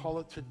I call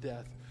it to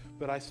death.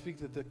 But I speak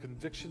that the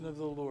conviction of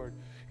the Lord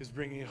is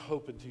bringing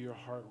hope into your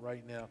heart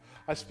right now.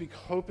 I speak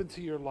hope into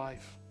your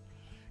life.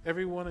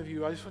 Every one of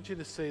you, I just want you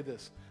to say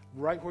this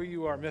right where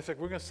you are. Matter of fact,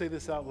 we're going to say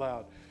this out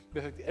loud.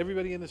 Matter of fact,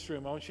 everybody in this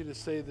room, I want you to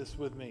say this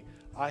with me.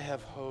 I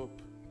have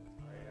hope.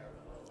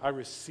 I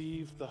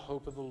receive the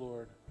hope of the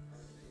Lord.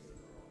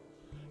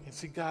 And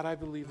see, God, I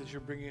believe that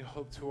you're bringing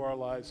hope to our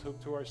lives,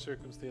 hope to our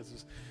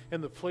circumstances.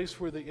 And the place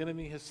where the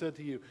enemy has said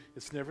to you,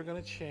 it's never going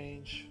to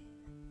change,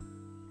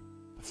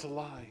 that's a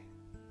lie.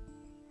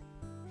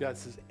 God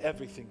says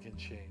everything can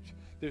change.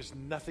 There's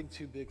nothing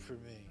too big for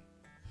me.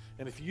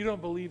 And if you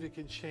don't believe it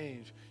can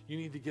change, you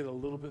need to get a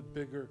little bit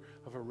bigger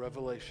of a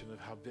revelation of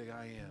how big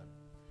I am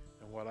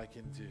and what I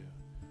can do.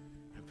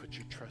 And put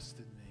your trust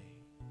in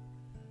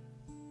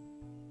me.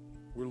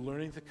 We're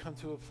learning to come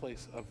to a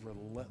place of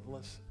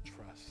relentless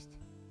trust.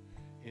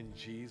 In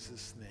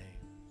Jesus' name.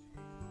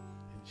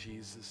 In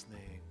Jesus'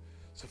 name.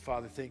 So,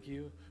 Father, thank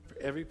you for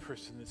every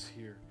person that's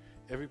here.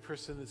 Every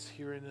person that's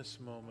here in this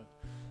moment.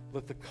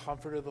 Let the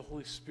comfort of the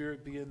Holy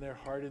Spirit be in their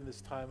heart in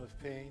this time of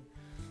pain.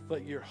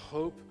 Let your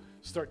hope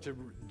start to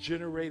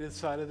generate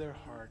inside of their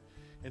heart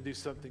and do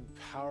something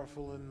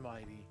powerful and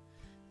mighty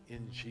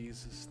in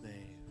Jesus'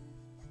 name.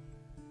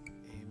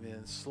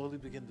 Amen. Slowly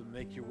begin to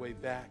make your way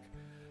back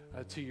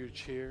to your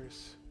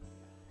chairs.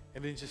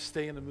 And then just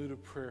stay in the mood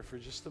of prayer for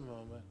just a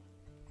moment.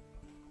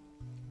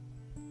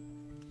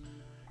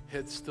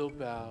 Head still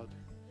bowed.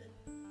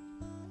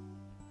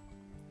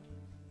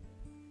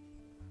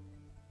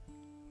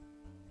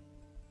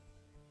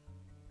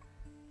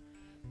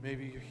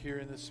 Maybe you're here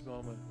in this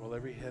moment while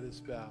every head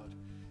is bowed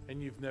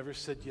and you've never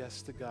said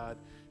yes to God.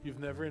 You've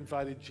never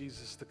invited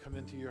Jesus to come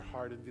into your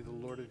heart and be the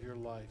Lord of your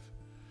life.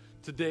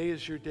 Today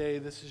is your day.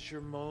 This is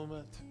your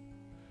moment.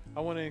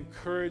 I want to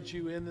encourage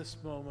you in this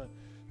moment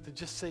to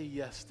just say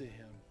yes to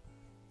him.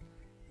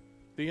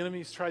 The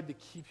enemy's tried to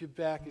keep you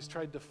back. He's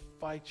tried to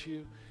fight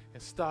you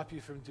and stop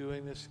you from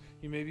doing this.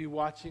 You may be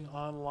watching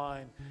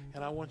online,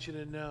 and I want you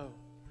to know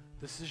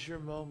this is your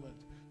moment.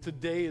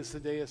 Today is the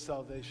day of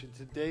salvation.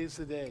 Today is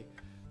the day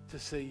to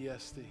say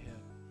yes to him.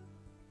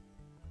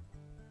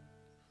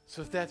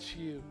 So if that's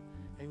you,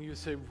 and you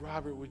say,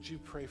 Robert, would you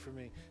pray for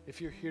me?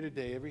 If you're here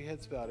today, every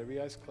head's bowed, every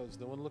eye's closed,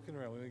 no one looking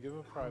around. We're going to give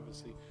them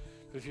privacy.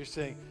 But if you're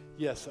saying,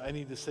 yes, I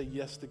need to say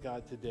yes to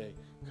God today,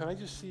 can I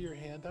just see your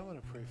hand? I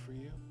want to pray for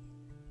you.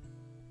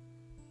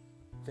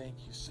 Thank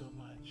you so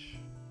much.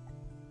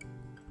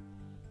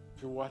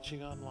 If you're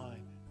watching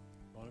online,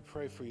 I want to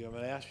pray for you. I'm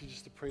going to ask you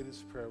just to pray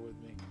this prayer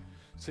with me.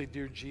 Say,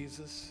 dear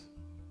Jesus,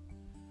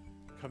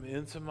 come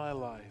into my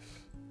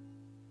life.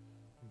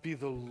 Be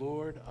the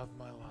Lord of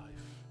my life.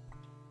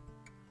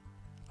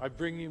 I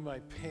bring you my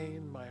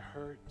pain, my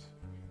hurt.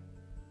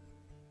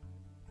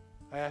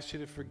 I ask you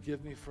to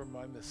forgive me for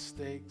my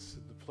mistakes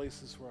and the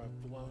places where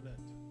I've blown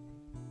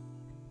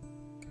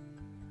it.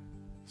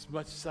 As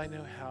much as I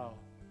know how,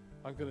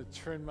 I'm going to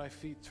turn my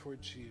feet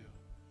towards you.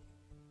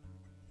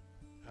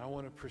 I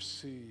want to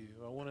pursue you.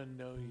 I want to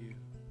know you.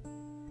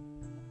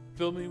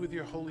 Fill me with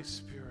your Holy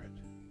Spirit.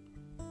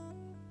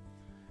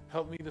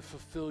 Help me to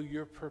fulfill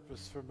your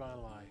purpose for my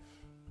life.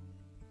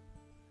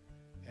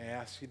 I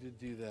ask you to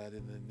do that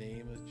in the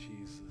name of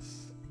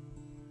Jesus.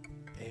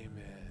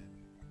 Amen.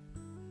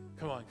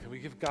 Come on, can we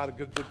give God a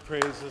good big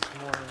praise this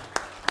morning?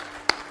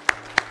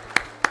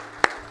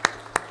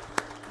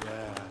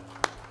 Yeah.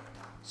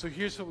 So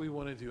here's what we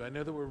want to do. I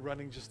know that we're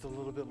running just a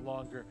little bit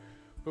longer,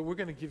 but we're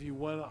going to give you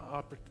one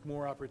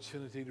more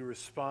opportunity to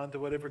respond to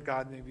whatever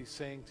God may be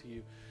saying to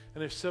you.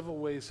 And there's several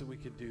ways that we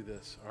could do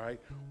this, all right?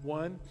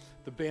 One,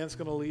 the band's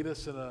going to lead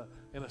us in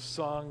a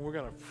song. We're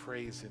going to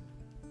praise him.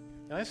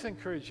 And I just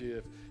encourage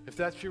you, if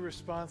that's your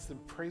response, then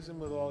praise him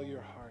with all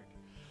your heart.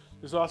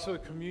 There's also a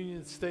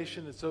communion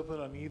station that's open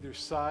on either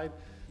side.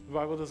 The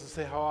Bible doesn't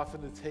say how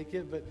often to take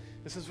it, but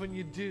it says when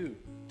you do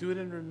it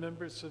in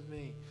remembrance of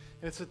me.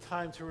 And it's a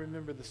time to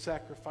remember the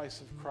sacrifice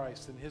of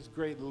Christ and his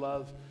great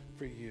love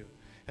for you,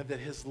 and that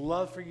his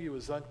love for you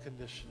is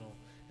unconditional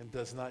and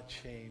does not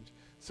change.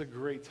 It's a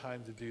great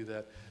time to do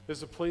that.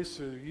 There's a place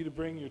for you to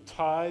bring your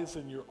tithes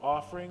and your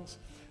offerings.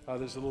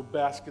 There's a little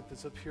basket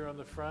that's up here on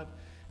the front.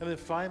 And then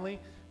finally,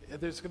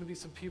 there's going to be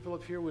some people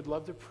up here who would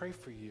love to pray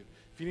for you.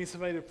 If you need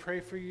somebody to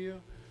pray for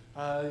you,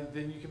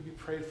 then you can be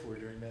prayed for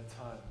during that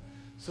time.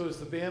 So as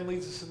the band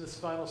leads us in this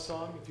final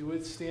song, if you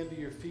would stand to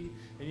your feet,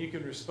 and you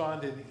can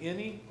respond in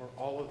any or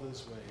all of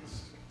those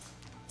ways.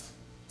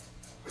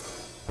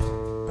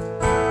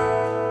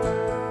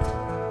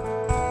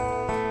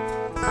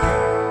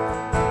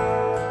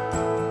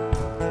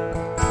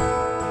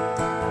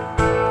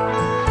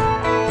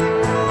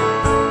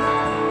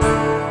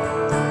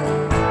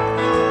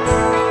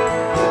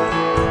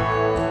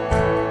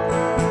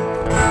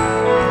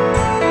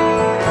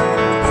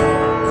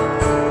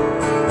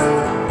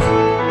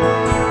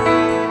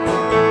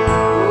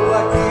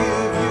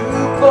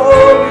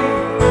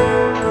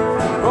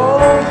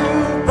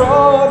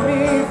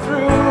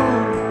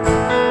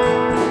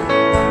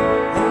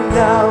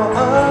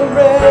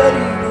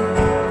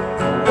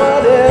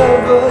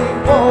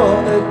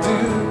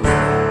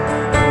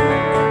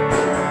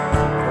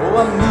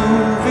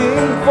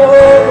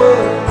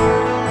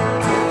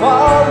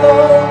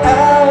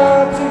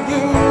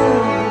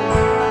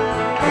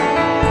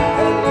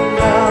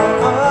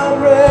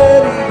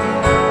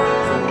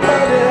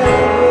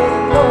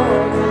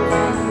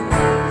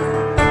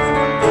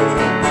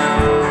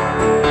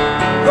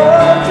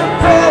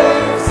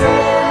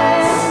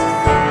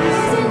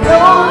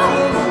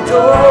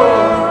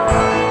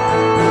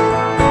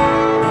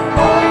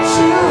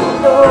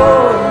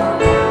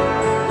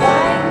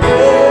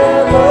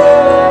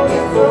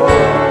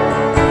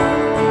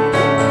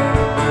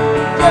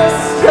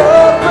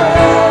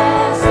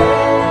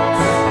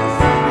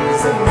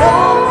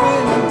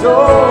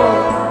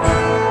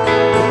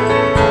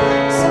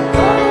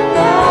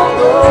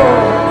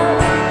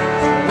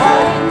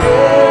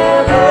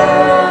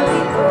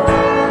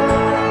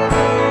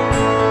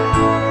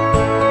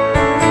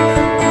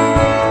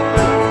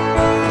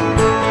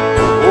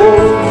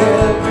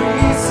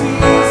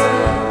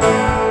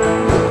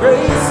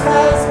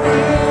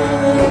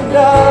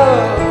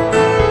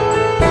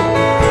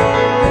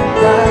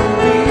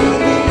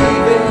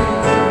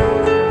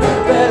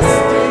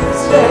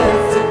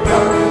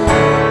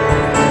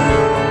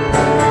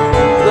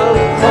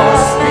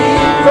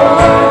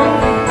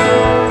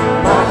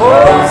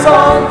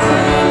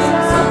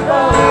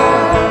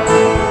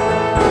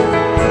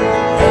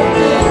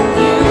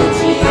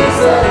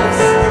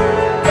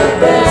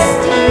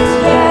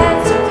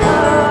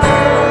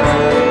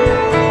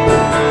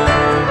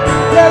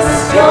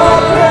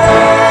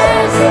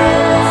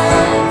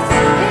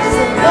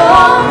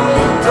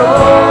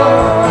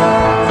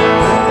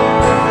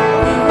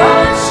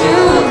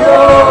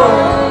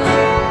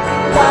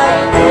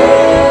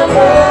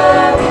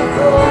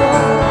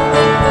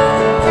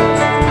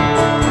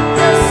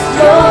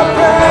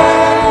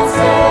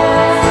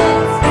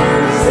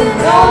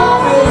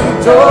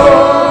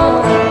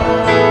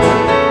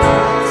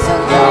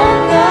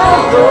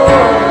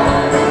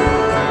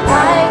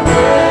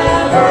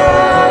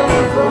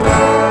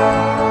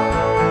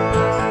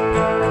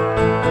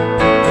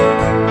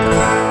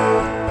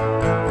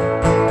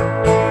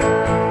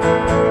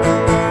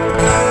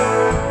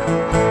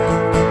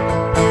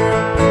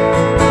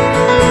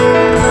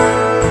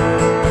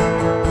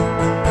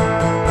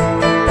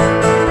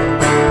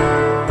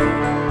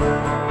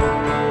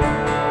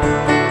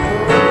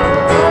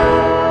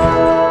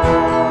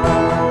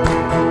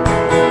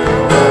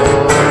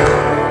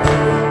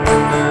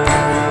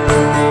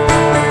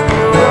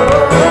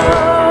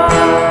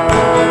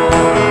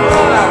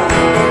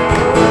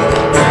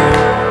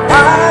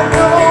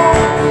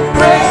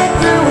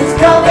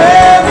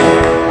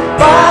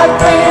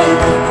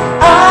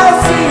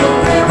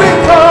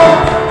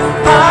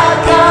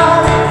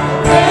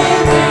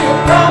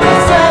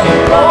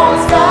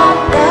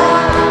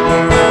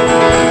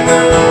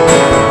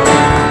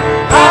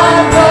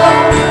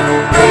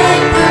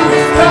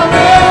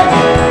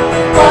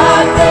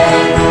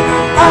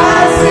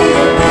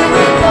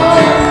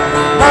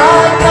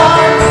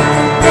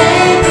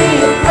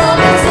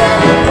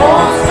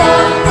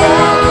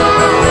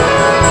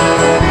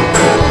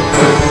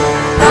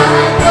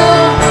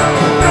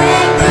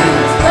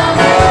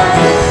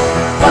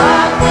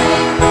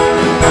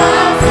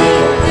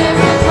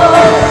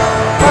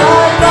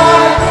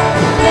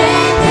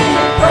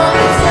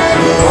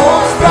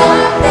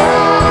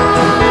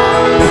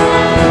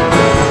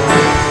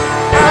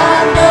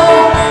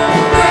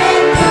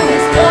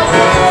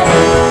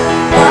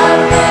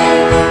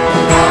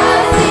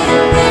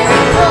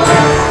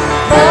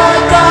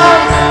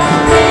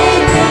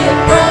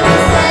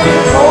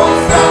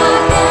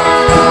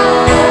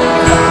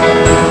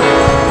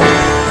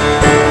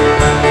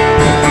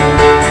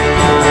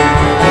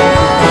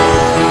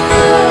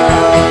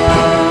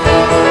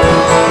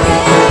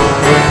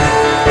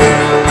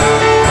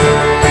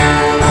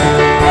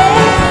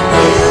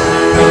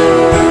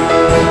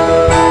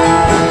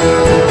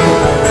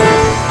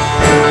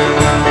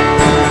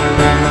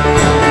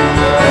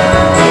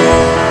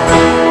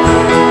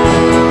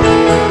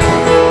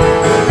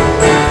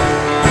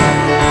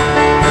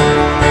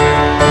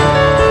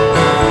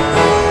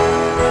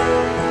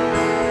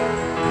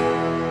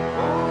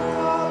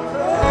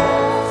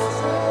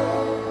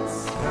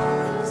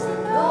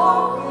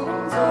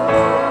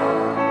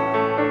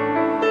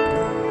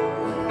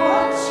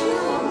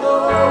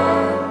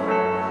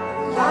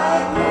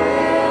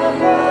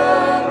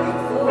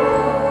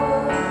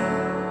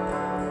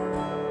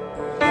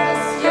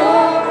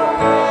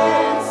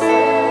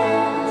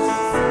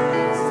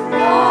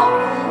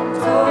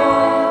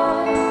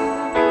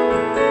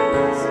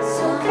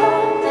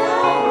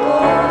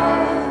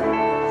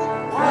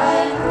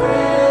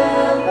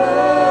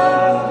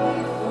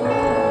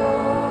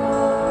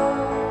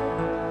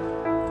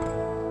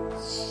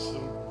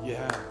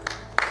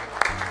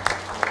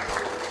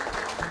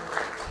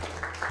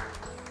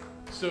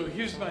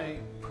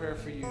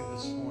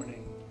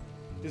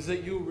 is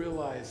that you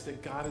realize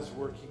that God is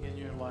working in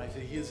your life,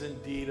 that he is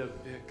indeed a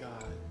big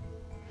God.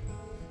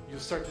 You'll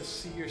start to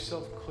see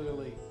yourself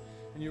clearly,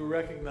 and you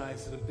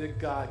recognize that a big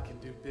God can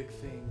do big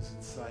things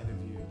inside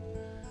of you.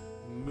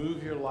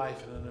 Move your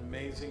life in an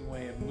amazing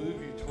way and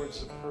move you towards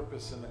the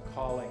purpose and the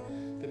calling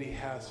that he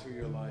has for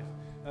your life.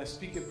 And I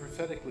speak it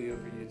prophetically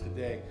over you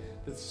today,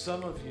 that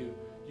some of you,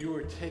 you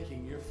are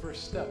taking your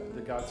first step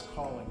into God's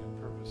calling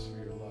and purpose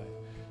for your life.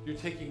 You're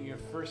taking your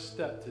first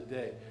step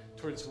today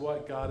towards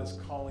what God is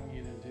calling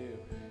you to do.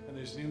 And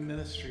there's new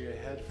ministry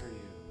ahead for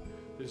you.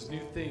 There's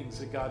new things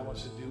that God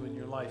wants to do in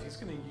your life. He's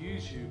going to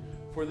use you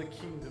for the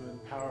kingdom in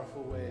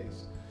powerful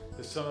ways.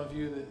 There's some of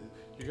you that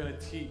you're going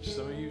to teach.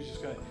 Some of you he's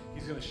going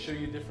to show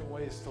you different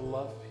ways to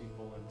love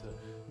people and to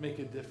make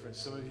a difference.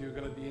 Some of you are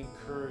going to be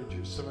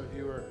encouragers. Some of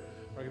you are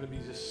going to be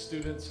just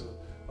students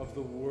of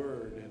the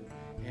Word,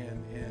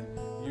 and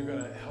you're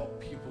going to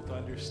help people to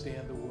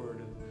understand the Word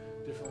in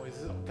different ways.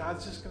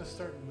 God's just going to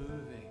start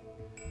moving,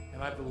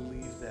 and I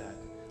believe that.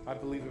 I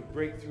believe a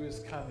breakthrough is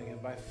coming,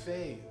 and by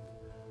faith,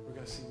 we're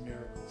going to see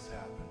miracles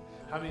happen.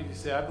 How many of you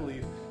say, I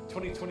believe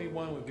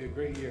 2021 would be a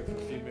great year for a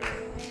few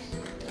miracles?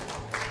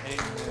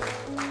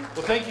 Amen.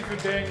 Well, thank you for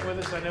bearing with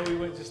us. I know we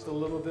went just a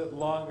little bit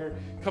longer.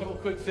 A couple of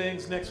quick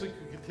things. Next week,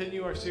 we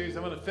continue our series.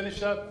 I'm going to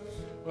finish up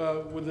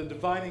with a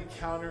divine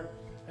encounter,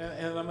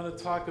 and I'm going to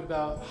talk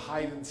about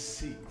hide and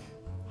seek.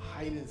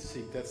 Hide and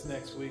seek. That's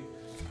next week.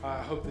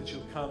 I hope that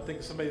you'll come. Think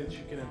of somebody that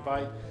you can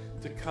invite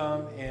to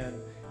come and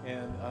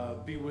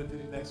be with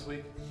you next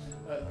week.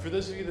 For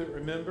those of you that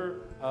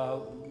remember,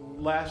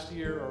 last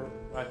year, or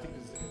I think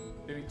it was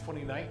maybe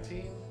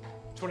 2019,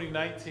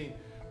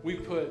 we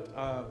put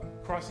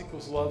Cross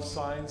Equals Love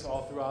signs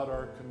all throughout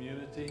our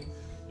community.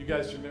 You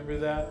guys remember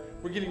that?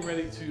 We're getting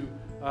ready to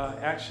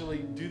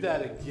actually do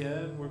that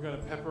again. We're going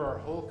to pepper our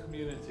whole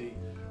community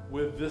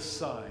with this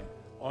sign,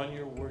 on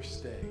your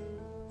worst day,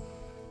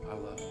 I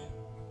love you.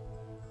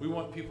 We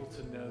want people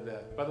to know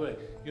that. By the way,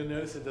 you'll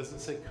notice it doesn't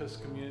say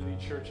Coast Community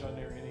Church on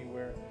there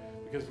anywhere,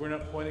 because we're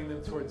not pointing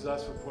them towards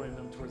us, we're pointing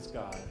them towards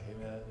God.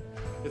 Amen.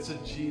 It's a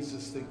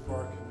Jesus thing for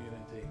our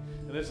community.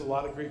 And there's a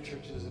lot of great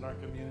churches in our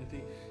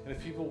community. And if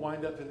people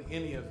wind up in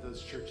any of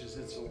those churches,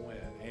 it's a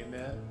win.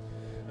 Amen.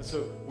 And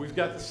so we've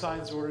got the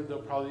signs ordered. They'll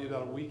probably be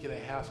about a week and a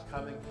half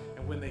coming.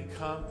 And when they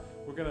come,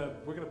 we're gonna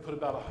put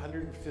about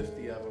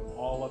 150 of them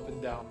all up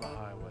and down the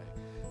highway.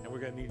 And we're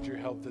going to need your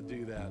help to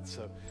do that.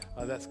 So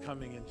that's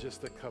coming in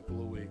just a couple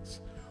of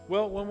weeks.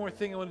 Well, one more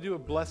thing. I want to do a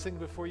blessing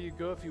before you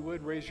go. If you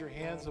would, raise your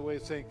hands, a way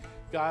of saying,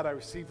 God, I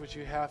receive what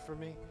you have for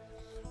me.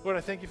 Lord,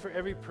 I thank you for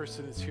every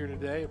person that's here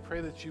today. I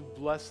pray that you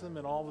bless them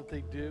in all that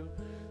they do,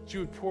 that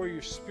you would pour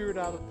your Spirit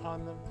out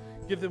upon them,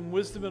 give them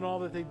wisdom in all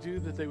that they do,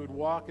 that they would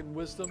walk in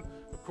wisdom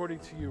according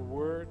to your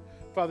word.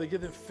 Father,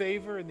 give them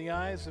favor in the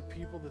eyes of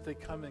people that they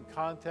come in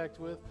contact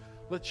with.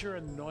 Let your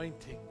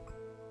anointing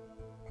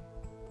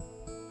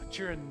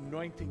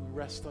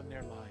rest on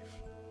their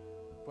life.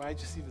 Boy, I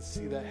just even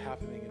see that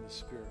happening in the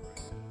Spirit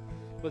right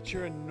now. Let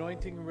your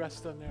anointing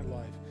rest on their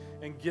life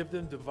and give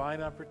them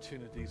divine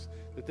opportunities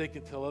that they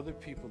can tell other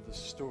people the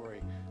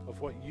story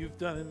of what you've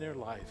done in their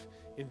life.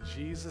 In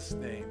Jesus'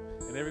 name.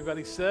 And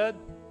everybody said,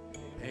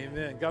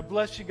 amen. God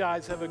bless you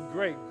guys. Have a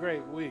great,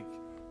 great week.